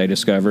thing that they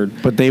discovered.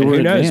 But they were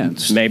who knows?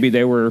 advanced. Maybe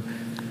they were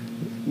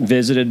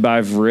visited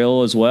by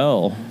Vril as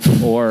well,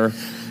 or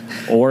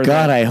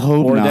God, I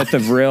hope or not. that the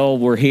Vril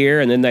were here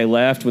and then they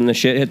left when the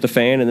shit hit the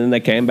fan, and then they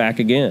came back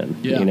again.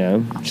 Yeah.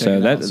 So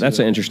that's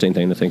an interesting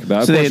thing to think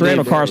about. So of course, they-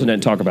 Randall Carlson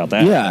didn't talk about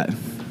that. Yeah.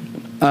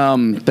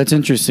 That's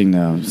interesting,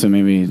 though. So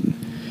maybe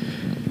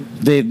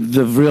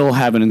the Vril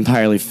haven't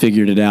entirely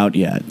figured it out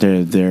yet.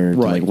 They're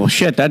Right. like, well,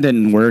 shit, that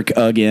didn't work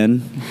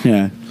again.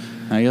 Yeah.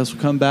 I guess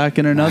we'll come back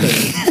in another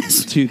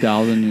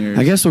 2,000 years.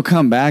 I guess we'll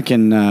come back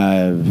in,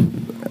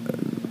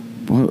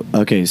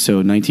 okay,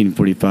 so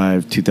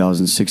 1945,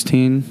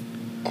 2016,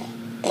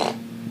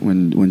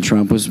 when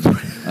Trump was...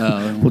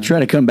 we'll try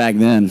to come back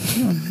then.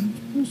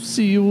 We'll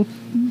see. We'll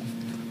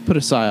put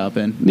a psyop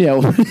in. Yeah.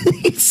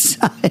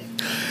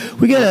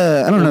 We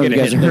got I don't know if you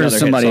guys heard of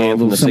somebody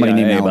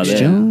named Alex then.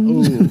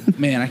 Jones. Ooh,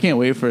 man, I can't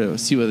wait to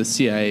see what the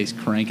CIA is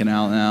cranking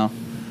out now.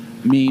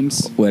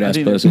 Memes. Wet I ass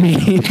think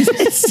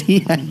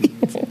pussy.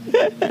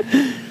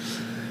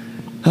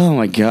 Oh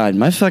my god,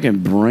 my fucking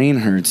brain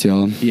hurts,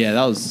 y'all. Yeah,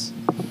 that was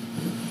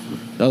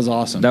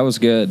awesome. That was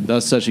good. That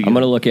was such a good. I'm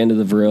gonna look into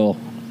the Vril.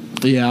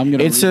 Yeah, I'm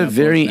gonna. It's read a that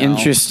very book now.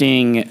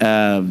 interesting.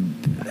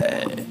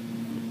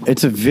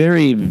 It's a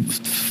very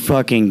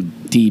fucking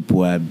deep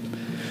web.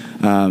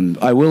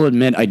 I will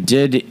admit, I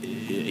did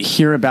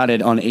hear about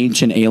it on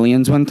Ancient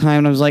Aliens one time,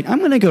 and I was like,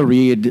 I'm gonna go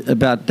read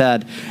about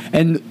that.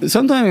 And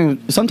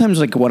sometimes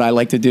like what I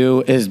like to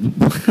do is,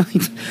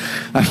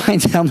 I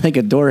might sound like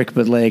a dork,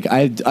 but like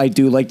I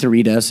do like to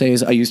read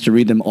essays. I used to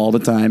read them all the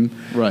time.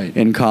 Right.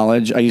 In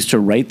college, I used to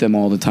write them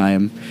all the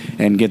time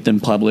and get them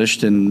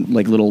published in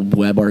like little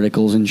web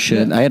articles and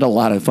shit. Yeah. I had a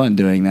lot of fun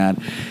doing that,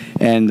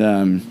 and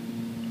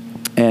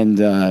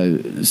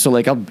so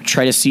like I'll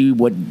try to see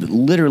what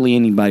literally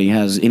anybody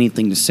has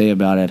anything to say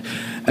about it,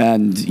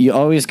 and you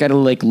always got to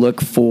like look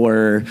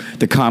for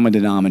the common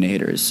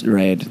denominators,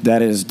 right?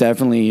 That is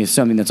definitely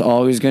something that's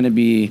always going to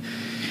be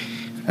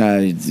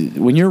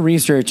when you're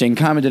researching.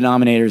 Common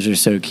denominators are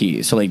so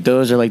key. So like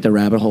those are like the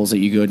rabbit holes that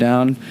you go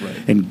down.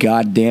 Right. And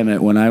god damn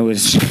it, when I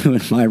was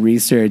doing my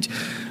research,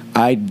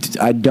 I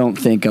don't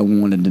think I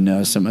wanted to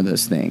know some of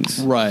those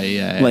things. Right.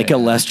 Yeah. Like yeah. a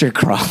Lester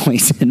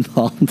Crowley's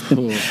involved.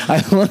 Ooh.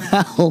 I love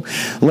how,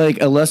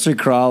 like, a Lester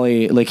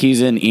Crowley, like,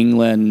 he's in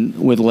England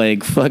with,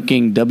 like,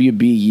 fucking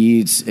W.B.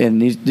 Yeats,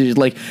 and there's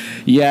like,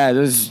 yeah,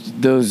 those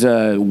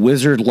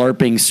wizard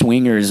LARPing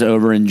swingers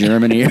over in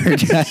Germany are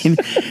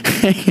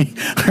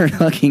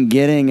fucking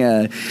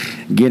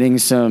getting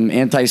some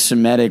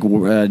anti-Semitic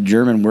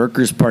German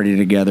workers' party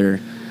together.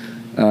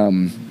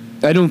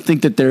 I don't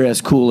think that they're as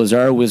cool as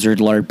our wizard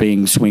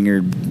LARPing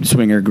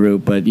swinger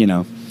group, but you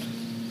know.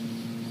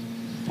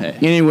 Hey.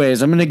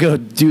 Anyways, I'm gonna go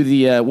do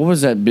the what was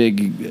that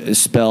big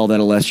spell that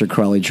Aleister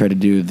Crowley tried to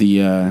do?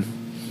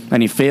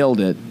 And he failed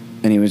it,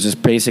 and he was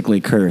just basically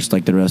cursed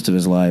like the rest of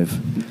his life.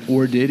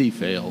 Or did he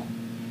fail?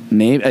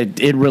 Maybe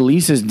it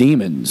releases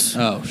demons.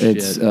 Oh shit!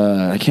 It's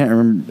I can't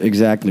remember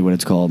exactly what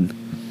it's called.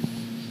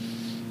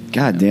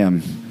 God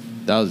damn.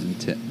 That was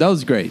intense. That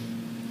was great.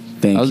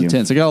 Thank That was you.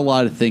 intense. I got a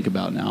lot to think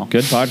about now.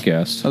 Good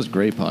podcast. That was a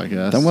great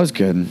podcast. That was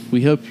good.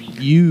 We hope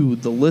you,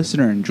 the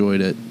listener, enjoyed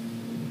it.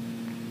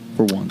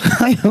 For once.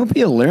 I hope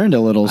you learned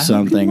a little hope you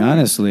something, learned.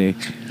 honestly.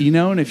 You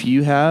know, and if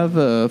you have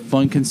a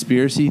fun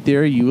conspiracy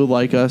theory you would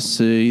like us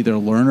to either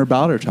learn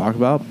about or talk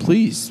about,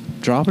 please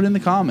drop it in the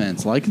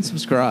comments. Like and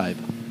subscribe.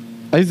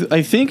 I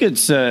think it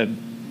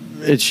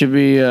should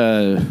be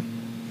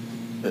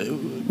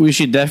we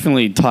should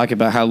definitely talk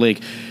about how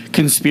like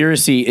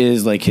conspiracy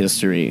is like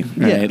history,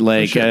 right? Yeah,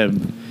 like for sure.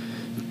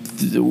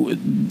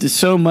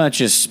 So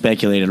much is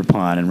speculated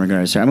upon in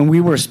regards to. I mean,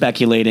 we were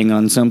speculating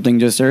on something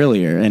just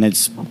earlier, and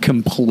it's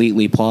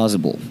completely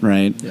plausible,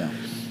 right? Yeah.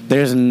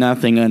 There's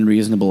nothing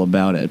unreasonable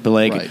about it, but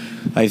like, Right.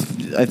 I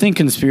think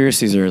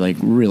conspiracies are like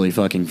really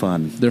fucking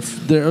fun.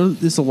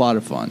 It's a lot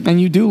of fun. And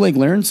you do like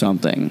learn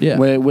something. Yeah.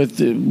 With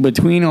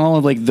between all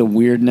of like the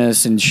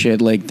weirdness and shit,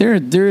 like there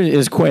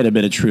is quite a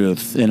bit of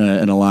truth in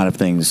a lot of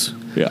things.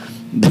 Yeah.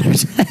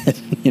 There's,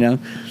 you know,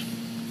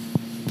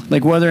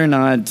 like whether or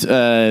not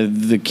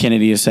the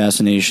Kennedy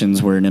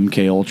assassinations were an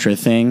MK Ultra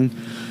thing,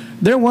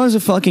 there was a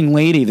fucking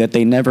lady that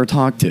they never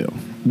talked to.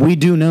 We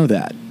do know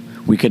that.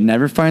 We could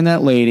never find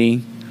that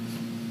lady.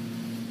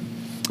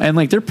 And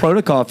like their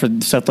protocol for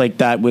stuff like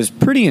that was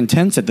pretty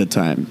intense at the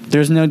time.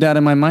 There's no doubt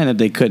in my mind that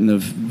they couldn't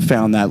have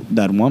found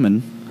that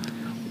woman.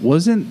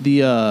 Wasn't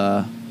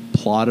the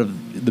plot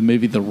of the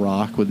movie The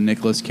Rock with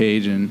Nicolas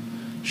Cage and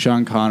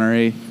Sean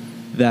Connery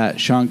that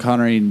Sean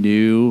Connery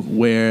knew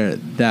where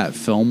that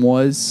film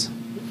was,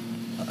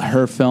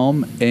 her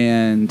film,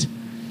 and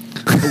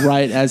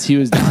right as he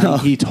was dying,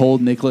 he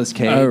told Nicolas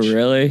Cage. Oh,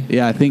 really?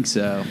 Yeah, I think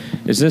so.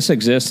 Does this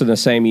exist in the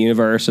same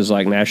universe as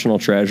like National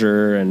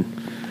Treasure and?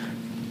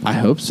 I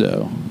hope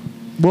so.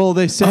 Well,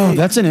 they say... Oh,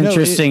 that's an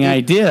interesting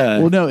idea.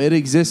 Well, no, it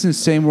exists in the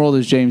same world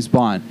as James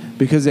Bond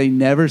because they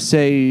never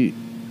say...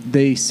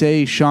 They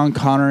say Sean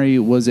Connery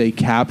was a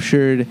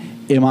captured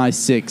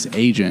MI6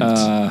 agent.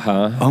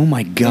 Oh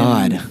my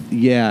god.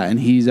 And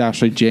he's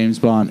actually James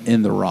Bond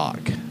in The Rock.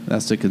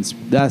 That's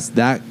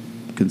that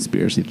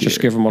conspiracy theory. Just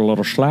give him a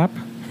little slap.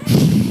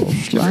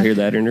 Did you ever hear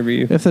that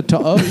interview? If the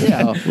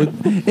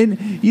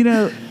and you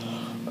know,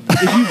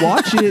 if you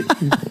watch it,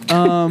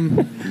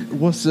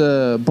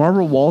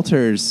 Barbara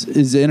Walters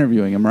is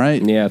interviewing him,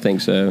 right? Yeah, I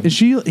think so. And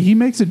he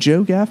makes a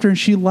joke after, and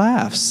she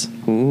laughs.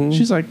 Mhm.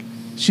 She's like,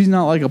 she's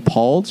not like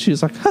appalled.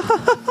 She's like, ha, ha,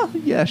 ha, ha.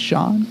 Yeah,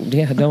 Sean.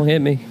 Yeah, don't hit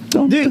me.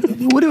 Don't.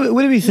 Dude, what do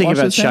we think Wash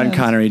about his Sean hands.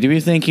 Connery? Do we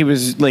think he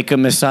was like a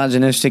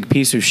misogynistic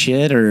piece of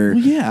shit, or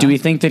Well, yeah. do we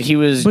think that he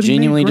was But he made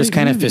genuinely just great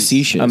kind of movies.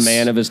 facetious? A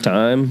man of his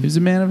time. He's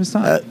a man of his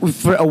time.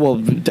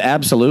 Well,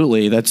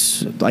 absolutely.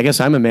 I guess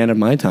I'm a man of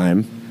my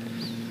time.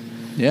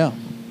 Yeah.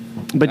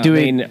 But do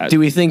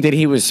we think that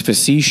he was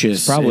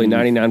facetious? Probably and-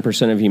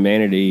 99% of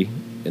humanity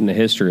in the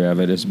history of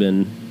it has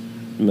been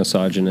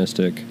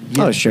misogynistic.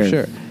 Yeah, Oh, sure. for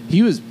sure.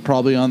 He was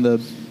probably on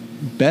the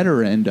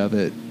better end of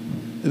it.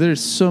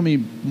 There's so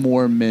many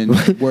more men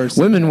worse.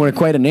 Women were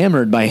quite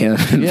enamored by him.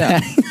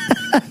 Yeah.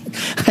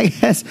 I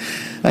guess,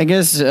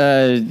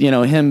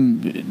 him.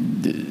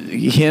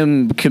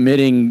 him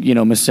committing,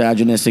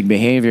 misogynistic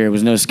behavior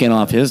was no skin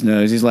off his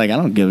nose. He's like, I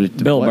don't give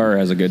it. Bill Burr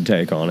has a good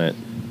take on it.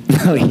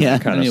 Oh yeah,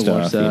 Kind I of need to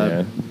watch stuff.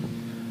 that.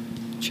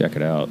 Check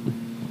it out.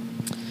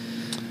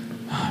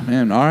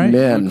 Man, all right.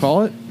 Man. Wanna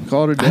call it?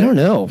 Call it a day? I don't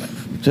know.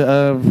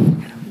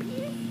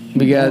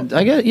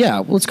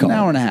 Let's call An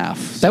hour it. and a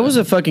half. That was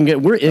a fucking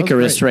good. We're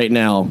Icarus great. right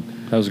now.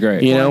 That was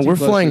great. We're too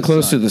flying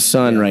close to the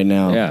sun right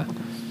now. Yeah.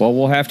 Well,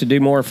 we'll have to do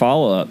more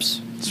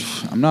follow-ups.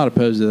 I'm not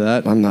opposed to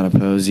that. I'm not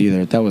opposed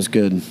either. That was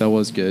good. That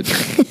was good.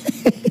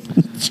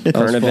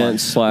 Current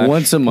events /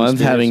 Once a month,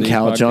 having conspiracy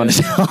Cal John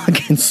podcast. on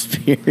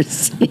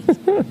conspiracy.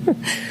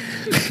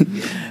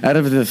 Out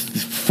of the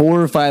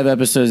 4 or 5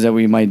 episodes that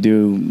we might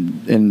do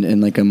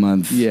in like a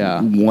month,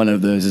 Yeah. one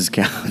of those is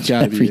Couch.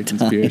 Gotta every be a time.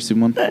 conspiracy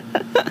one.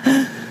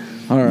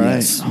 All right.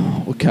 Yes.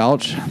 Well,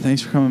 Couch,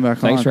 thanks for coming back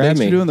on. Thanks for having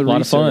me. doing the A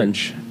lot of fun.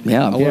 research.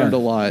 Yeah. I learned a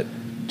lot.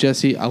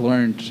 Jesse, I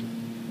learned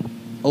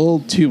a little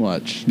too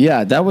much.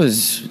 Yeah, that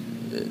was.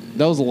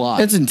 That was a lot.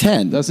 It's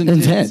intense. That's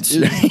intense.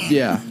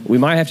 Yeah. We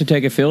might have to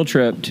take a field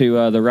trip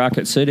to the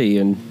Rocket City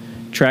and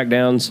track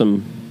down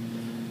some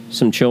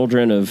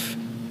children of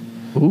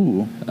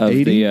Ooh. of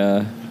 80?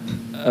 the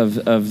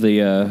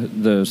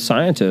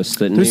scientists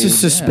that There's knew. a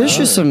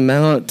suspicious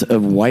amount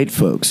of white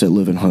folks that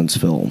live in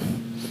Huntsville.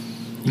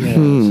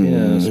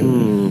 Yes.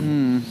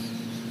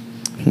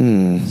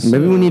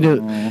 Maybe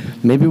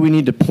we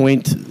need to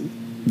point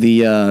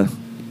the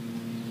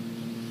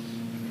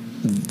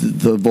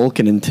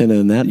Vulcan antenna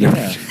in that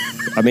direction.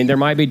 I mean, there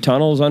might be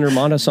tunnels under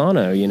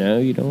Montesano.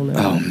 You don't know.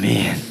 Oh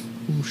man.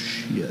 Oh,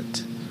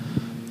 shit.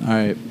 All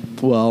right.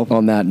 Well,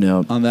 On that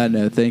note, on that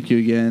note, thank you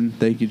again.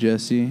 Thank you,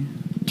 Jesse.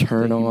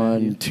 turn Thank you, on,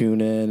 Matthew.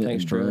 tune in,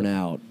 Thanks, and burn Drew.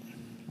 out.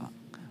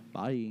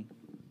 Bye.